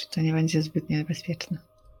 czy to nie będzie zbyt niebezpieczne.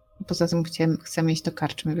 Poza tym chcemy iść do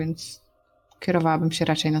karczmy, więc kierowałabym się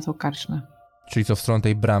raczej na tą karczmę. Czyli co, w stronę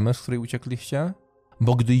tej bramy, z której uciekliście?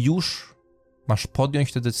 Bo gdy już masz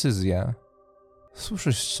podjąć tę decyzję,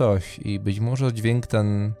 słyszysz coś i być może dźwięk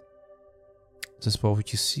ten zespołowy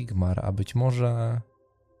ci Sigmar, a być może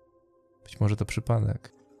to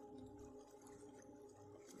przypadek.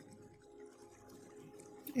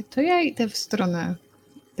 To ja idę w stronę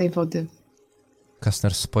tej wody.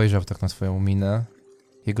 Kastner spojrzał tak na twoją minę.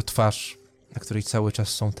 Jego twarz, na której cały czas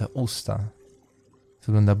są te usta,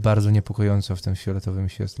 wygląda bardzo niepokojąco w tym fioletowym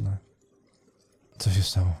świetle. Co się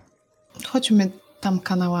stało? Chodźmy tam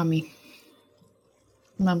kanałami.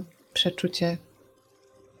 Mam przeczucie,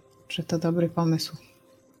 że to dobry pomysł.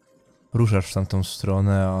 Ruszasz w tamtą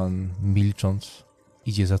stronę, a on milcząc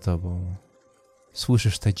idzie za tobą.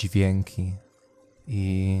 Słyszysz te dźwięki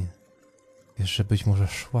i wiesz, że być może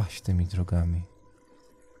szłaś tymi drogami,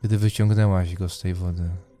 gdy wyciągnęłaś go z tej wody.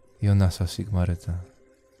 Jonasa Sigmaryta.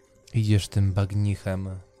 Idziesz tym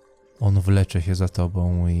bagnichem, on wlecze się za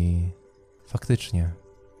tobą i faktycznie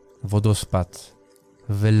wodospad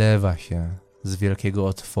wylewa się z wielkiego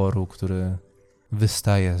otworu, który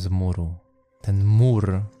wystaje z muru. Ten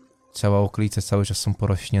mur, cała okolica cały czas są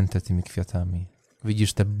porośnięte tymi kwiatami.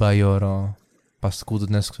 Widzisz te bajoro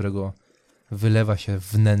paskudne, z którego wylewa się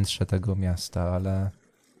wnętrze tego miasta, ale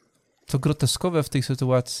co groteskowe w tej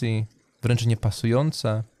sytuacji, wręcz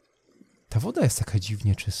niepasujące, ta woda jest taka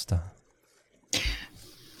dziwnie czysta.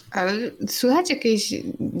 Ale słychać jakieś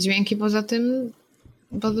dźwięki poza tym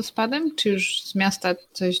wodospadem? Czy już z miasta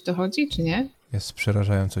coś dochodzi, czy nie? Jest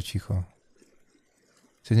przerażająco cicho.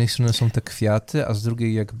 Z jednej strony są te kwiaty, a z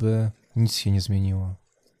drugiej jakby nic się nie zmieniło.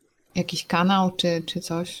 Jakiś kanał, czy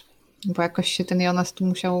coś? Bo jakoś się ten Jonas tu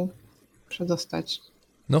musiał przedostać.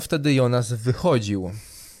 No wtedy Jonas wychodził,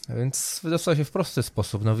 więc wydostał się w prosty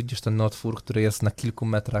sposób. No widzisz ten otwór, który jest na kilku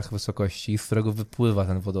metrach wysokości, z którego wypływa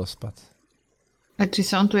ten wodospad. A czy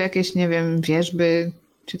są tu jakieś, nie wiem, wieżby,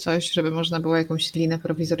 czy coś, żeby można było jakąś linę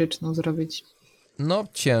prowizoryczną zrobić? No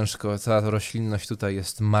ciężko, cała ta roślinność tutaj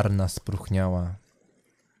jest marna, spróchniała.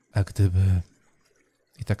 A gdyby...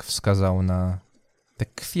 I tak wskazał na te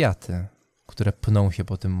kwiaty, które pną się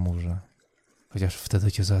po tym murze. Chociaż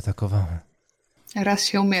wtedy cię zaatakowały. Raz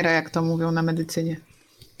się umiera, jak to mówią na medycynie.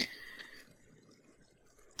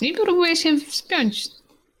 I próbuję się wspiąć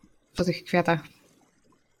po tych kwiatach.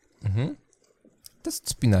 Mhm. Test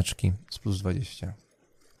spinaczki z plus 20.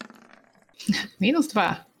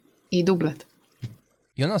 -2 i dublet.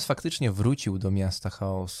 Jonas faktycznie wrócił do miasta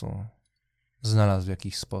chaosu. Znalazł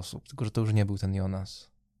jakiś sposób, tylko że to już nie był ten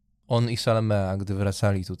Jonas. On i Salmea, gdy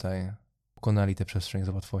wracali tutaj, pokonali tę przestrzeń z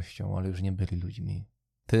łatwością, ale już nie byli ludźmi.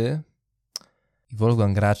 Ty i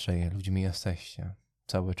Wolfgang raczej ludźmi jesteście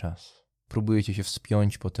cały czas. Próbujecie się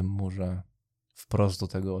wspiąć po tym murze wprost do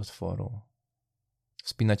tego otworu.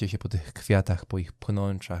 Wspinacie się po tych kwiatach, po ich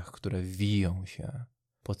pnączach, które wiją się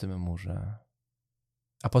po tym murze.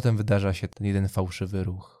 A potem wydarza się ten jeden fałszywy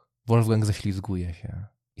ruch. Wolfgang ześlizguje się.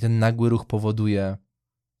 I ten nagły ruch powoduje,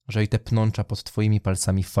 że i te pnącza pod twoimi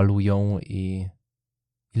palcami falują i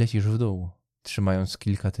I lecisz w dół, trzymając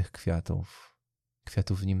kilka tych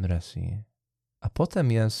kwiatów nimresji. A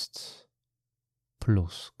potem jest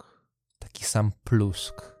plusk. Taki sam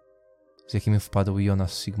plusk, z jakim wpadł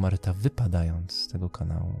Jonas Sigmarta, wypadając z tego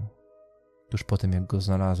kanału. Tuż po tym, jak go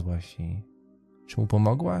znalazłaś i... Czy mu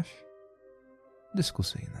pomogłaś?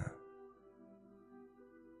 Dyskusyjne.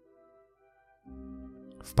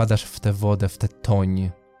 Wpadasz w tę wodę, w tę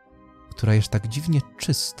toń, która jest tak dziwnie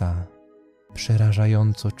czysta,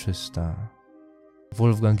 przerażająco czysta.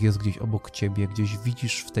 Wolfgang jest gdzieś obok ciebie, gdzieś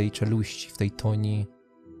widzisz w tej czeluści, w tej toni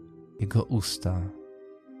jego usta.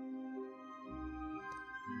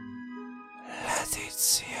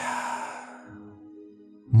 Letycja.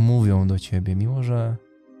 Mówią do ciebie, mimo że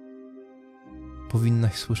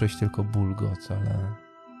powinnaś słyszeć tylko bulgot, ale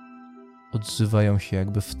odzywają się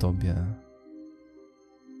jakby w tobie.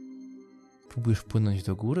 Próbujesz płynąć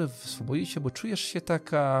do góry, wyswobodzić się, bo czujesz się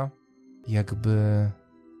taka jakby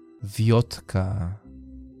wiotka.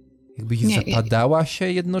 Jakbyś zapadała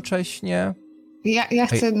się jednocześnie. Ja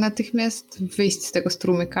chcę natychmiast wyjść z tego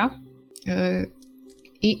strumyka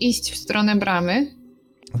i iść w stronę bramy.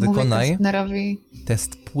 Wykonaj Mówię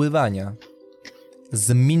test pływania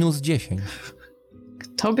z -10.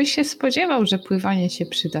 Kto by się spodziewał, że pływanie się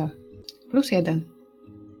przyda? +1.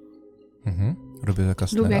 Robię za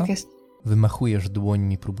Kastnera. Lubię jak jest. Wymachujesz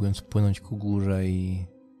dłońmi, próbując płynąć ku górze i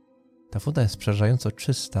ta woda jest przerażająco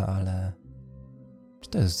czysta, ale czy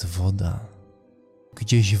to jest woda?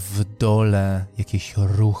 Gdzieś w dole jakieś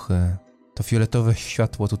ruchy. To fioletowe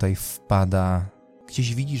światło tutaj wpada.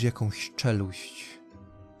 Gdzieś widzisz jakąś czeluść.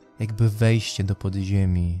 Jakby wejście do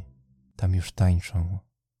podziemi. Tam już tańczą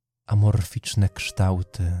amorficzne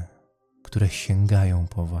kształty, które sięgają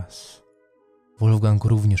po was. Wolfgang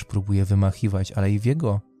również próbuje wymachiwać, ale i w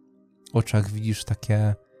jego oczach widzisz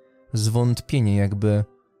takie zwątpienie, jakby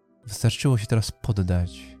wystarczyło się teraz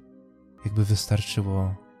poddać. Jakby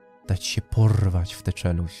wystarczyło dać się porwać w tę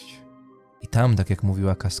czeluść. I tam, tak jak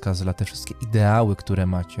mówiła Kaz'kazla, te wszystkie ideały, które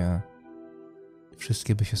macie,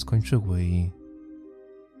 wszystkie by się skończyły i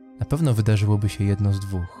na pewno wydarzyłoby się jedno z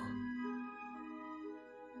dwóch.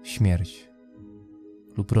 Śmierć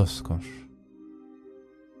lub rozkosz.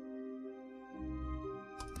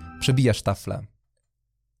 Przebijasz taflę,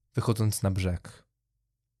 wychodząc na brzeg.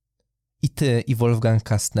 I ty, i Wolfgang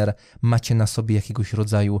Kastner macie na sobie jakiegoś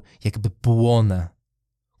rodzaju jakby błonę,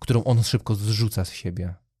 którą on szybko zrzuca z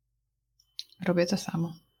siebie. Robię to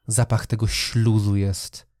samo. Zapach tego śluzu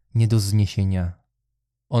jest nie do zniesienia.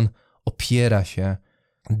 On opiera się,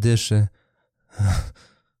 dyszy.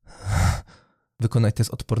 Wykonaj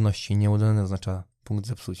test odporności. Nieudany oznacza punkt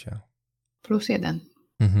zepsucia. +1.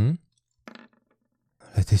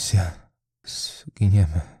 Letycja,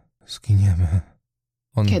 zginiemy.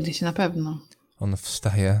 Kiedyś na pewno. On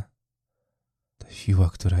wstaje. Ta siła,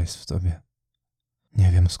 która jest w tobie.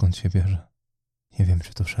 Nie wiem, skąd się bierze. Nie wiem,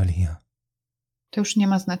 czy to Szalia. To już nie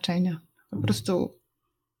ma znaczenia. Po prostu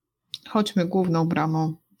chodźmy główną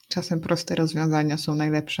bramą. Czasem proste rozwiązania są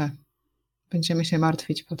najlepsze. Będziemy się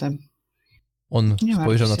martwić potem. On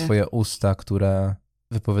spojrzał na się. twoje usta, które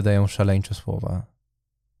wypowiadają szaleńcze słowa,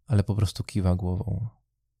 ale po prostu kiwa głową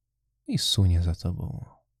i sunie za tobą.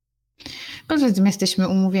 Powiedz, my jesteśmy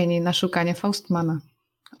umówieni na szukanie Faustmana.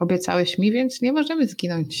 Obiecałeś mi, więc nie możemy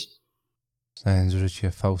zginąć. Znając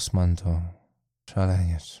życie, Faustman to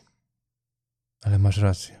szaleniec. Ale masz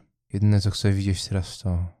rację. Jedyne, co chcę widzieć teraz,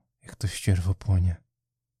 to jak to ścierwo płonie.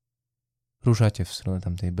 Ruszacie w stronę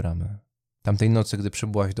tamtej bramy. Tamtej nocy, gdy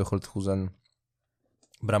przybyłaś do Holthusen,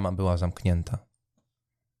 brama była zamknięta.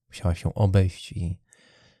 Musiałaś ją obejść i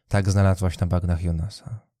tak znalazłaś na bagnach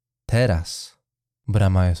Jonasa. Teraz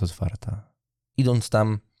brama jest otwarta. Idąc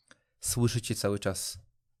tam, słyszycie cały czas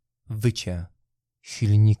wycie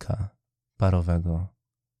silnika parowego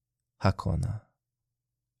Hakona.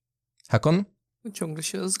 Hakon? Ciągle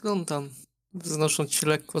się rozglądam, wznosząc się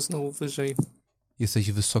lekko znowu wyżej.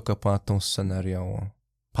 Jesteś wysoko ponad tą scenerią.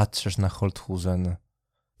 Patrzysz na Holthusen,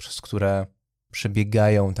 przez które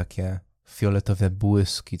przebiegają takie fioletowe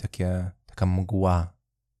błyski, taka mgła.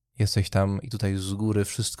 Jesteś tam i tutaj z góry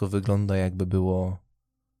wszystko wygląda, jakby było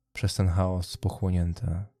przez ten chaos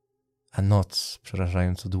pochłonięte. A noc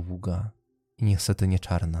przerażająco długa i niestety nie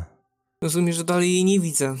czarna. Rozumiem, że dalej jej nie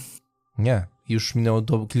widzę. Nie, już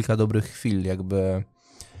minęło kilka dobrych chwil, jakby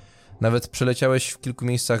nawet przeleciałeś w kilku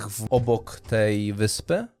miejscach obok tej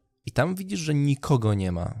wyspy i tam widzisz, że nikogo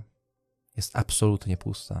nie ma. Jest absolutnie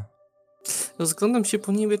pusta. Rozglądam się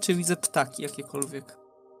po niebie, czy widzę ptaki jakiekolwiek.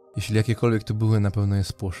 Jeśli jakiekolwiek tu były, na pewno je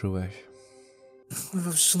spłoszyłeś.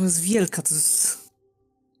 Przecież ona jest wielka, to jest...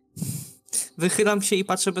 Wychylam się i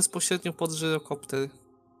patrzę bezpośrednio pod żyrokopter.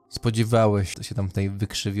 Spodziewałeś się tam tej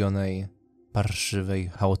wykrzywionej, parszywej,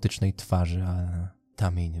 chaotycznej twarzy, ale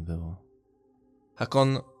tam jej nie było.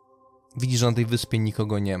 Hakon widzi, że na tej wyspie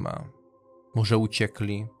nikogo nie ma. Może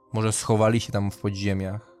uciekli, może schowali się tam w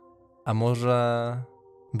podziemiach, a może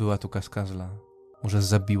była tu Kaz'kazla. Może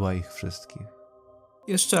zabiła ich wszystkich.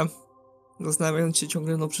 Jeszcze, zastanawiając się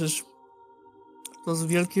ciągle, no przecież to jest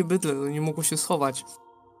wielkie bydle, no nie mogło się schować.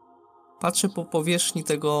 Patrzę po powierzchni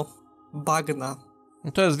tego bagna.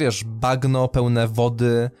 No to jest, wiesz, bagno pełne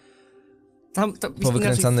wody, Tam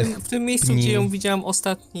powykręcanych inaczej, w tym miejscu, pni. gdzie ją widziałem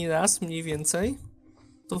ostatni raz, mniej więcej,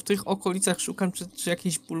 to w tych okolicach szukam, czy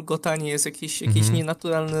jakieś bulgotanie jest, jakieś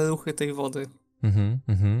nienaturalne ruchy tej wody.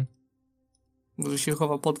 Może się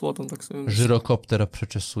chowa pod wodą, tak sobie myślę. Żyrokopter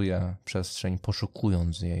przeczesuje przestrzeń,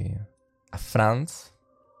 poszukując jej. A Franz?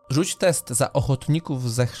 Rzuć test za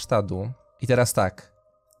ochotników ze Chrztadu. I teraz tak.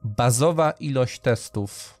 Bazowa ilość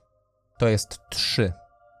testów to jest 3.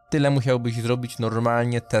 Tyle musiałbyś zrobić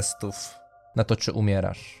normalnie testów na to, czy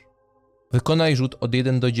umierasz. Wykonaj rzut od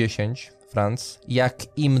 1 do 10, Franz,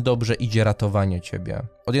 jak im dobrze idzie ratowanie ciebie.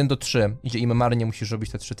 Od 1 do 3 idzie im marnie, musisz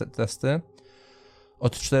robić te 3 testy.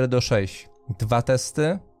 Od 4 do 6 2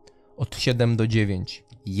 testy. Od 7 do 9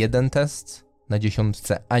 1 test. Na 10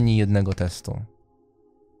 ani jednego testu.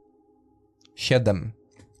 7.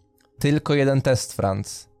 Tylko 1 test,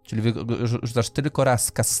 Franz. Czyli rzucasz tylko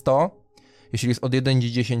raz K100. Jeśli jest od 1 do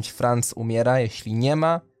 10, Franz umiera. Jeśli nie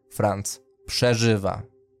ma, Franz przeżywa.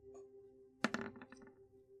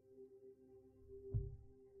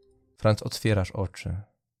 Franz, otwierasz oczy.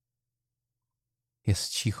 Jest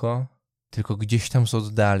cicho, tylko gdzieś tam z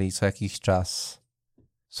oddali co jakiś czas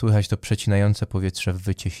słychać to przecinające powietrze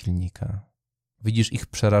wycie silnika. Widzisz ich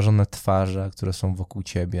przerażone twarze, które są wokół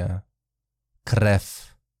ciebie.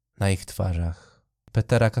 Krew na ich twarzach.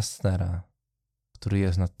 Petera Kastnera, który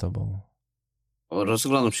jest nad tobą.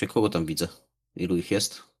 Rozglądam się, kogo tam widzę. Ilu ich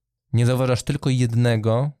jest? Nie zauważasz tylko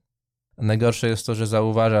jednego. A najgorsze jest to, że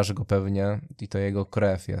zauważasz go pewnie i to jego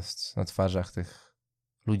krew jest na twarzach tych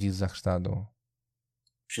ludzi z Zachrztadu.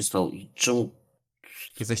 Się stało i czemu...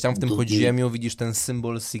 Jesteś tam w tym podziemiu, widzisz ten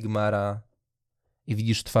symbol Sigmara i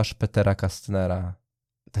widzisz twarz Petera Kastnera.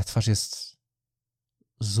 Ta twarz jest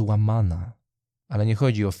złamana, ale nie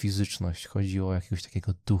chodzi o fizyczność, chodzi o jakiegoś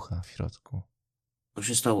takiego ducha w środku. Co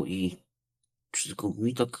się stało i... Czy tylko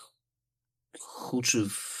mi tak huczy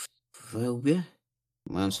we łbie?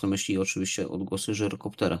 Mając na myśli oczywiście odgłosy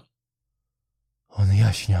żyrokoptera. On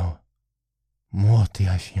jaśniał. Młot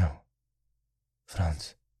jaśniał.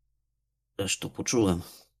 Franz. Też to poczułem.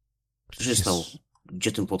 Co się stało?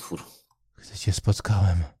 Gdzie ten potwór? Gdy cię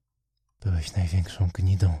spotkałem, byłeś największą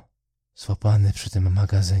gnidą. Złapany przy tym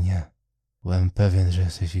magazynie. Byłem pewien, że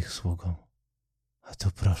jesteś ich sługą. A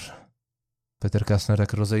tu proszę. Peter Kastner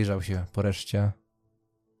rozejrzał się po reszcie.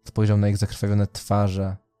 Spojrzał na ich zakrwawione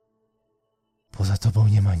twarze. Poza tobą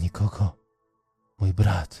nie ma nikogo. Mój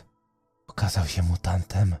brat okazał się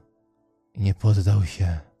mutantem i nie poddał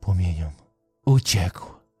się płomieniom. Uciekł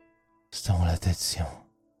z tą Letycją.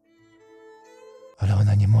 Ale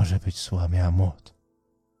ona nie może być zła, miała młot.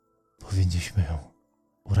 Powinniśmy ją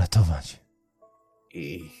uratować.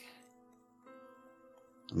 I...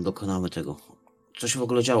 dokonamy tego. Co się w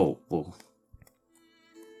ogóle działo? Bo...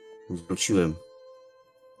 wróciłem.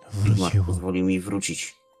 Wrócił. Pozwolił mi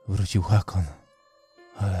wrócić. Wrócił Hakon,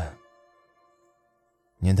 ale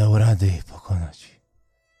nie dał rady jej pokonać.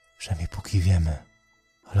 Przynajmniej póki wiemy,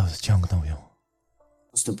 ale odciągnął ją.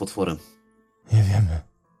 Co z tym potworem? Nie wiemy.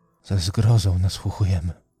 Ze zgrozą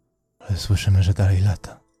nasłuchujemy, ale słyszymy, że dalej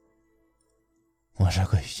lata. Może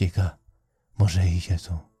go ściga, może idzie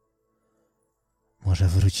tu. Może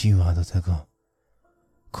wróciła do tego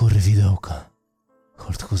kurwidołka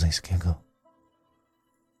holthuzeńskiego.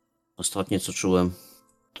 Ostatnie co czułem,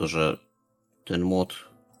 to że ten młot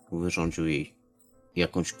wyrządził jej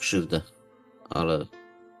jakąś krzywdę, ale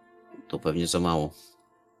to pewnie za mało.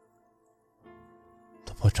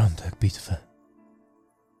 To początek bitwy.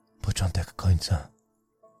 Początek końca.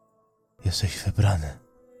 Jesteś wybrany.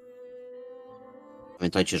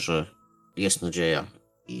 Pamiętajcie, że jest nadzieja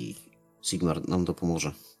i Sigmar nam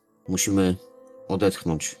dopomoże. Musimy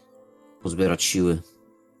odetchnąć, pozbierać siły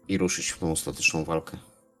i ruszyć w tą ostateczną walkę.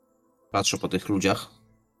 Patrzę po tych ludziach,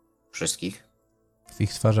 wszystkich. W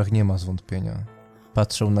ich twarzach nie ma zwątpienia.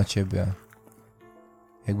 Patrzą na ciebie,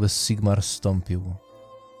 jakby Sigmar zstąpił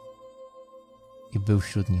i był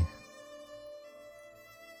wśród nich.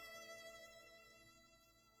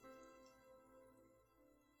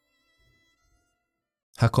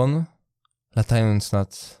 Hakon, latając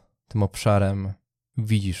nad tym obszarem,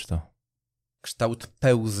 widzisz to. Kształt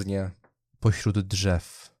pełznie pośród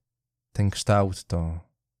drzew. Ten kształt to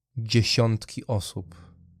dziesiątki osób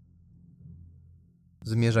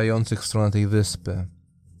zmierzających w stronę tej wyspy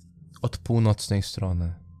od północnej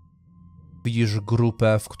strony. Widzisz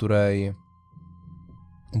grupę, w której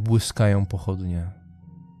błyskają pochodnie.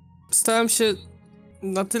 Starałem się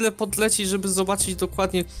na tyle podlecieć, żeby zobaczyć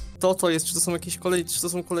dokładnie kto to jest, czy to są jakieś czy to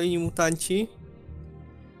są kolejni mutanci,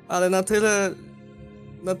 ale na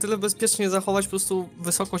tyle bezpiecznie zachować po prostu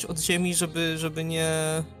wysokość od ziemi, żeby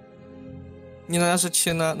nie narażać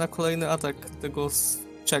się na kolejny atak tego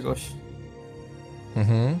czegoś.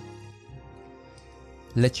 Mhm.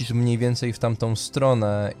 Lecisz mniej więcej w tamtą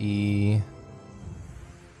stronę i...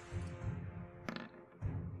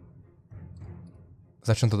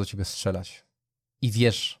 zaczęto do ciebie strzelać. I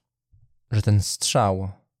wiesz, że ten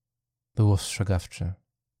strzał był ostrzegawczy.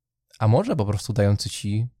 A może po prostu dający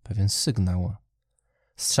ci pewien sygnał.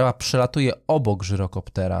 Strzała przelatuje obok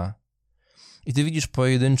żyrokoptera i ty widzisz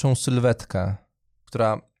pojedynczą sylwetkę,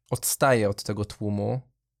 która odstaje od tego tłumu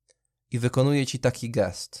i wykonuje ci taki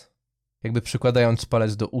gest, jakby przykładając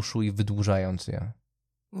palec do uszu i wydłużając je.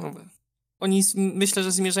 Dobra. Oni myślę,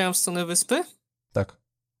 że zmierzają w stronę wyspy? Tak.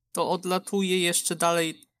 To odlatuje jeszcze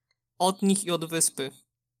dalej od nich i od wyspy.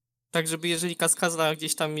 Tak, żeby jeżeli Kaz'kazla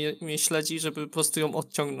gdzieś tam mnie śledzi, żeby po prostu ją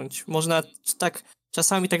odciągnąć. Można tak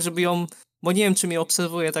czasami tak, żeby ją... Bo nie wiem, czy mnie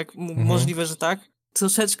obserwuje, tak możliwe, że tak.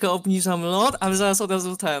 Troszeczkę obniżam lot, ale zaraz od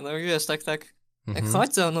razu wiesz, tak. Jak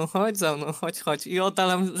chodź za mną, chodź. I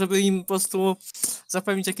oddalam, żeby im po prostu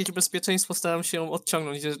zapewnić jakieś bezpieczeństwo, staram się ją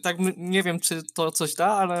odciągnąć. Tak, nie wiem, czy to coś da,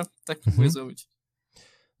 ale tak próbuję zrobić.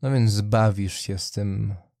 No więc bawisz się z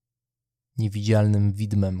tym niewidzialnym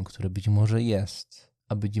widmem, który być może jest,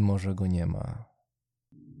 a być może go nie ma.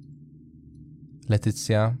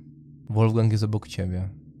 Letycja, Wolfgang jest obok ciebie.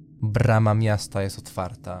 Brama miasta jest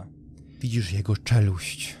otwarta. Widzisz jego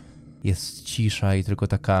czeluść. Jest cisza i tylko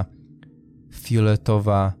taka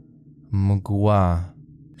fioletowa mgła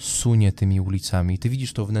sunie tymi ulicami. Ty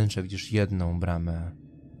widzisz to wnętrze, widzisz jedną bramę,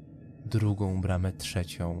 drugą bramę,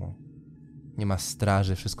 trzecią. Nie ma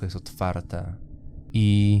straży, wszystko jest otwarte.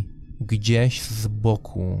 I gdzieś z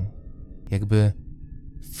boku, jakby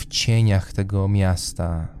w cieniach tego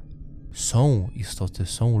miasta, są istoty,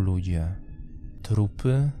 są ludzie.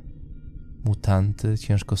 Trupy, mutanty,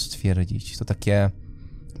 ciężko stwierdzić. To takie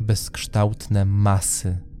bezkształtne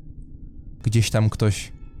masy. Gdzieś tam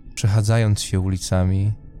ktoś, przechadzając się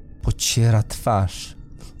ulicami, pociera twarz.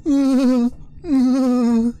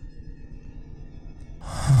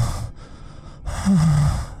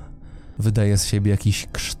 Wydaje z siebie jakiś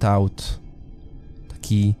kształt,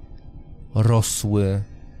 taki rosły,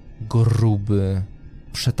 gruby,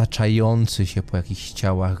 przetaczający się po jakichś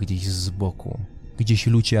ciałach gdzieś z boku. Gdzieś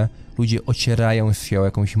ludzie ocierają się o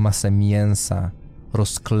jakąś masę mięsa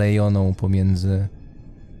rozklejoną pomiędzy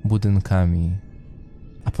budynkami.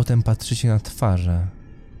 A potem patrzycie na twarze,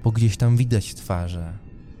 bo gdzieś tam widać twarze.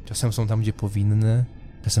 Czasem są tam, gdzie powinny,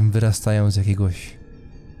 czasem wyrastają z jakiegoś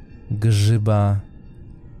grzyba,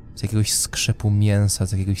 z jakiegoś skrzepu mięsa,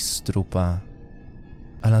 z jakiegoś strupa.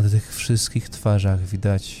 A na tych wszystkich twarzach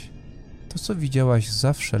widać to, co widziałaś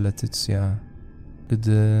zawsze, Letycja,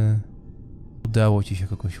 gdy udało ci się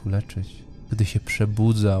kogoś uleczyć, gdy się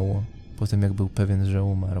przebudzał po tym, jak był pewien, że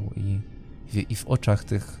umarł i w oczach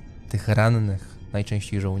tych rannych,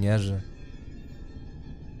 najczęściej żołnierzy,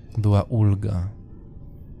 była ulga.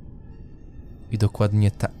 I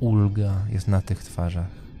dokładnie ta ulga jest na tych twarzach.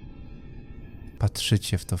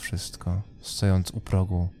 Patrzycie w to wszystko, stojąc u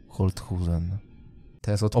progu Holthusen.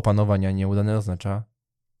 Test od opanowania nieudany oznacza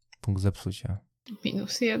punkt zepsucia.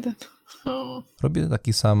 -1. O. Robię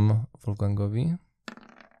taki sam Wolfgangowi.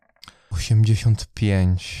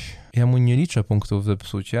 85. Ja mu nie liczę punktów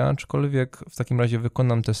zepsucia, aczkolwiek w takim razie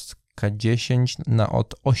wykonam test K10 na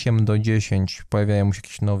od 8 do 10. Pojawiają mu się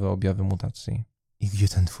jakieś nowe objawy mutacji. I gdzie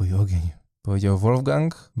ten twój ogień? Powiedział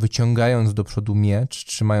Wolfgang, wyciągając do przodu miecz,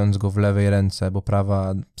 trzymając go w lewej ręce, bo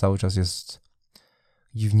prawa cały czas jest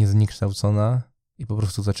dziwnie zniekształcona i po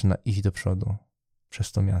prostu zaczyna iść do przodu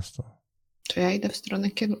przez to miasto. To ja idę w stronę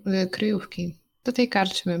kryjówki. Do tej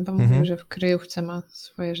karczmy, bo mówił, że w kryjówce ma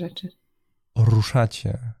swoje rzeczy.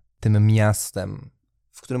 Ruszacie tym miastem,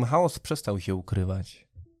 w którym chaos przestał się ukrywać.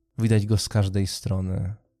 Widać go z każdej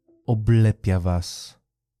strony. Oblepia was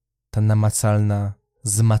ta namacalna,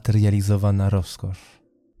 zmaterializowana rozkosz.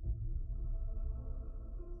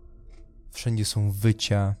 Wszędzie są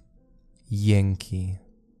wycia, jęki.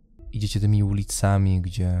 Idziecie tymi ulicami,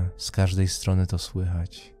 gdzie z każdej strony to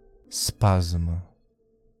słychać. Spazm.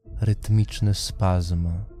 Rytmiczny spazm,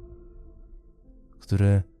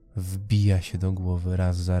 który wbija się do głowy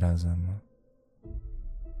raz za razem.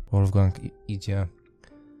 Wolfgang idzie,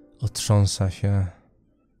 otrząsa się,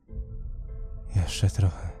 Jeszcze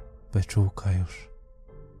trochę. Beczułka już.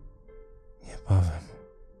 Niebawem.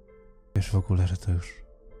 Wiesz w ogóle, że to już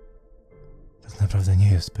tak naprawdę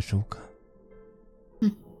nie jest beczułka.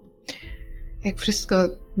 Jak wszystko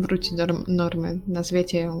wróci do normy,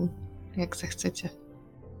 nazwiecie ją jak zechcecie.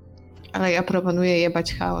 Ale ja proponuję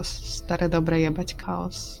jebać chaos. Stare dobre jebać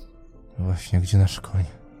chaos. Właśnie, gdzie nasz koń?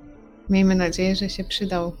 Miejmy nadzieję, że się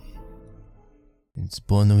przydał. Więc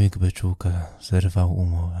Bonwick beczułka zerwał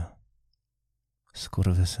umowę.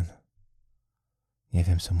 Skurwysyn. Nie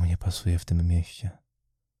wiem, co mu nie pasuje w tym mieście.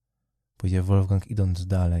 Pójdzie Wolfgang idąc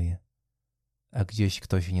dalej, a gdzieś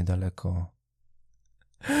ktoś niedaleko.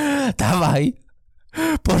 Dawaj!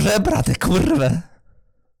 Po żebra tę kurwę!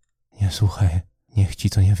 Nie słuchaj, niech ci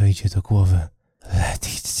to nie wejdzie do głowy.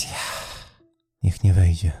 Leticja. Niech nie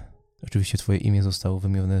wejdzie. Oczywiście twoje imię zostało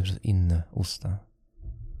wymienione przez inne usta.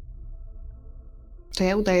 To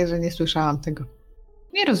ja udaję, że nie słyszałam tego.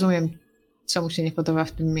 Nie rozumiem, co mu się nie podoba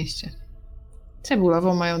w tym mieście.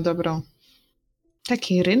 Cebulową mają dobrą.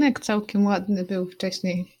 Taki rynek całkiem ładny był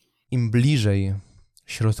wcześniej. Im bliżej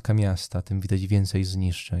środka miasta, tym widać więcej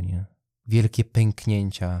zniszczeń. Wielkie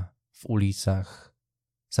pęknięcia w ulicach,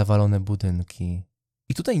 zawalone budynki.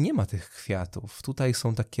 I tutaj nie ma tych kwiatów. Tutaj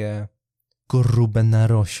są takie grube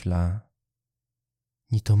narośla.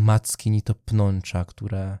 Ni to macki, ni to pnącza,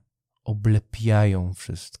 które oblepiają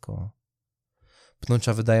wszystko.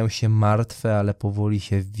 Pnącza wydają się martwe, ale powoli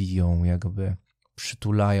się wiją, jakby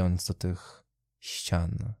przytulając do tych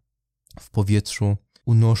ścian. W powietrzu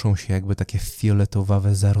unoszą się jakby takie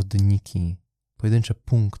fioletowawe zarodniki, pojedyncze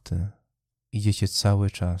punkty. Idziecie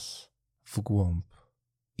cały czas w głąb.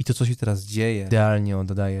 I to, co się teraz dzieje, idealnie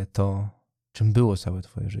oddaje to, czym było całe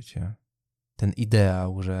twoje życie. Ten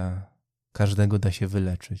ideał, że każdego da się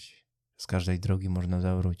wyleczyć, z każdej drogi można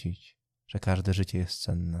zawrócić, że każde życie jest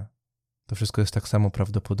cenne. To wszystko jest tak samo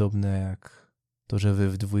prawdopodobne, jak to, że wy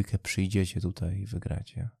w dwójkę przyjdziecie tutaj i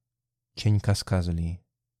wygracie. Cień Kaz'kazli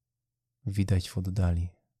widać w oddali.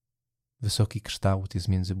 Wysoki kształt jest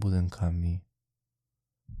między budynkami.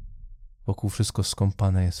 Wokół wszystko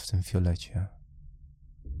skąpane jest w tym fiolecie.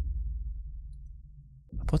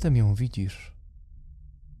 A potem ją widzisz.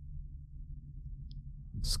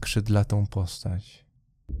 Skrzydlatą postać.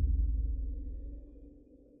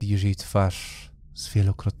 Widzisz jej twarz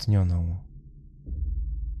zwielokrotnioną.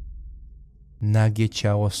 Nagie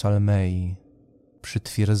ciało Salmei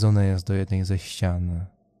przytwierdzone jest do jednej ze ścian.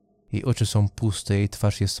 Jej oczy są puste, jej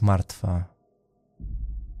twarz jest martwa.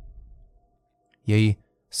 Jej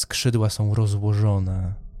skrzydła są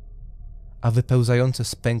rozłożone, a wypełzające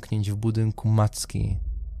z pęknięć w budynku macki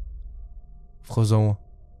wchodzą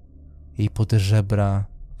jej pod żebra,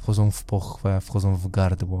 wchodzą w pochwę, wchodzą w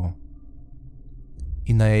gardło.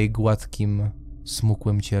 I na jej gładkim,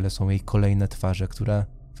 smukłym ciele są jej kolejne twarze, które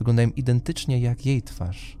wyglądają identycznie jak jej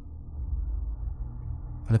twarz,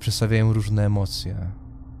 ale przedstawiają różne emocje.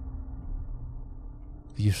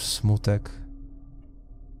 Widzisz smutek,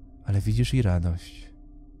 ale widzisz i radość.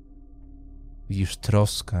 Widzisz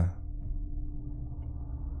troskę.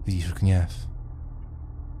 Widzisz gniew.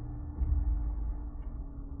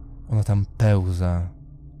 Ona tam pełza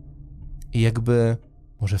i jakby,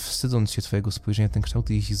 może wstydząc się twojego spojrzenia, ten kształt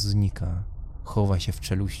jej znika. Chowa się w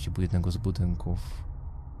czeluści jednego z budynków.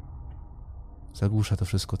 Zagłusza to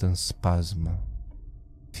wszystko ten spazm.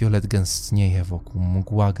 Fiolet gęstnieje wokół,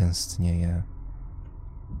 mgła gęstnieje.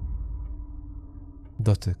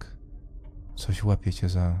 Dotyk. Coś łapie cię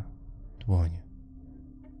za dłoń.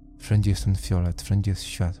 Wszędzie jest ten fiolet, wszędzie jest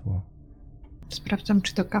światło. Sprawdzam,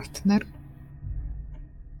 czy to Kaftner.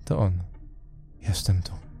 To on. Jestem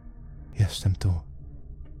tu. Jestem tu.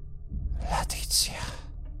 Leticja.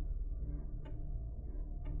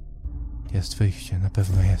 Jest wyjście, na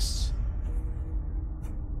pewno jest.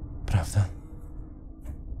 Prawda?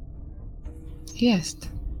 Jest.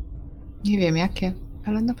 Nie wiem jakie,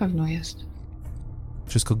 ale na pewno jest.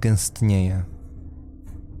 Wszystko gęstnieje.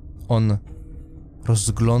 On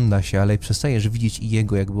rozgląda się, ale przestajesz widzieć i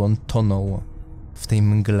jego, jakby on tonął w tej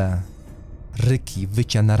mgle. Ryki,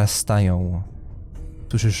 wycia narastają.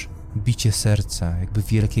 Słyszysz bicie serca, jakby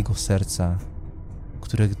wielkiego serca,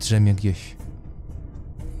 które drzemie gdzieś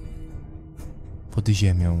pod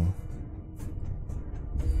ziemią.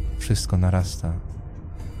 Wszystko narasta.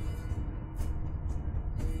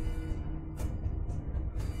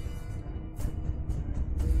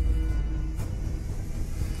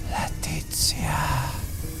 Leticja.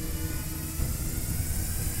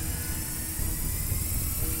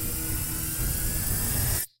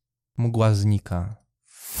 Mgła znika.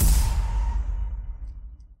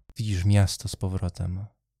 Widzisz miasto z powrotem.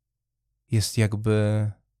 Jest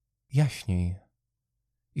jakby jaśniej.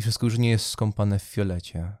 i wszystko już nie jest skąpane w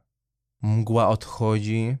fiolecie. Mgła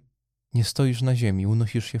odchodzi, nie stoisz na ziemi,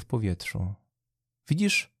 unosisz się w powietrzu.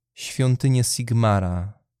 Widzisz świątynię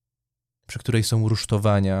Sigmara, przy której są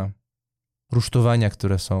rusztowania,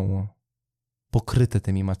 które są pokryte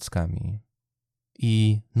tymi mackami.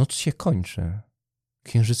 I noc się kończy,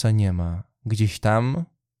 księżyca nie ma. Gdzieś tam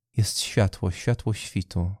jest światło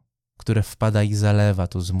świtu, które wpada i zalewa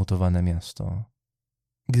to zmutowane miasto.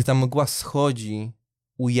 Gdy ta mgła schodzi,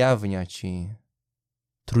 ujawnia ci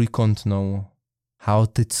trójkątną,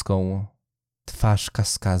 chaotycką twarz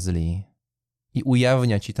Kaz'kazli i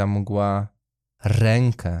ujawnia ci ta mgła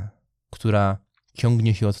rękę, która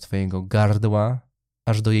ciągnie się od twojego gardła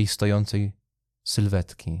aż do jej stojącej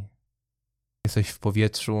sylwetki. Jesteś w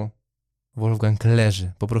powietrzu, Wolfgang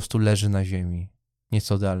leży, po prostu leży na ziemi,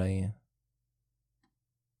 nieco dalej.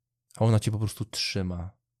 A ona cię po prostu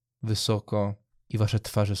trzyma wysoko i wasze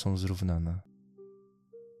twarze są zrównane.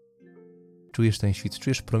 Czujesz ten świt,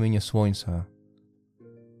 czujesz promienie słońca,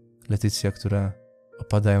 Letycja, które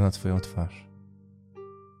opadają na twoją twarz.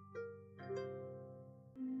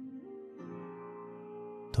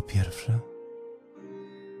 To pierwsze?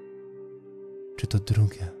 Czy to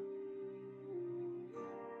drugie?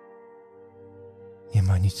 Nie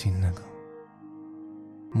ma nic innego.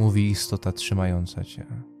 Mówi istota trzymająca cię.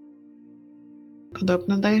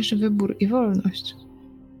 Podobno dajesz wybór i wolność.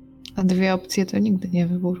 A dwie opcje to nigdy nie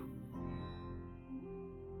wybór.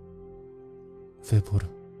 Wybór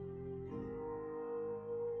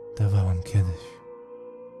dawałam kiedyś.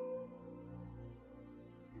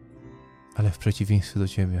 Ale w przeciwieństwie do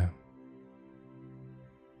ciebie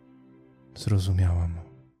zrozumiałam.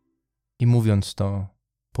 I mówiąc to,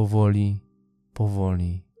 powoli,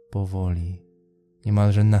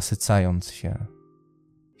 niemalże nasycając się,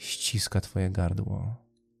 ściska twoje gardło.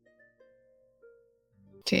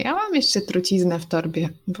 Czy ja mam jeszcze truciznę w torbie?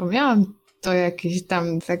 Bo miałam to jakieś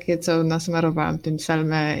tam takie, co nasmarowałam tym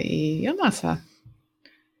Salmę i Jonasa.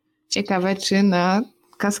 Ciekawe, czy na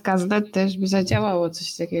Kaz'kazla też by zadziałało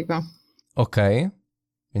coś takiego. Okej,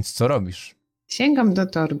 więc co robisz? Sięgam do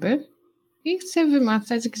torby i chcę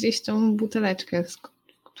wymacać gdzieś tą buteleczkę, z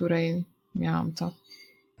której miałam to.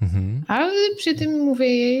 Ale przy tym mówię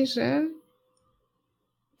jej, że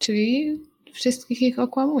czyli wszystkich ich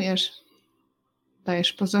okłamujesz.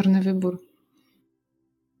 Dajesz pozorny wybór.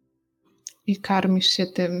 I karmisz się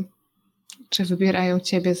tym, że wybierają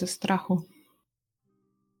ciebie ze strachu.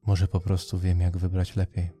 Może po prostu wiem, jak wybrać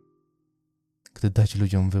lepiej. Gdy dać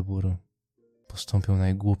ludziom wybór, postąpią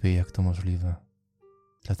najgłupiej, jak to możliwe.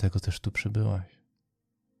 Dlatego też tu przybyłaś.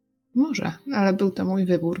 Może, ale był to mój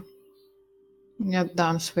wybór. Nie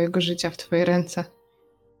oddałam swojego życia w twoje ręce.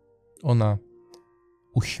 Ona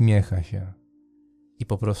uśmiecha się i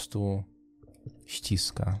po prostu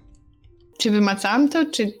ściska. Czy wymacałam to,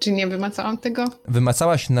 czy nie wymacałam tego?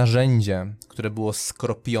 Wymacałaś narzędzie, które było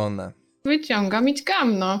skropione. Wyciągam i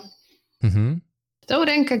ćgam, no. Tą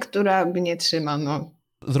rękę, która mnie trzyma, no.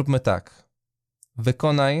 Zróbmy tak.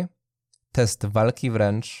 Wykonaj test walki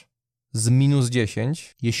wręcz z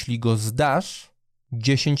 -10. Jeśli go zdasz,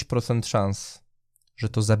 10% szans, że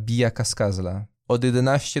to zabija Kaz'kazla. Od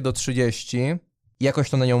 11 do 30 jakoś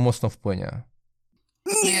to na nią mocno wpłynie.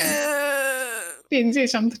 Nie!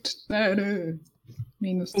 54.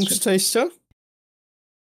 -3. Punkt szczęścia?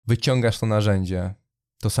 Wyciągasz to narzędzie.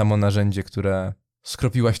 To samo narzędzie, które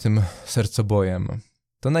skropiłaś tym sercobojem.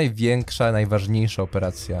 To największa, najważniejsza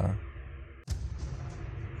operacja.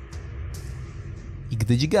 I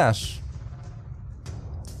gdy dźgasz,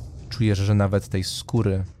 czujesz, że nawet tej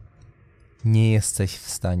skóry nie jesteś w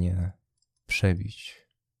stanie przebić.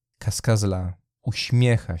 Kaz'kazla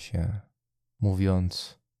uśmiecha się,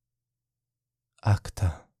 mówiąc: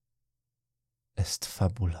 acta est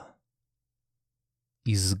fabula.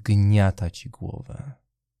 I zgniata ci głowę.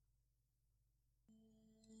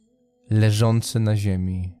 Leżący na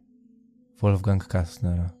ziemi Wolfgang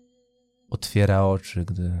Kastner otwiera oczy,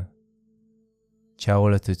 gdy ciało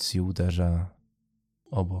Letycji uderza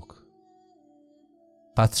obok.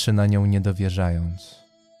 Patrzy na nią niedowierzając.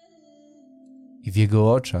 I w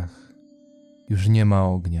jego oczach już nie ma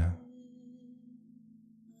ognia.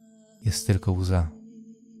 Jest tylko łza.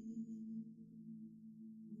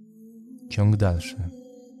 Ciąg dalszy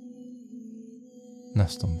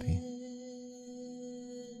nastąpi.